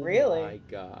 Oh Really? my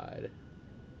god.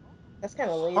 That's kind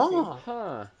of lazy. Huh?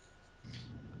 Huh.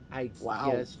 I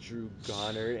Wow. guess Drew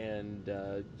Goddard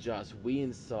and Joss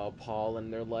Whedon saw Paul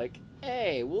and they're like,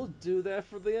 hey, we'll do that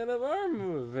for the end of our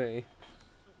movie.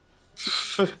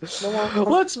 No more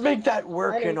Let's make that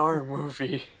work in money. our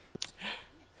movie.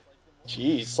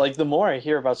 Jeez, like the more I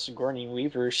hear about Sigourney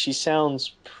Weaver, she sounds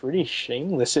pretty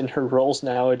shameless in her roles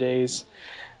nowadays.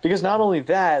 Because not only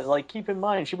that, like keep in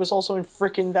mind, she was also in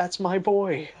frickin' That's My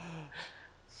Boy.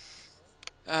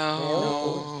 Really?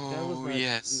 No, that was Oh, not.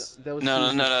 No, yes. that was No,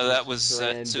 no, Susan no, no. That Susan was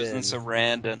Susan Sarandon.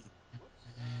 Sarandon.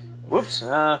 Whoops.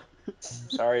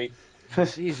 Sorry.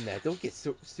 Jeez, Matt, don't get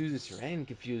Susan Sarandon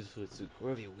confused with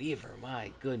Sigourney Weaver.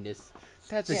 My goodness,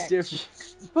 that's a Yeah. different.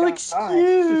 Well, God.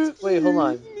 Wait, hold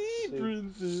on. Me, So,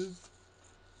 princess.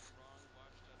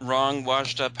 Wrong,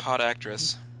 washed up hot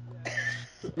actress.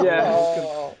 yeah. Oh,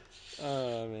 Oh.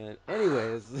 oh man.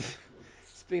 Anyways,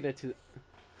 speaking of two.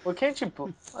 Well, can't you?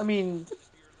 I mean,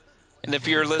 And if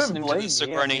you're you couldn't listening to blame this, me.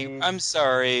 I Sigourney, mean, I'm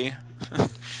sorry.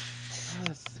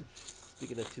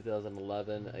 Speaking of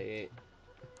 2011,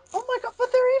 oh my god,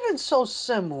 but they're even so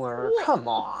similar. Come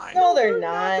on. No, they're they're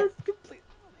not. not. They're complete.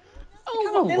 They Oh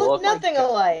kind of They my look look. nothing god,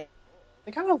 alike.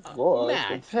 They kind of look a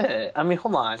Matt, bit. I mean,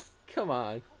 hold on. come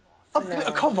on. A bit.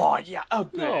 No, Come on, yeah, a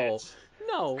No, bit.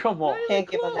 no, Come not on. even can't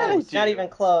give them Yeah, they that. close. Not do. even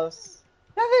close.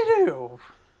 Yeah, they do.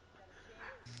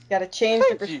 Got to change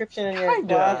the They do. prescription in your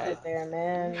Kinda. closet there,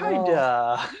 man. No.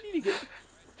 Kinda. You need to get.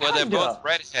 Well, they're both Kinda.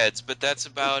 redheads, but that's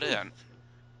about it.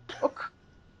 Oh,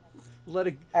 Let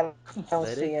it. come I don't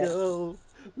Let see it it. go.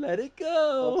 Let it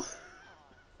go.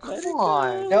 Close. Let it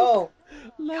on. go. No.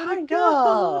 Let it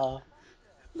go.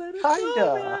 Kinda. Let it go,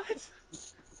 Kinda. Matt.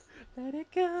 Let it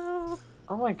go.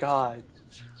 Oh my god.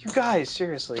 You guys,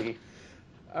 seriously.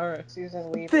 All right.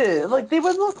 Susan Weaver. Like, they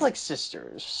would look like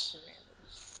sisters.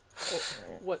 Oh,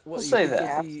 what? I'll What? You say think they'll that.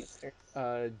 Half be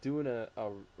sisters. doing a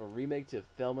remake to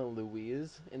Thelma and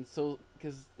Louise, and so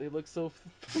because they look so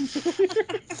familiar.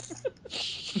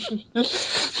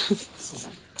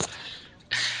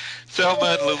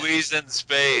 Thelma and Louise in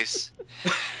space.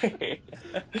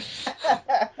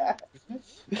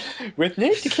 With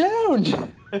Nate the Clown.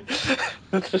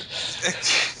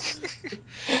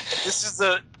 This is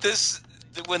this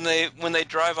when they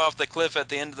drive off the cliff at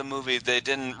the end of the movie, they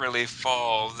didn't really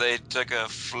fall. They took a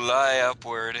fly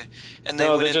upward, and they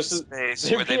No, went they into just space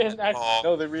they where they meant to reenact. fall.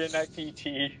 No, they reenact ET.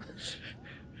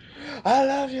 I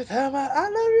love you, Thelma. I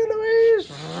love you,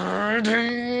 Louise.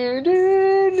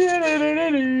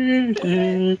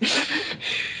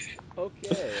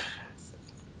 Okay.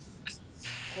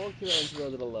 Paul came out in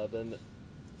 2011.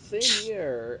 Same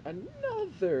year,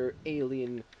 another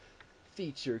Alien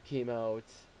feature came out,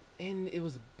 and it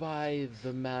was by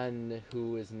the man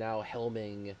who is now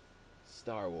helming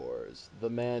Star Wars, the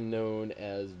man known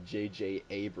as J.J.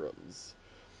 Abrams.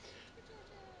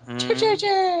 Hmm.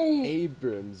 J.J.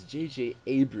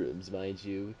 Abrams, mind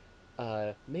you,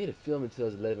 made a film in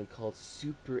 2011 called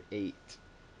Super 8.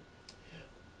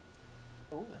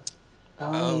 Oh,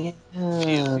 Oh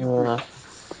phew. yeah.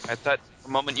 I thought for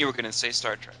a moment you were going to say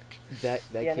Star Trek. That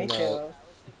Yeah, me came out.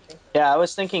 too. Yeah, I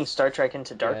was thinking Star Trek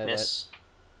Into Yeah, that. Darkness.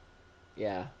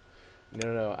 Yeah.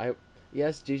 No.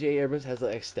 Yes, J.J. Abrams has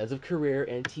an extensive career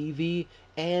in TV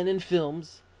and in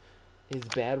films. His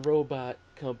Bad Robot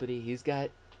company, he's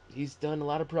done a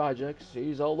lot of projects.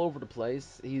 He's all over the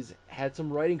place. He's had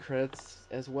some writing credits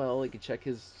as well. You can check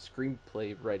his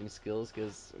screenplay writing skills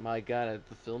because my God,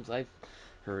 the films I've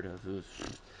heard of.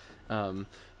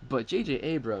 But J.J.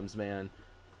 Abrams, man,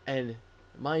 and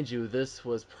mind you, this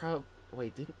was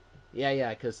wait, didn't yeah,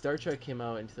 because Star Trek came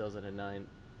out in 2009,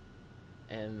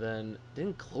 and then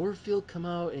didn't Cloverfield come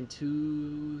out in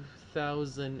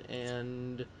 2000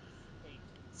 and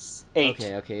 8.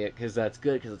 okay, because that's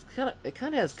good because it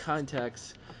kind of has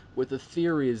context with the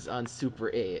theories on Super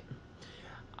 8.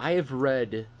 I have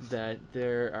read that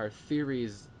there are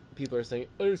theories. People are saying,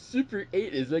 "Oh, Super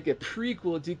 8 is like a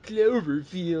prequel to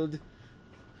Cloverfield."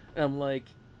 And I'm like,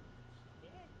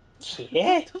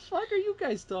 Yeah. "What the fuck are you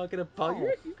guys talking about?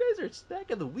 Oh. You guys are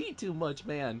stacking the weed too much,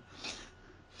 man."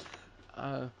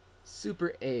 Uh,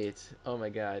 Super 8. Oh my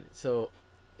god. So,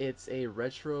 it's a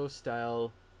retro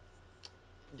style,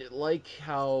 like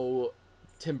how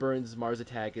Tim Burton's Mars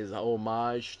Attack is a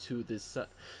homage to the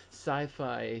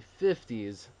sci-fi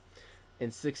 50s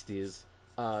and 60s.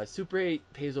 Super 8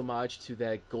 pays homage to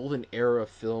that golden era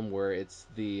film where it's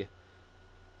the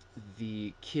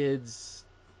kids,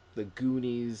 the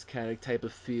Goonies kind of type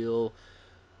of feel,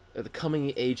 the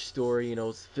coming age story.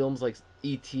 Films like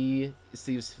E.T.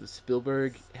 Steve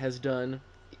Spielberg has done.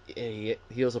 He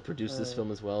also produced this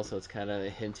film as well, so it's kind of a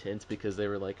hint because they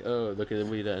were like, "Oh, look at what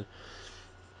we done."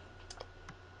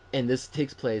 And this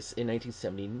takes place in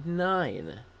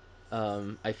 1979.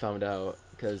 I found out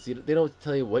because they don't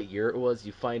tell you what year it was.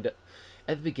 You find at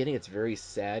the beginning it's very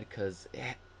sad because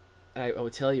I will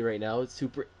tell you right now,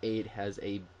 Super 8 has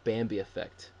a Bambi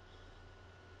effect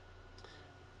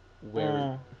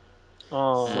where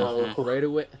so Oh. right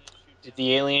away. Did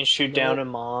the alien shoot down No, a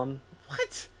mom?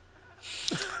 what?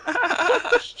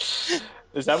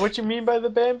 Is that what you mean by the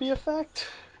Bambi effect?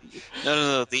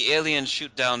 No. The aliens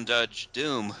shoot down Judge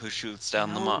Doom, who shoots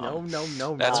down the mom.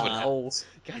 That's what Ah. No. happens.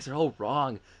 You guys are all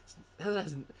wrong.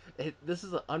 This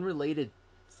is an unrelated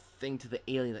thing to the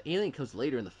alien. The alien comes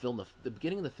later in the film. The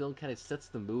beginning of the film kind of sets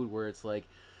the mood where it's like,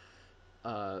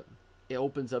 uh, it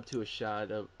opens up to a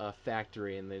shot of a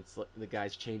factory, and it's like the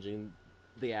guy's changing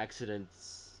the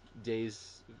accidents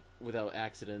days without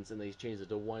accidents, and they change it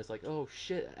to one. It's like, oh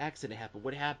shit, accident happened.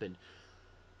 What happened?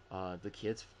 the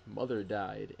kid's mother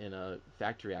died in a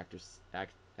factory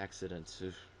accident.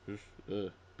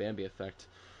 Bambi effect.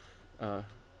 Uh,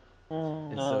 Oh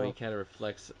and so he no. kind of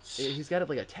reflects. He's got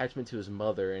like attachment to his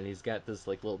mother, and he's got this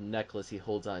like little necklace he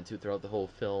holds on to throughout the whole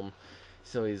film.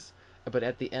 So he's, but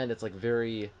at the end, it's like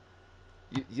very.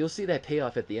 You'll see that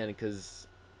payoff at the end because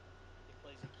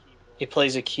It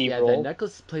plays a key yeah, the role.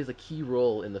 necklace plays a key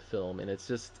role in the film, and it's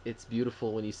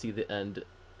beautiful when you see the end,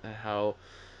 how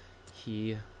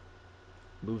he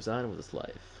moves on with his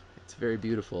life. It's very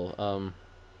beautiful.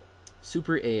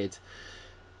 Super 8,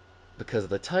 because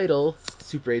of the title,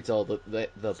 Super 8's all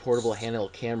the portable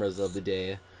handheld cameras of the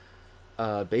day.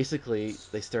 Basically,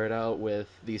 they start out with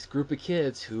these group of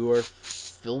kids who are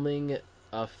filming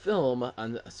a film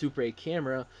on a Super 8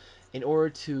 camera in order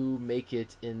to make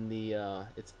it in the.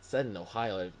 It's set in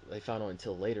Ohio. I found out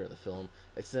until later in the film.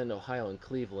 It's set in Ohio and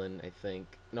Cleveland, I think.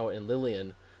 No, in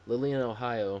Lillian,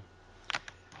 Ohio.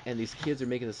 And these kids are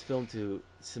making this film to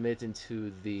submit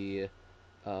into the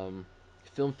um,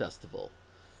 film festival.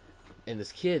 And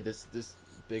this kid, this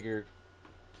bigger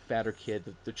fatter kid,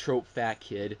 the trope fat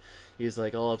kid. He's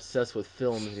like all obsessed with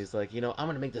film, and he's like, I'm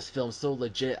gonna make this film so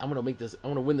legit. I'm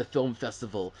gonna win the film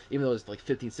festival. Even though it's like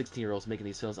 15, 16-year-olds making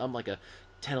these films, I'm like a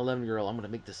 10, 11-year-old. I'm gonna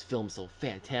make this film so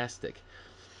fantastic.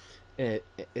 And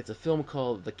it's a film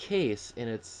called The Case, and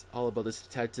it's all about this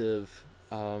detective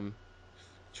um,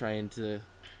 trying to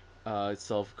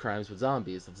solve crimes with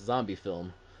zombies. It's a zombie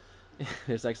film.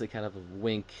 There's actually kind of a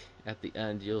wink at the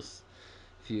end. If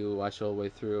you watch all the way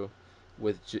through,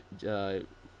 with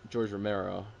George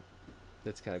Romero.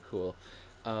 That's kind of cool.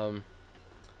 Um,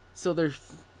 so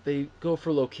they go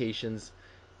for locations.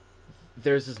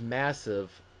 There's this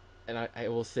massive, and I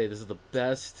will say this is the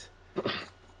best,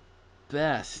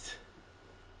 best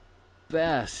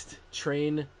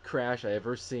train crash I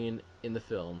ever seen in the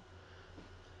film.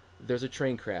 There's a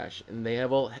train crash, and they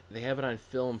have it on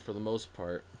film for the most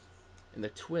part. And the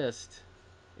twist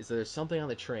is that there's something on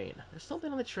the train. There's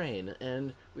something on the train,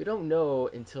 and we don't know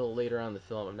until later on in the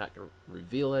film. I'm not gonna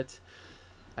reveal it.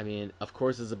 I mean, of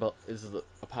course, this is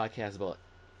a podcast about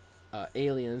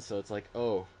aliens, so it's like,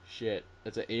 oh shit,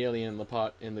 it's an alien in the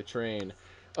pot in the train.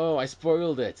 Oh, I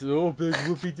spoiled it. Oh, big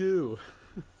whoopie doo.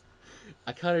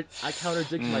 I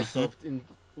contradict Hmm. myself in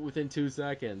within 2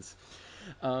 seconds.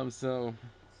 So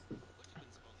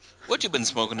What you been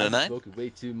smoking I've been tonight? smoking way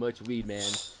too much weed,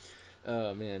 man.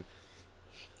 Oh man.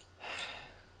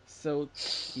 So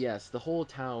yes, the whole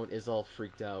town is all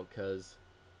freaked out because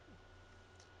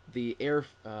the air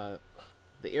uh,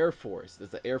 the Air Force.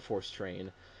 There's the Air Force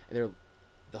train, and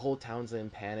the whole town's in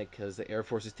panic because the Air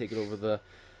Force is taking over the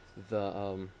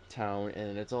town,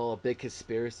 and it's all a big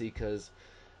conspiracy because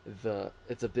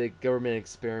it's a big government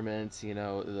experiment.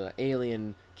 The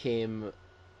alien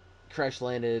crash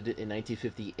landed in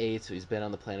 1958, so he's been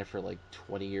on the planet for like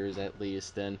 20 years at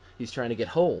least, and he's trying to get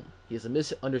home. He's a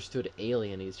misunderstood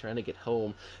alien. He's trying to get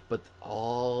home, but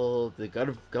all the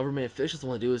government officials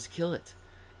want to do is kill it.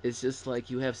 It's just like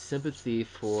you have sympathy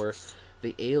for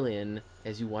the alien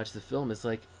as you watch the film. It's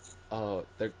like,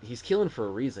 he's killing for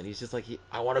a reason. He's just like,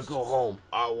 I want to go home.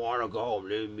 I want to go home.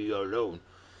 Leave me alone.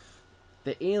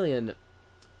 The alien,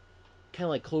 kind of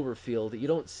like Cloverfield, you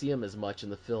don't see him as much in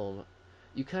the film.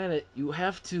 You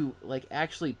have to like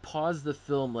actually pause the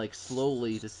film like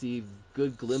slowly to see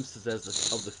good glimpses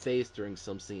of the face during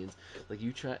some scenes. Like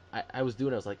I was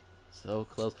doing, I was like so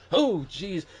close. Oh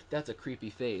jeez, that's a creepy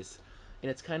face, and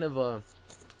it's kind of a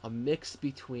mix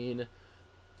between,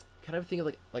 kind of think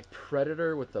of like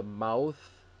Predator with the mouth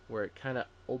where it kind of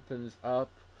opens up,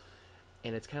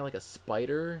 and it's kind of like a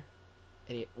spider,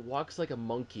 and it walks like a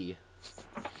monkey.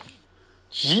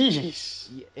 Jeez.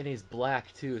 Yeah, and he's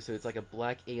black too, so it's like a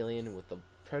black alien with the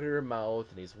predator mouth,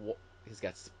 and he's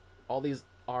got all these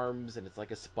arms, and it's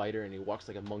like a spider, and he walks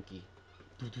like a monkey.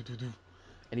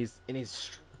 And he's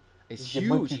The huge.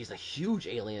 monkey. He's a huge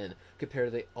alien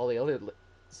compared to all the other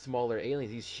smaller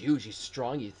aliens. He's huge. He's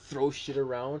strong. He throws shit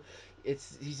around.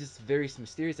 He's just very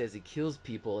mysterious as he kills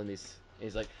people, and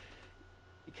he's like,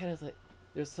 he kind of like,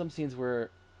 there's some scenes where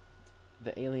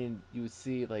the alien, you would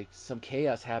see like some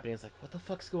chaos happening. It's like, what the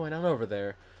fuck's going on over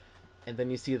there? And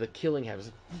then you see the killing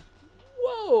happens.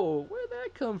 Whoa, where'd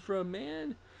that come from,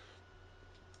 man?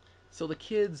 So the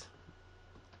kids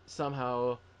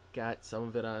somehow got some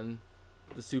of it on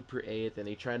the Super 8, and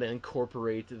they try to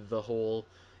incorporate the whole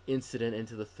incident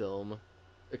into the film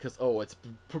because, oh, it's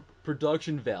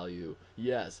production value.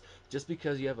 Yes, just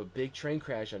because you have a big train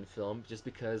crash on film, just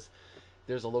because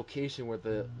there's a location where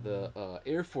the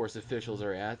Air Force officials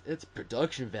are at, it's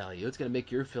production value. It's gonna make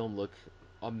your film look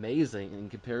amazing in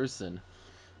comparison.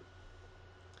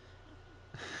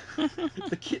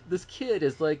 This kid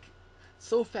is like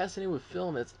so fascinated with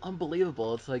film. It's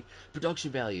unbelievable. It's like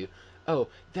production value. Oh,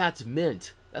 that's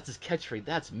mint. That's his catchphrase.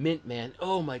 That's mint, man.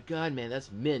 Oh my god, man,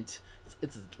 that's mint.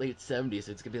 It's late '70s.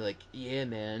 It's gonna be like, yeah,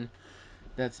 man,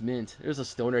 that's mint. There's a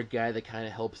stoner guy that kind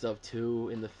of helps out too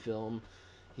in the film.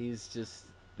 He's just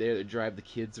there to drive the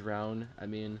kids around. I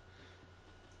mean,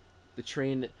 the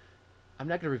train. I'm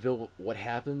not gonna reveal what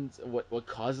happens, what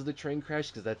causes the train crash,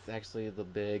 because that's actually the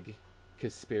big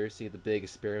conspiracy, the big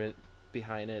experiment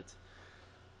behind it.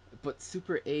 But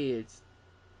Super 8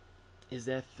 is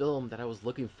that film that I was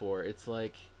looking for. It's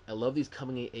like I love these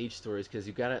coming of age stories because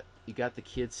you got the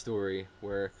kid story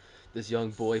where this young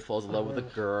boy falls in love with a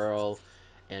girl,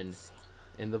 and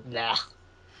in the Nah.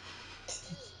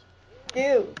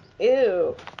 Ew,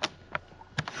 ew.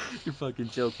 you're fucking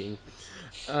joking.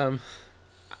 Um,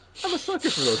 I'm a sucker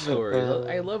for those stories.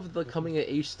 I love the coming of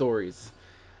age stories,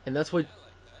 and that's what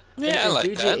Yeah, I and like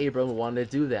J.J. that. Abrams wanted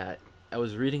to do that. I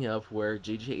was reading up where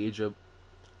J.J.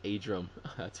 Abram,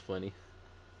 that's funny.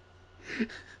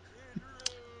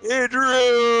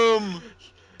 Idrum!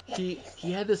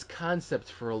 He had this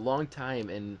concept for a long time,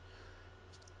 and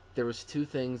there was two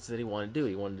things that he wanted to do.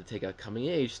 He wanted to take a coming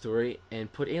of age story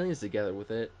and put aliens together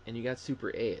with it, and you got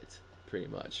Super 8, pretty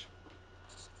much.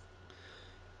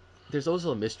 There's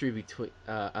also a mystery between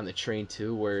on the train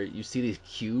too, where you see these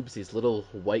cubes, these little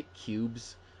white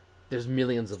cubes. There's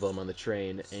millions of them on the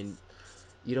train, and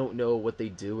you don't know what they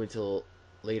do until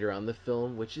later on the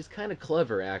film, which is kind of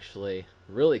clever actually,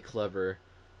 really clever.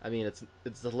 I mean,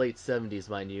 it's the late '70s,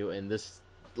 mind you, and this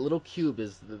little cube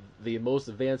is the most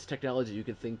advanced technology you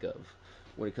can think of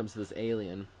when it comes to this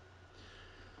alien.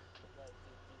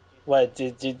 What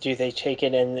do they take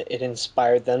it and it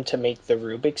inspired them to make the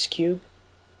Rubik's cube?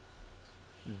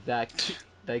 That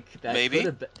that could Maybe.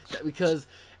 have been because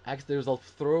actually there's a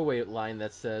throwaway line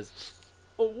that says,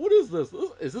 "Oh, what is this?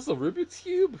 Is this a Rubik's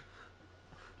cube?"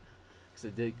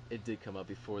 Because it did come up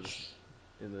before this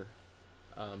in the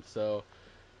so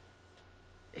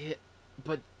it,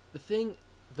 but the thing,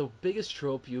 the biggest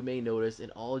trope you may notice in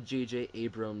all J.J.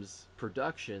 Abrams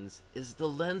productions is the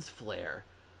lens flare.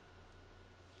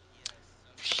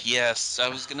 Yes, I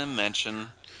was gonna mention.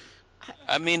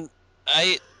 I mean,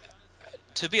 I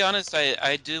to be honest,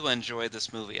 I do enjoy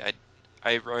this movie.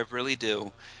 I really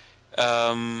do.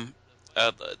 Um,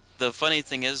 the funny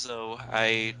thing is though,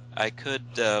 I could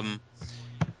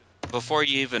before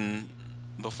you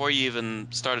even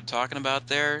started talking about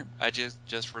there, I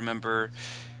just remember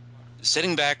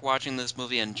sitting back watching this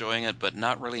movie, enjoying it, but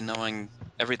not really knowing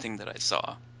everything that I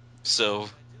saw. So,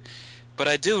 but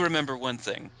I do remember one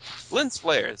thing: lens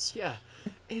flares. Yeah,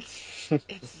 it's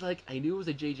it's like I knew it was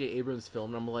a J.J. Abrams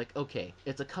film, and I'm like, okay,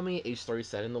 it's a coming of age story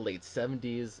set in the late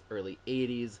 '70s, early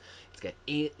 '80s. It's got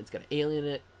an alien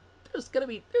in it. There's no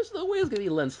way there's gonna be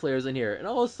lens flares in here. And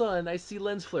all of a sudden, I see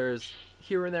lens flares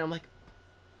here and there. I'm like,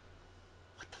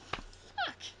 what the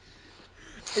fuck?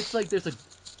 It's like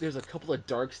there's a couple of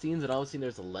dark scenes, and all of a sudden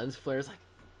there's a lens flare. It's like,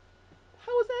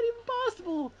 how is that even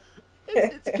possible?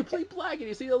 It's complete black, and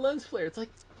you see the lens flare. It's like,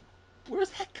 where's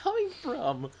that coming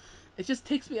from? It just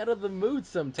takes me out of the mood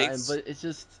sometimes,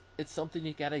 It's but it's something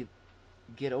you gotta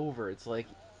get over. It's like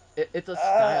it's a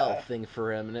style Ah, thing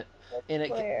for him, and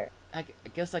Claire. I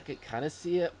guess I could kind of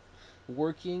see it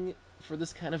working for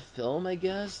this kind of film. I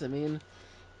guess. I mean,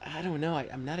 I don't know.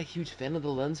 I'm not a huge fan of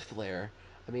the lens flare.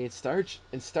 I mean, in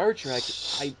Star Trek,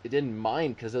 I didn't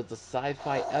mind because it's a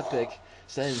sci-fi epic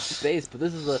set in space, but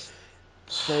this is a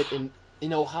set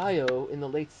in Ohio in the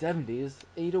late '70s,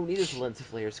 and you don't need this lens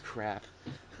flares crap.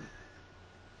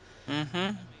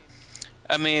 mm-hmm.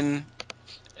 I mean,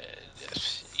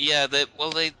 yeah,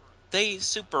 they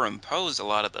superimpose a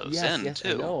lot of those Yes, in yes,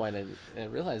 I too. know, and I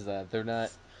realize that they're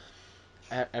not.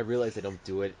 I realize they don't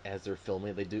do it as they're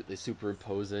filming. They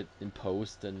superimpose it in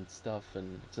post and stuff,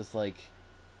 and it's just like,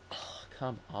 oh,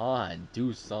 come on,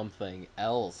 do something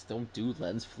else. Don't do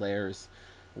lens flares.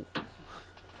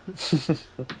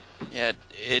 Yeah,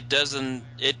 it doesn't.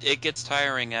 It gets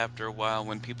tiring after a while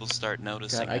when people start God,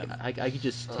 noticing it. I could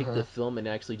just take the Uh-huh. film and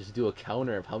actually just do a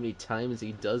counter of how many times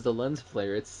he does the lens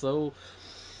flare. It's so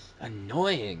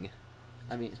annoying.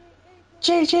 I mean,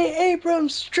 J.J.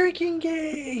 Abrams drinking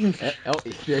game. oh,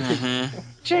 there, Mm-hmm.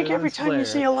 Jake, another every lens time you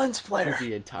see flare. a lens You'll flare.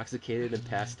 be intoxicated and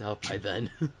passed out by then.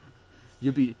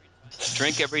 You'll be,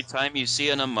 Drink every time you see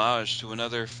an homage to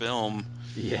another film.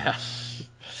 yeah.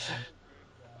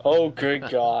 Oh, good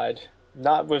God.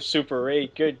 Not with Super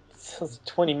 8. Good.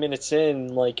 20 minutes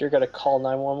in, like, you're going to call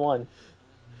 911.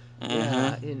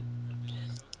 Yeah, Mm-hmm. and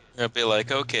It'll be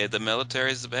like, okay, the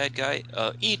military's the bad guy.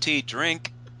 E.T.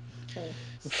 drink.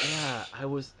 Yeah, I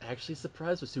was actually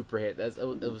surprised with Super 8. It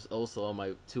was also on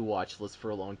my to watch list for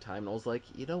a long time, and I was like,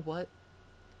 you know what?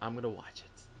 I'm gonna watch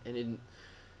it. And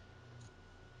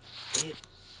it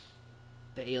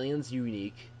the alien's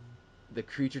unique. The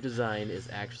creature design is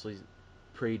actually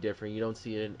pretty different. You don't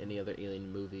see it in any other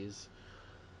alien movies.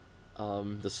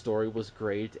 The story was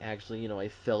great. Actually, I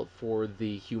felt for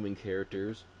the human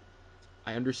characters.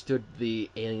 I understood the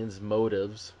alien's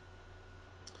motives,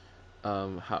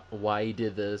 why he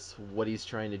did this, what he's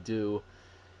trying to do,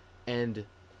 and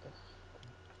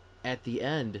at the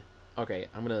end, okay,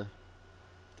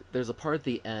 There's a part at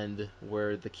the end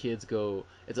where the kids go.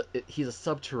 He's a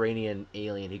subterranean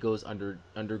alien. He goes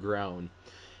underground.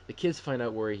 The kids find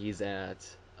out where he's at.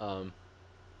 Oh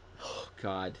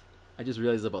God, I just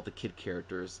realized about the kid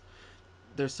characters.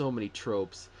 There's so many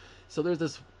tropes. So there's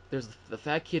the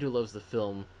fat kid who loves the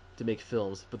film to make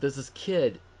films, but there's this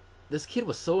kid. This kid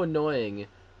was so annoying,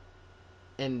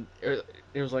 and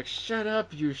it was like, shut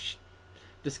up,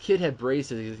 this kid had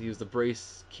braces. He was the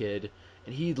brace kid,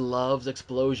 and he loves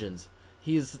explosions.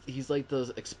 He's like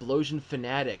the explosion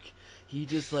fanatic. He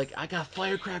just like, I got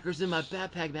firecrackers in my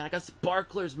backpack, man. I got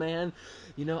sparklers, man.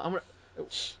 I'm gonna.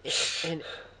 And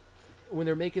when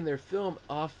they're making their film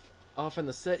off on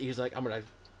the set, he's like, I'm gonna.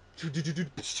 And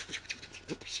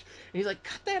he's like,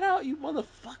 cut that out, you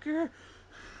motherfucker.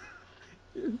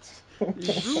 You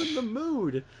ruined the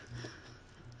mood.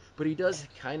 But he does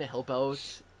kind of help out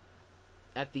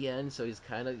at the end, so he's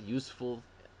kind of useful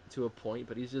to a point,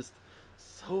 but he's just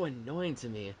so annoying to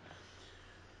me.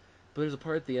 But there's a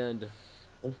part at the end.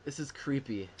 This is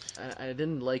creepy. I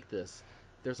didn't like this.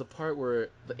 There's a part where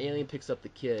the alien picks up the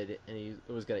kid, and he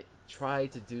was gonna try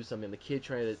to do something. The kid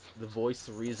trying to the voice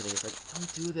the reasoning. It's like,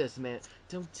 don't do this, man.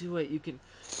 Don't do it. You can,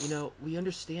 we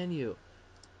understand you.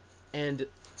 And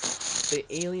the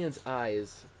alien's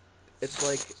eyes, it's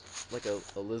like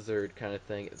a lizard kind of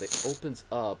thing. It opens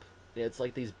up. And it's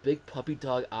like these big puppy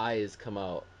dog eyes come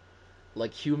out,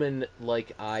 like human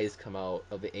like eyes come out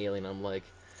of the alien. I'm like,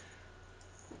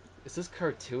 is this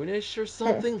cartoonish or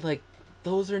something? Like,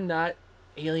 those are not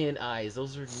alien eyes.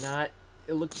 Those are not.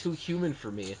 It looked too human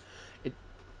for me. It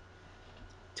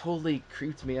totally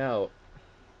creeped me out.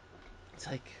 It's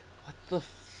like, what the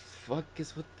fuck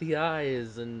is with the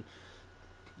eyes? And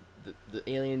the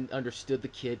alien understood the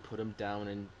kid, put him down,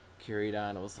 and carried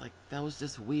on. I was like, that was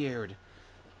just weird.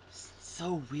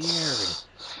 So weird.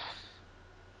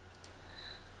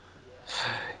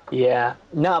 Yeah.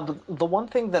 No, but the one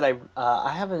thing that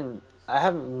I haven't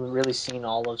really seen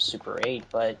all of Super 8,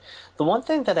 but the one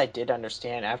thing that I did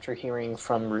understand after hearing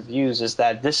from reviews is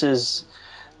that this is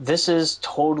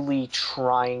totally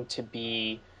trying to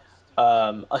be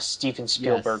a Steven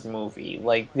Spielberg Yes. movie.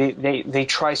 Like they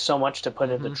try so much to put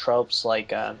in the Mm-hmm. tropes,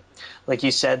 like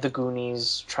you said, the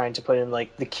Goonies trying to put in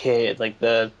like the kid, like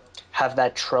the have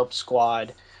that trope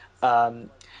squad, um,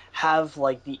 have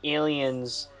like the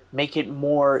aliens make it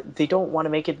more. They don't want to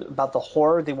make it about the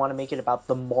horror. They want to make it about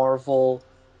the marvel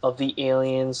of the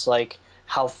aliens, like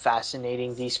how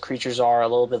fascinating these creatures are, a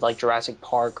little bit like Jurassic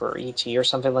Park or ET or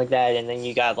something like that. And then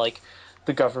you got like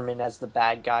the government as the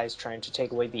bad guys trying to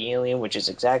take away the alien, which is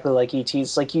exactly like ET.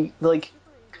 It's like you like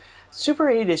Super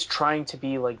 8 is trying to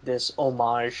be like this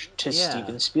homage to Yeah,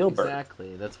 Steven Spielberg.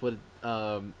 exactly. That's what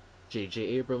J.J.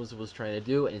 Abrams was trying to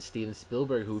do, and Steven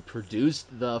Spielberg, who produced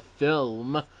the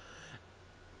film,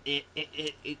 they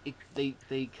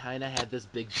kind of had this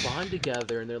big bond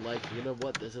together, and they're like, you know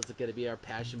what, this is going to be our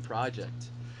passion project,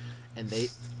 and they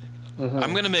I'm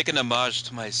Mm-hmm. gonna make an homage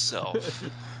to myself.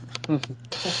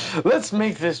 Let's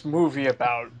make this movie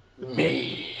about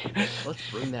me. let's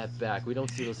bring that back. We don't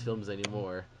see those films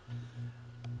anymore.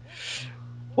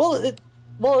 Well,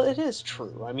 it is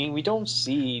true. I mean, we don't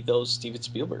see those Steven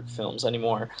Spielberg films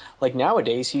anymore. Like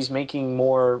nowadays, he's making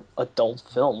more adult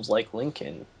films like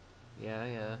Lincoln. Yeah,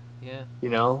 yeah, yeah. You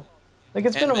know, like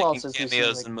it's been And a while making since we've seen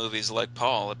cameos like in movies like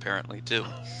Paul, apparently, too.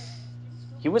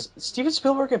 he was Steven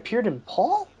Spielberg appeared in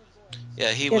Paul.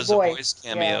 Yeah, he His was a voice voice,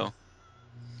 yeah, cameo.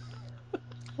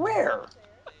 Where?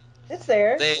 it's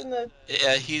there They, in the.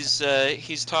 yeah,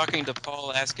 he's talking to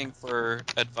Paul, asking for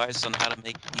advice on how to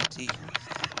make ET.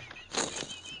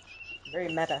 Very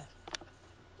meta.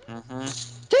 Mm-hmm.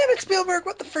 Damn it, Spielberg!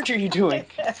 What the frick are you doing?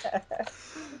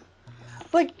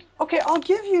 Like, okay, I'll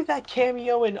give you that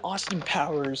cameo in Austin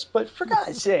Powers, but for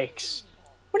God's sakes,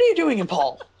 what are you doing in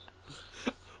Paul?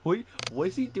 Wait,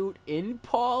 was he doing in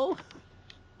Paul?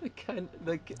 The kind,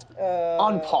 like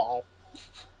On uh, Paul.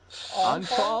 on on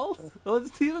Paul? Paul?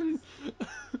 Let's even.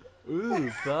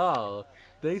 Ooh, Paul.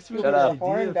 Thanks for He Shut the was a up.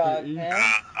 horn idea for dog, E. man.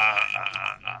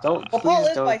 Don't Well, Paul please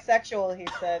is don't. bisexual, he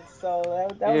said, so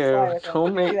that was fine Ew, with him. don't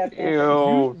See, make. that's no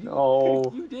Ew, You,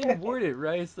 no. you did word it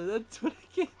right, so that's what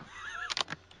I can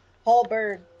Paul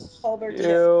Bird. Paul Bird Chip.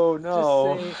 Ew, just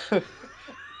no. say.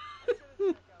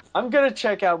 I'm gonna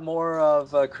check out more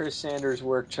of Chris Sanders'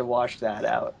 work to wash that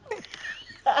out.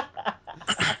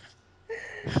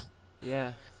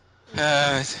 Yeah.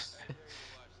 Uh,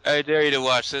 I dare you to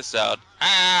watch this out.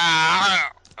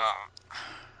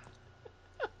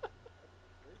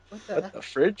 What What the? the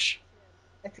fridge?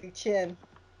 I see chin.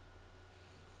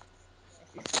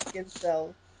 I see skin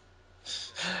cells.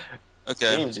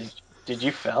 Okay. James, did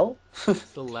you fell?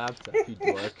 It's the laptop, you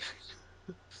dork.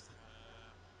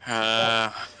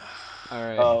 Uh, All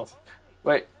right. Oh,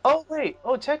 wait. Oh, wait.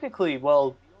 Oh, technically,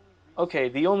 well, okay.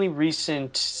 The only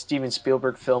recent Steven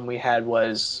Spielberg film we had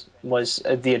was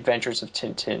The Adventures of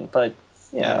Tintin. But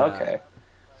yeah, Yeah. okay.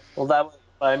 Well, that was.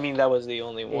 I mean, that was the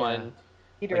only Yeah. one.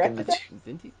 He Like in the. directed that?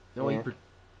 Didn't he? No, Yeah.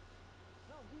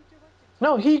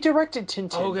 No, he directed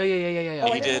Oh, Tintin. yeah.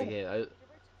 Oh, I he didn't did. know that.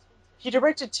 He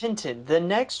directed Tintin. The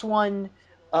next one,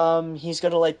 he's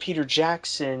gonna let Peter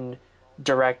Jackson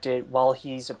direct it while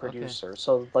he's a Okay. producer.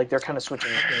 So like they're kind of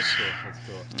switching. Okay, that's cool. That's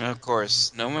cool. Of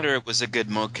course. No wonder it was a good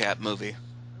mocap movie.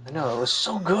 I know it was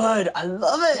so good. I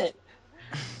love it.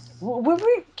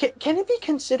 Can it be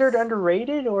considered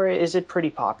underrated or is it pretty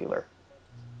popular?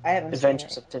 I haven't seen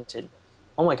Adventures it. of Tintin.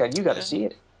 Oh my god, you got to Uh, see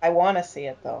it. I want to see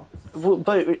it though.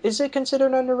 But is it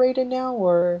considered underrated now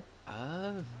or? Uh,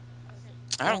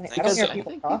 I don't I think don't Because hear so. I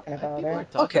people think talking about people are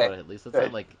it. talking okay, about it at least. It's not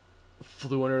good, like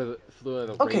flew under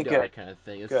the okay, radar good, kind of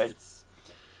thing. good.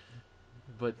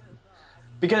 But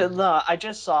Because no, I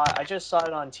just saw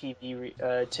it on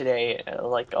TV today.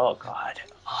 Like, oh god,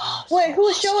 oh, Wait, so who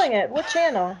is showing it? What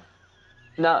channel?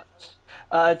 no,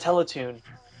 Teletoon.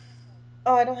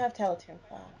 Oh, I don't have Teletoon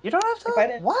Paul. You don't have If I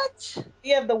to. didn't, What?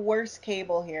 we have the worst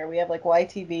cable here. We have like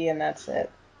YTV and that's it.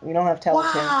 We don't have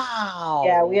Teletoon.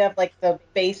 Yeah, we Wow. have like the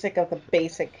basic of the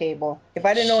basic cable. If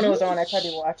I didn't know when it was on, I'd probably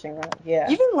be Sheesh. watching it.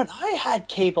 Yeah. Even when I had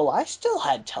cable, I still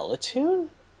had Teletoon.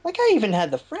 Like I even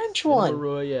had the French Cinema one.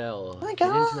 Royale, My get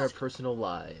into our God. personal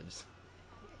lives.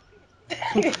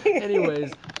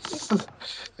 Anyways,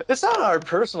 It's not our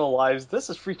personal lives. This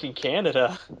is freaking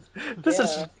Canada. This is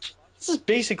Yeah. this is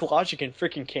basic logic in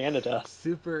freaking Canada.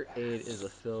 Super 8 is a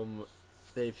film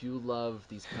that if you love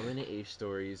these coming to age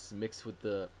stories mixed with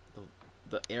the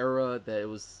era that it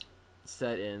was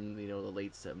set in, the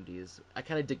late 70s. I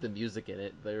kind of dig the music in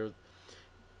it.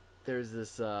 There's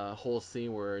this whole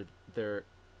scene where they're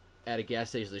at a gas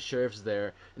station, the sheriff's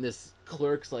there, and this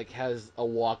clerk's like has a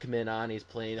Walkman on. He's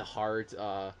playing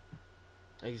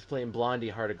Blondie,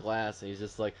 Heart of Glass, and he's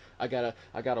just like, I got a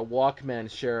Walkman,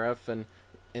 sheriff, and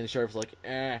the sheriff's like,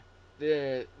 now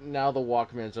the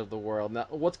Walkmans of the world. Now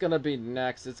what's gonna be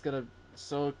next? It's gonna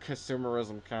so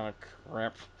consumerism kind of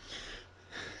crap.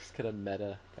 It's kind of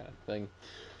meta kind of thing.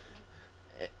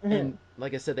 And Mhm.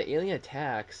 like I said, the alien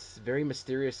attacks very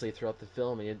mysteriously throughout the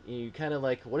film, and you kind of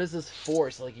like, what is this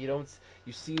force? Like you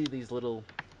see these little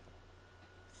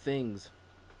things,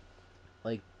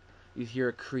 like you hear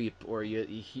a creep or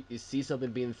you see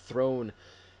something being thrown.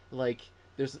 Like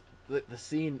there's the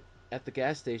scene at the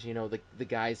gas station. The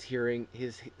guy's hearing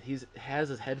he's has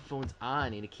his headphones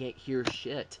on and he can't hear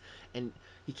shit, and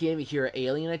he can't even hear an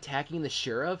alien attacking the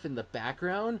sheriff in the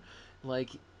background.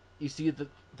 Like you see the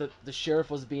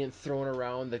sheriff was being thrown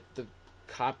around, the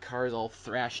cop car is all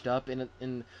thrashed up, and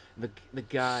the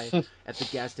guy at the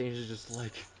gas station is just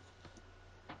like,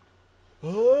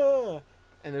 ah!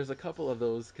 And there's a couple of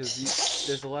those because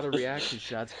there's a lot of reaction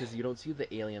shots because you don't see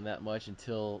the alien that much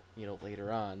until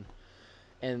later on,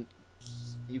 and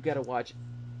you got to watch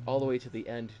all the way to the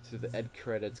end, to the end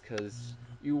credits, because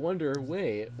you wonder,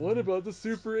 wait, what about the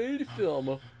Super 8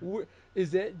 film?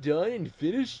 Is that done and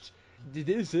finished? Did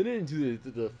they send it into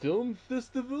the film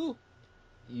festival?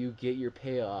 You get your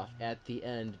payoff at the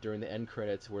end during the end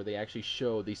credits where they actually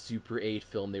show the Super 8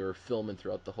 film they were filming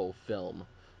throughout the whole film,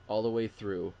 all the way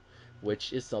through,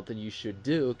 which is something you should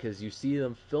do because you see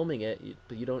them filming it,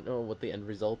 but you don't know what the end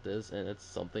result is, and it's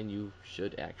something you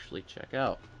should actually check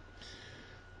out.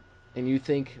 And you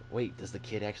think, wait, does the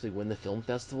kid actually win the film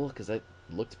festival? Because that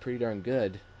looked pretty darn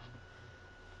good.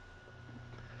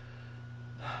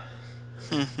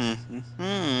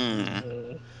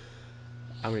 Mm.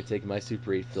 I'm gonna take my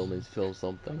Super 8 film and film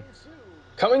something.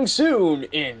 Coming soon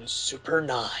in Super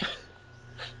 9.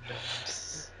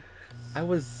 I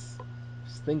was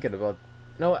thinking about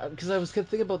no, because I was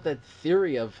thinking about that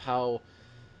theory of how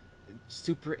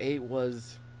Super 8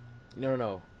 was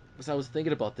no. Because I was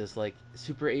thinking about this, like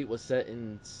Super 8 was set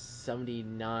in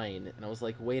 '79, and I was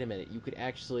like, wait a minute, you could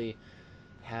actually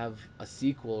have a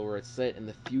sequel where it's set in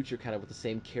the future, kind of with the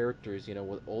same characters,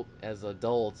 with old as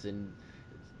adults, and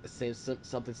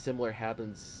something similar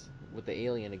happens with the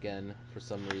alien again for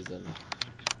some reason.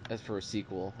 As for a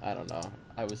sequel, I don't know.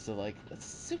 I was so like, that's a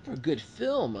super good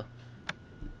film,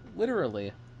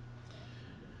 literally.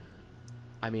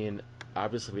 I mean,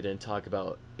 obviously we didn't talk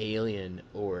about Alien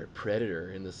or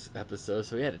Predator in this episode,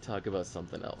 so we had to talk about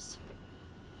something else.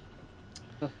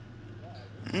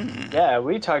 Mm.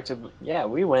 Yeah,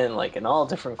 we went like in all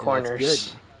different And that's good.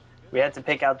 corners. We had to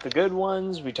pick out the good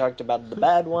ones. We talked about the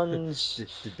bad ones.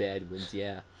 The bad ones,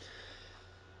 yeah.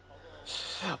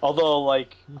 Although,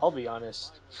 like, I'll be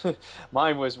honest,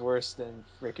 mine was worse than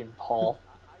freaking Paul.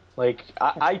 Like,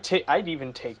 I'd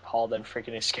even take Paul than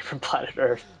freaking Escape from Planet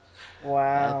Earth. That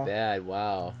Wow. bad,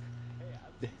 wow.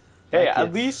 Hey,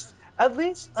 That gets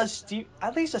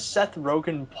at least a Seth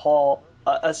Rogen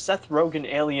a Seth Rogen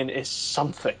alien is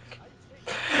something.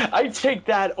 I'd take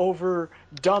that over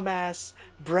dumbass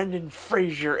Brendan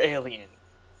Fraser alien.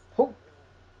 Oh.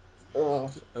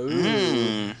 Oh. ooh.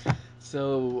 Mm.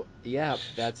 So yeah,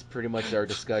 that's pretty much our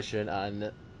discussion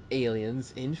on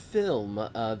aliens in film.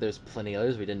 There's plenty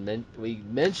others we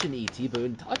mentioned ET, but we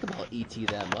didn't talk about ET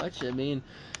that much. I mean,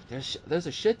 there's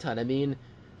a shit ton. I mean,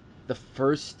 the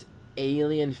first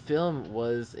Alien film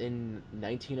was in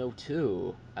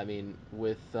 1902. I mean,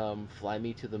 with Fly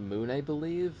Me to the Moon, I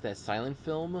believe, that silent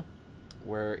film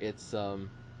where it's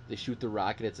they shoot the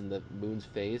rocket, it's in the moon's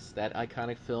face. That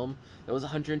iconic film that was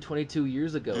 122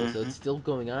 years ago, so it's Mhm. still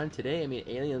going on today. I mean,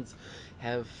 aliens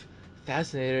have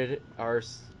fascinated our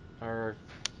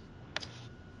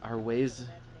our ways,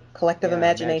 Collective yeah,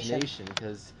 imagination. imagination.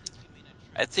 Because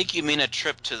I think you mean A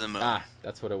Trip to the Moon.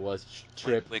 that's what it was.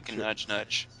 Wink, wink, and nudge,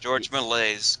 nudge. George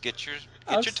Malaise, I'm get your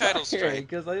title sorry, straight.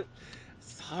 because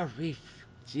sorry.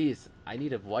 Jeez, I need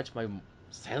to watch my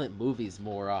silent movies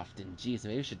more often. Jeez,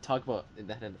 maybe we should talk about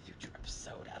that in a future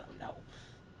episode. I don't know.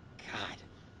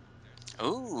 God,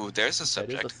 Ooh, there's a that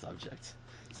is a subject. subject.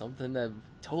 Something that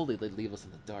totally would leave us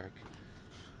in the dark.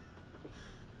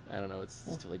 I don't know. It's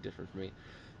totally different for me.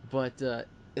 But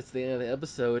it's the end of the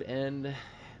episode, and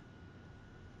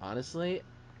honestly,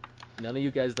 none of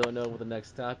you guys don't know what the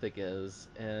next topic is.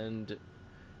 And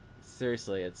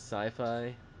seriously, it's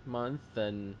Sci-Fi month,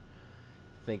 and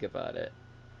think about it.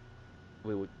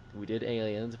 We did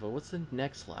aliens, but what's the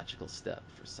next logical step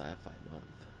for Sci-Fi month?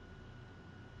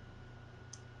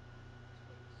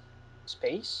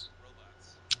 Space?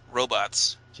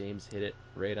 Robots. James hit it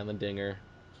right on the dinger.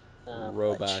 Fudge.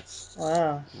 Robots.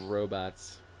 Wow.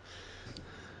 Robots.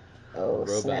 Oh,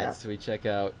 snap. Robots. We check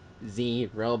out Z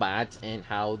robots and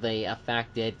how they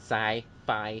affected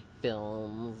sci-fi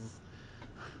films.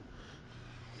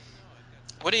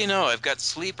 What do you know? I've got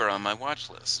Sleeper on my watch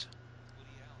list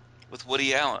with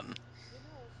Woody Allen.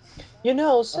 You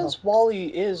know, Oh. since Wally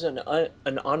is an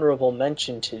honorable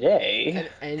mention today,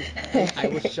 And I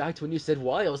was shocked when you said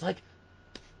why. I was like,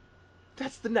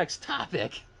 that's the next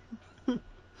topic. well,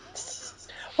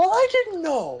 I didn't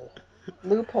know.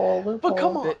 Loophole, But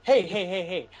come loophole. on,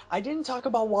 hey! I didn't talk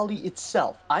about Wally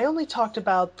itself. I only talked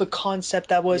about the concept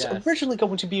that was Yes. originally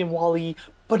going to be in Wally,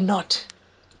 but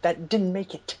that didn't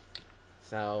make it.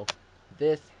 So,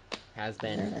 this has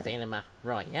been Cinema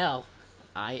Royale.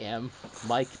 I am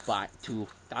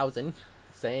MikeBot2000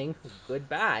 saying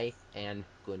goodbye and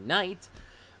good night.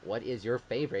 What is your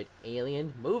favorite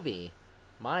alien movie?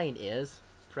 Mine is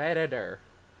Predator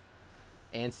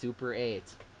and Super 8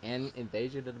 and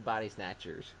Invasion of the Body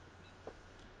Snatchers.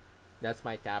 That's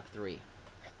my top three.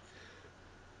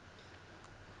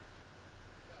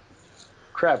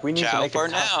 Crap, we need to Ciao make a for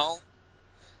top.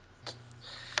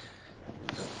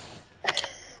 now.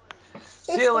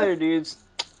 See you later, dudes.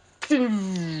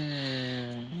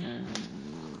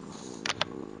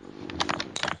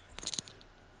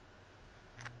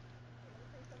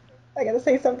 I gotta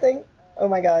say something. Oh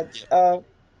my god. Yep.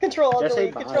 Control Alt Just say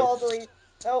Delete. bye. Control Alt Delete.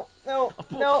 No, no,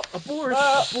 no. Abort!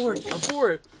 Uh,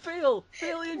 Abort! Fail!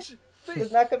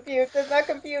 does not compute. Does not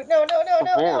compute. No, no, no,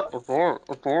 no, no. Abort.